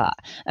they've got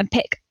and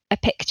pick a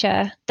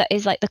picture that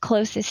is like the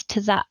closest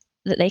to that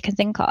they can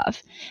think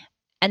of,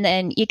 and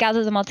then you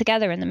gather them all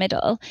together in the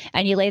middle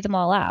and you lay them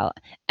all out,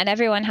 and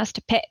everyone has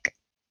to pick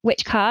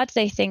which card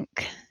they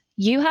think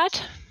you had.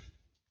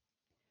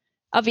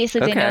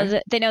 Obviously,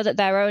 Okay. they know that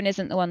their own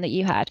isn't the one that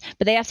you had,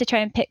 but they have to try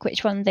and pick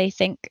which one they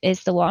think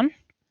is the one.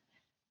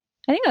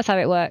 I think that's how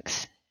it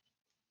works.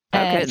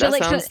 Okay, So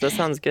like, that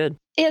sounds good.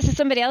 yeah, so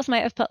somebody else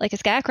might have put like a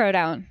scarecrow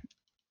down,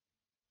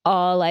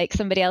 or like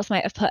somebody else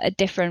might have put a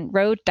different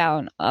road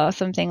down, or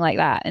something like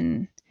that.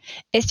 And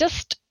it's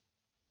just,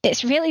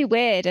 it's really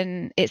weird,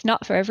 and it's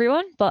not for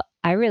everyone. But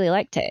I really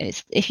liked it.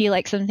 It's, if you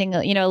like something,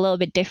 a little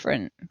bit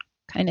different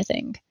kind of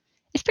thing,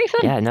 it's pretty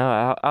fun. Yeah,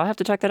 no, I'll have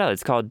to check that out.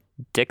 It's called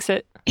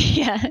Dixit.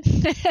 Yeah.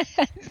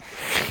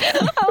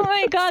 Oh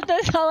my god,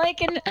 that's all I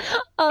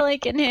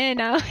can hear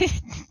now.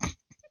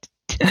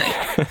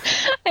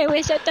 I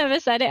wish I'd never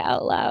said it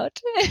out loud.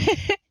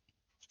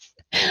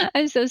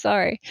 I'm so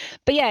sorry.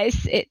 But yeah,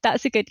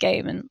 that's a good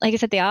game. And like I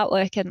said, the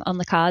artwork on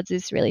the cards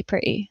is really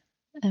pretty.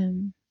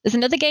 There's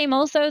another game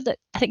also that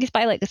I think is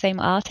by like the same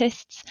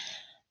artists.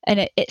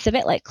 And it's a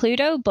bit like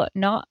Cluedo, but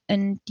not.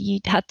 And you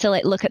had to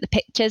like look at the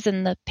pictures,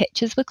 and the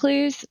pictures were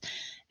clues,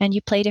 and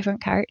you play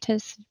different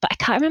characters. But I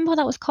can't remember what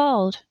that was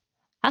called.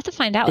 I have to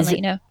find out and let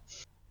you know.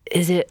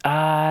 Is it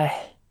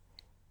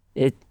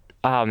it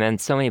oh man,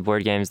 so many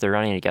board games, they're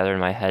running together in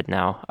my head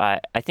now. I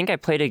think I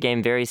played a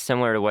game very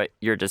similar to what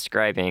you're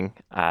describing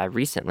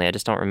recently. I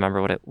just don't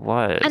remember what it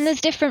was. And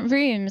there's different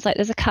rooms. Like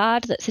there's a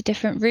card that's a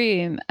different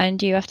room,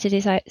 and you have to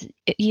decide,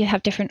 you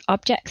have different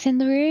objects in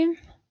the room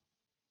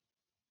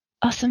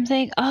or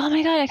something. Oh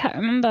my god, I can't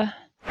remember.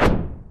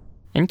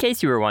 In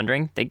case you were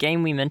wondering, the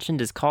game we mentioned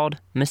is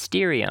called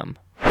Mysterium.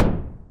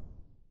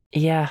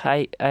 Yeah,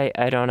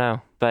 I don't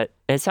know, but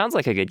it sounds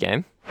like a good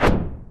game.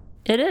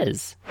 It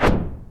is.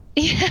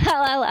 Yeah,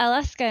 I'll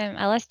ask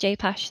J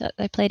Pash. That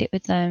I played it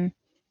with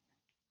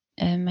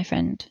my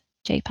friend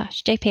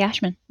JP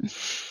Ashman,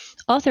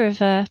 author of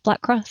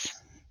Black Cross.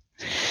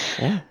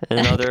 Yeah,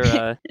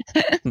 another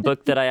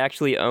book that I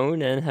actually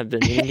own and have been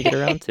meaning to get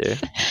around to.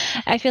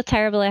 I feel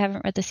terrible I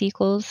haven't read the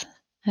sequels.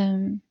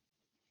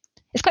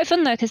 It's quite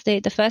fun though, because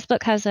the first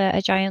book has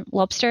a giant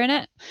lobster in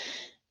it,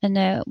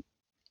 and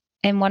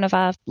in one of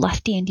our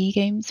last D&D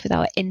games with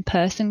our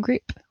in-person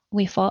group,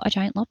 we fought a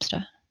giant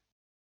lobster.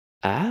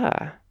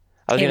 Ah.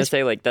 I was going to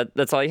say, like,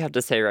 that's all you have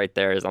to say right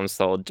there is I'm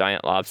sold,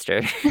 giant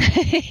lobster.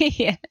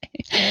 Yeah.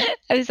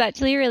 It was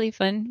actually really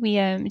fun. We,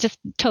 just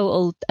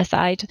total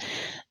aside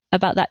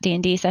about that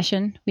D&D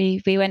session,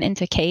 we went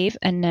into a cave,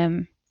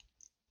 and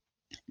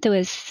there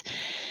was,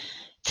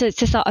 to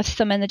sort of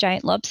summon the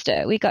giant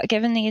lobster, we got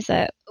given these,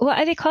 what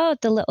are they called?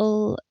 The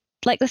little,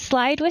 like the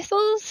slide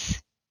whistles?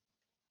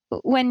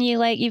 When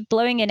you're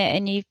blowing in it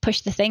and you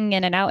push the thing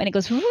in and out and it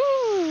goes woo,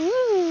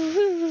 woo,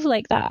 woo,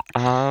 like that.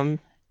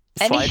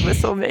 Slide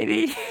whistle,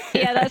 maybe.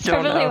 Yeah, that's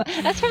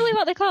probably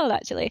what they're called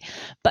actually.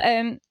 But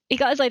he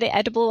got us like the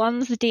edible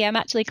ones. The DM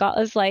actually got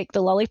us like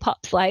the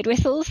lollipop slide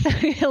whistles. So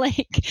we were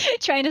like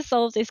trying to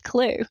solve this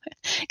clue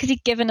because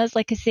he'd given us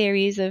like a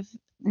series of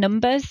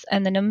numbers,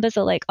 and the numbers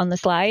are like on the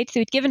slide.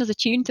 So he'd given us a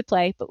tune to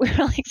play, but we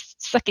were like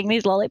sucking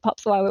these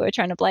lollipops while we were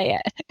trying to play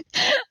it.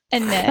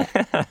 And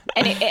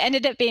it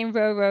ended up being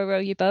row, row, row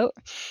your boat.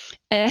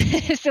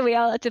 So we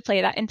all had to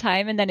play that in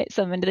time, and then it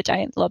summoned the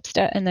giant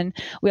lobster, and then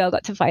we all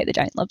got to fight the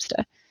giant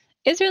lobster.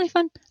 It was really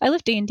fun. I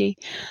love D&D.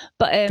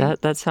 But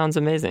that sounds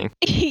amazing.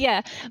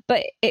 Yeah,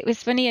 but it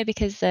was funnier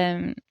because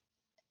do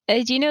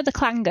you know the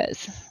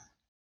clangers?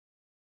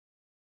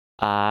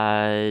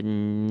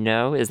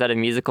 No. Is that a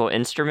musical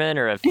instrument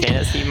or a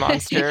fantasy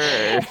monster?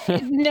 Or...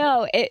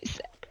 No,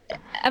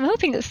 I'm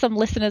hoping that some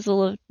listeners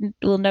will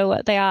know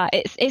what they are.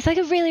 It's like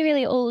a really,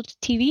 really old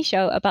TV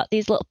show about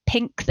these little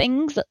pink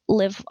things that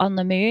live on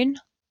the moon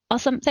or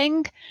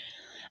something.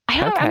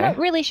 I'm not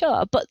really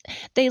sure, but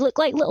they look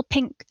like little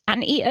pink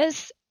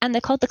anteaters, and they're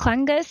called the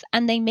clangers,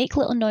 and they make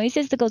little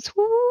noises that goes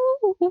woo,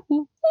 woo, woo,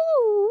 woo.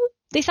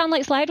 They sound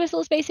like slide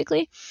whistles,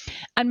 basically.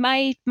 And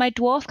my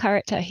dwarf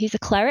character, he's a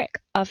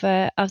cleric of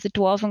the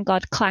dwarven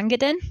god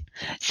Clangadin.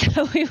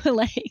 So we were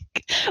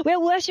like, we're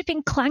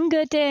worshipping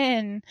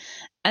Clangadin,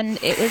 and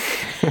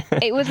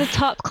it was a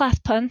top class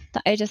pun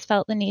that I just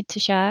felt the need to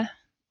share.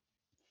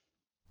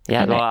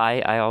 Yeah, well,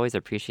 I always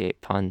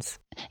appreciate puns.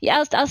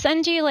 Yeah, I'll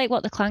send you like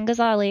what the clangers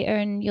are later,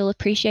 and you'll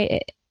appreciate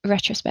it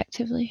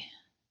retrospectively.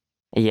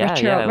 Yeah,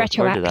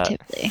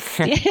 retroactively.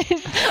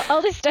 Yes.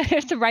 All this stuff, I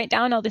have to write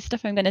down all this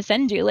stuff I'm going to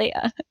send you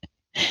later.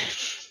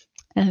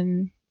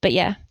 But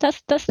yeah,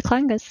 that's the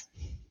clangers.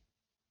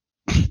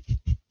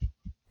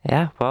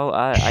 Yeah, well,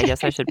 I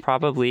guess I should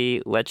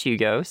probably let you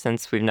go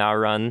since we've now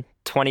run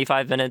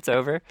 25 minutes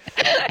over.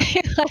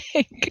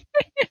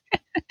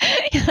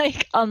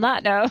 like on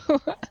that note,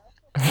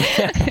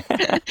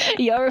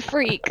 you're a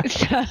freak,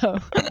 so.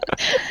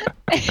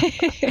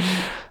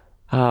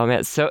 Oh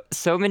man,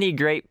 so many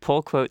great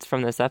pull quotes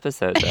from this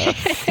episode, though.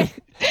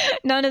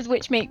 None of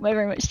which make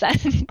very much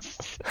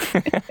sense.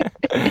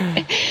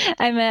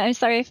 I'm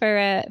sorry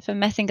for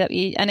messing up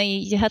you. I know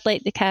you had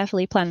like the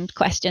carefully planned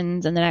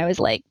questions, and then I was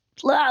like,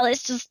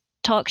 let's just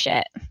talk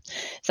shit.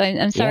 So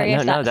I'm sorry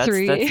if that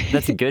threw you.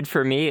 That's good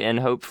for me, and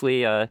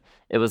hopefully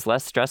it was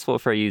less stressful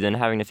for you than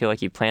having to feel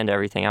like you planned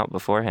everything out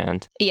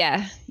beforehand.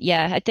 Yeah.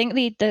 I think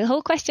the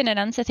whole question and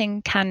answer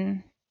thing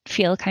can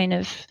feel kind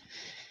of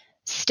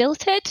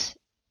stilted.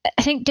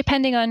 I think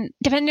depending on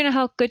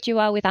how good you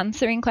are with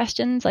answering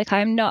questions. Like,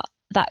 I'm not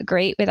that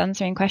great with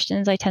answering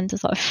questions. I tend to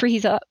sort of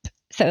freeze up.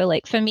 So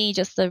like for me,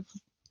 just the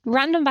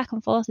random back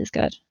and forth is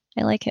good.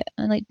 I like it.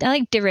 I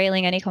like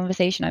derailing any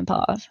conversation I'm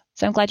part of.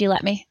 So I'm glad you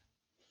let me.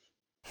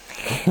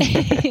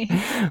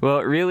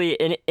 Well,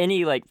 really,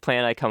 any like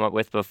plan I come up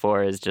with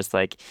before is just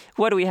like,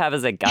 what do we have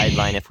as a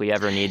guideline if we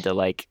ever need to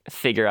like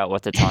figure out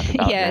what to talk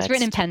about? Yeah, next? It's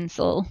written in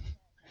pencil.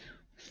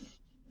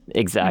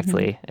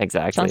 Exactly.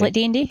 Sounds like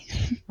D&D.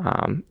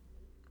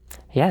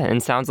 Yeah,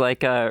 and sounds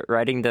like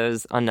writing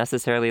those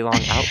unnecessarily long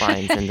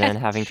outlines and then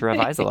having to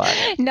revise a lot.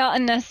 Not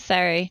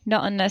unnecessary.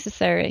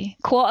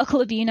 Quarter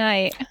Club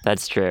unite.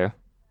 That's true.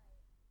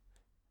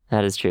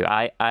 That is true.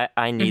 I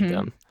need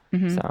them.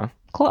 So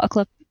Quarter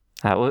Club.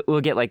 We'll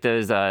get like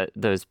those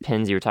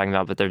pins you were talking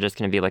about, but they're just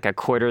going to be like a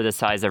quarter the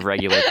size of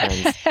regular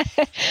pins.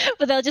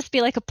 But they'll just be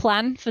like a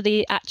plan for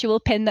the actual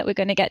pin that we're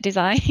going to get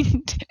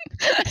designed.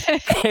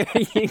 There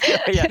you go.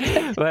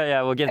 Yeah. Well,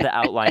 yeah, we'll give the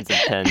outlines of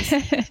pins.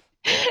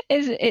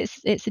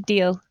 It's a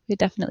deal. We're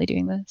definitely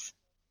doing this.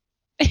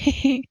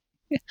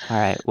 All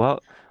right.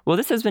 Well,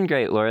 this has been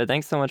great, Laura.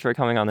 Thanks so much for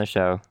coming on the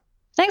show.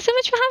 Thanks so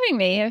much for having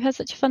me. I've had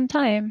such a fun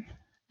time.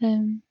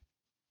 And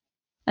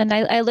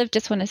I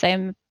just want to say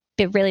I'm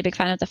a really big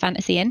fan of the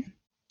Fantasy Inn.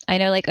 I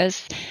know like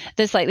us,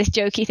 there's like this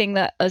jokey thing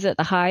that us at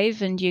the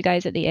Hive and you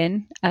guys at the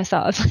Inn are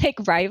sort of like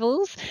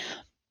rivals.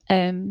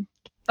 Like,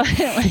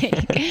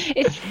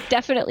 it's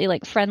definitely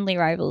like friendly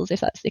rivals if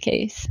that's the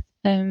case.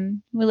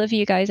 We love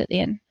you guys at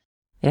the Inn.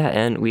 Yeah,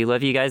 and we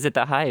love you guys at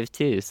the Hive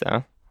too. So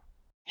but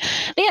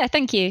yeah,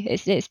 thank you.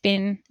 It's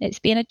been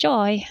a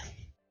joy.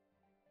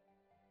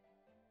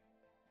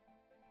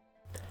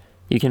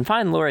 You can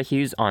find Laura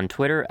Hughes on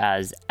Twitter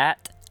as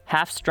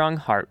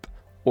 @halfstrungharp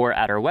or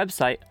at our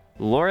website,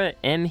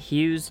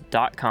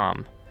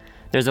 lauramhughes.com.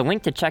 There's a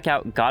link to check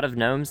out God of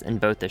Gnomes in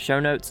both the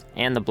show notes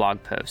and the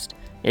blog post.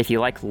 If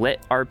you like lit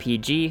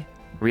RPG,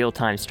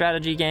 real-time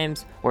strategy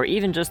games, or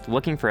even just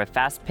looking for a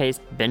fast-paced,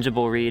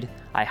 bingeable read,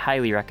 I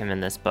highly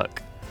recommend this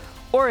book.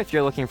 Or if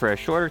you're looking for a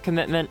shorter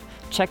commitment,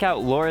 check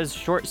out Laura's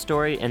short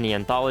story in the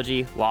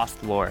anthology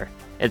Lost Lore.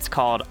 It's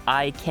called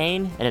I,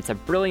 Cain, and it's a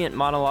brilliant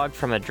monologue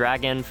from a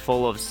dragon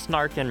full of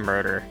snark and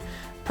murder.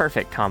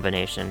 Perfect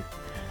combination.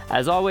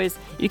 As always,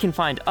 you can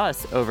find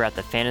us over at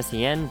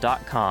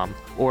thefantasyinn.com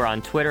or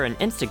on Twitter and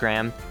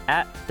Instagram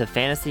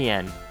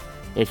 @thefantasyn.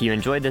 If you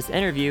enjoyed this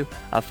interview,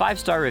 a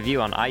 5-star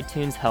review on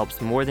iTunes helps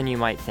more than you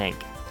might think.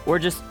 Or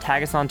just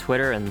tag us on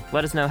Twitter and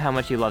let us know how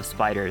much you love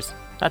spiders.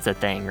 That's a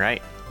thing,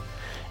 right?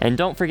 And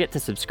don't forget to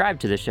subscribe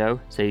to the show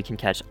so you can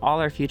catch all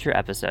our future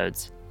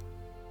episodes.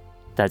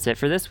 That's it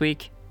for this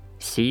week.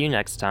 See you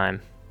next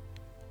time.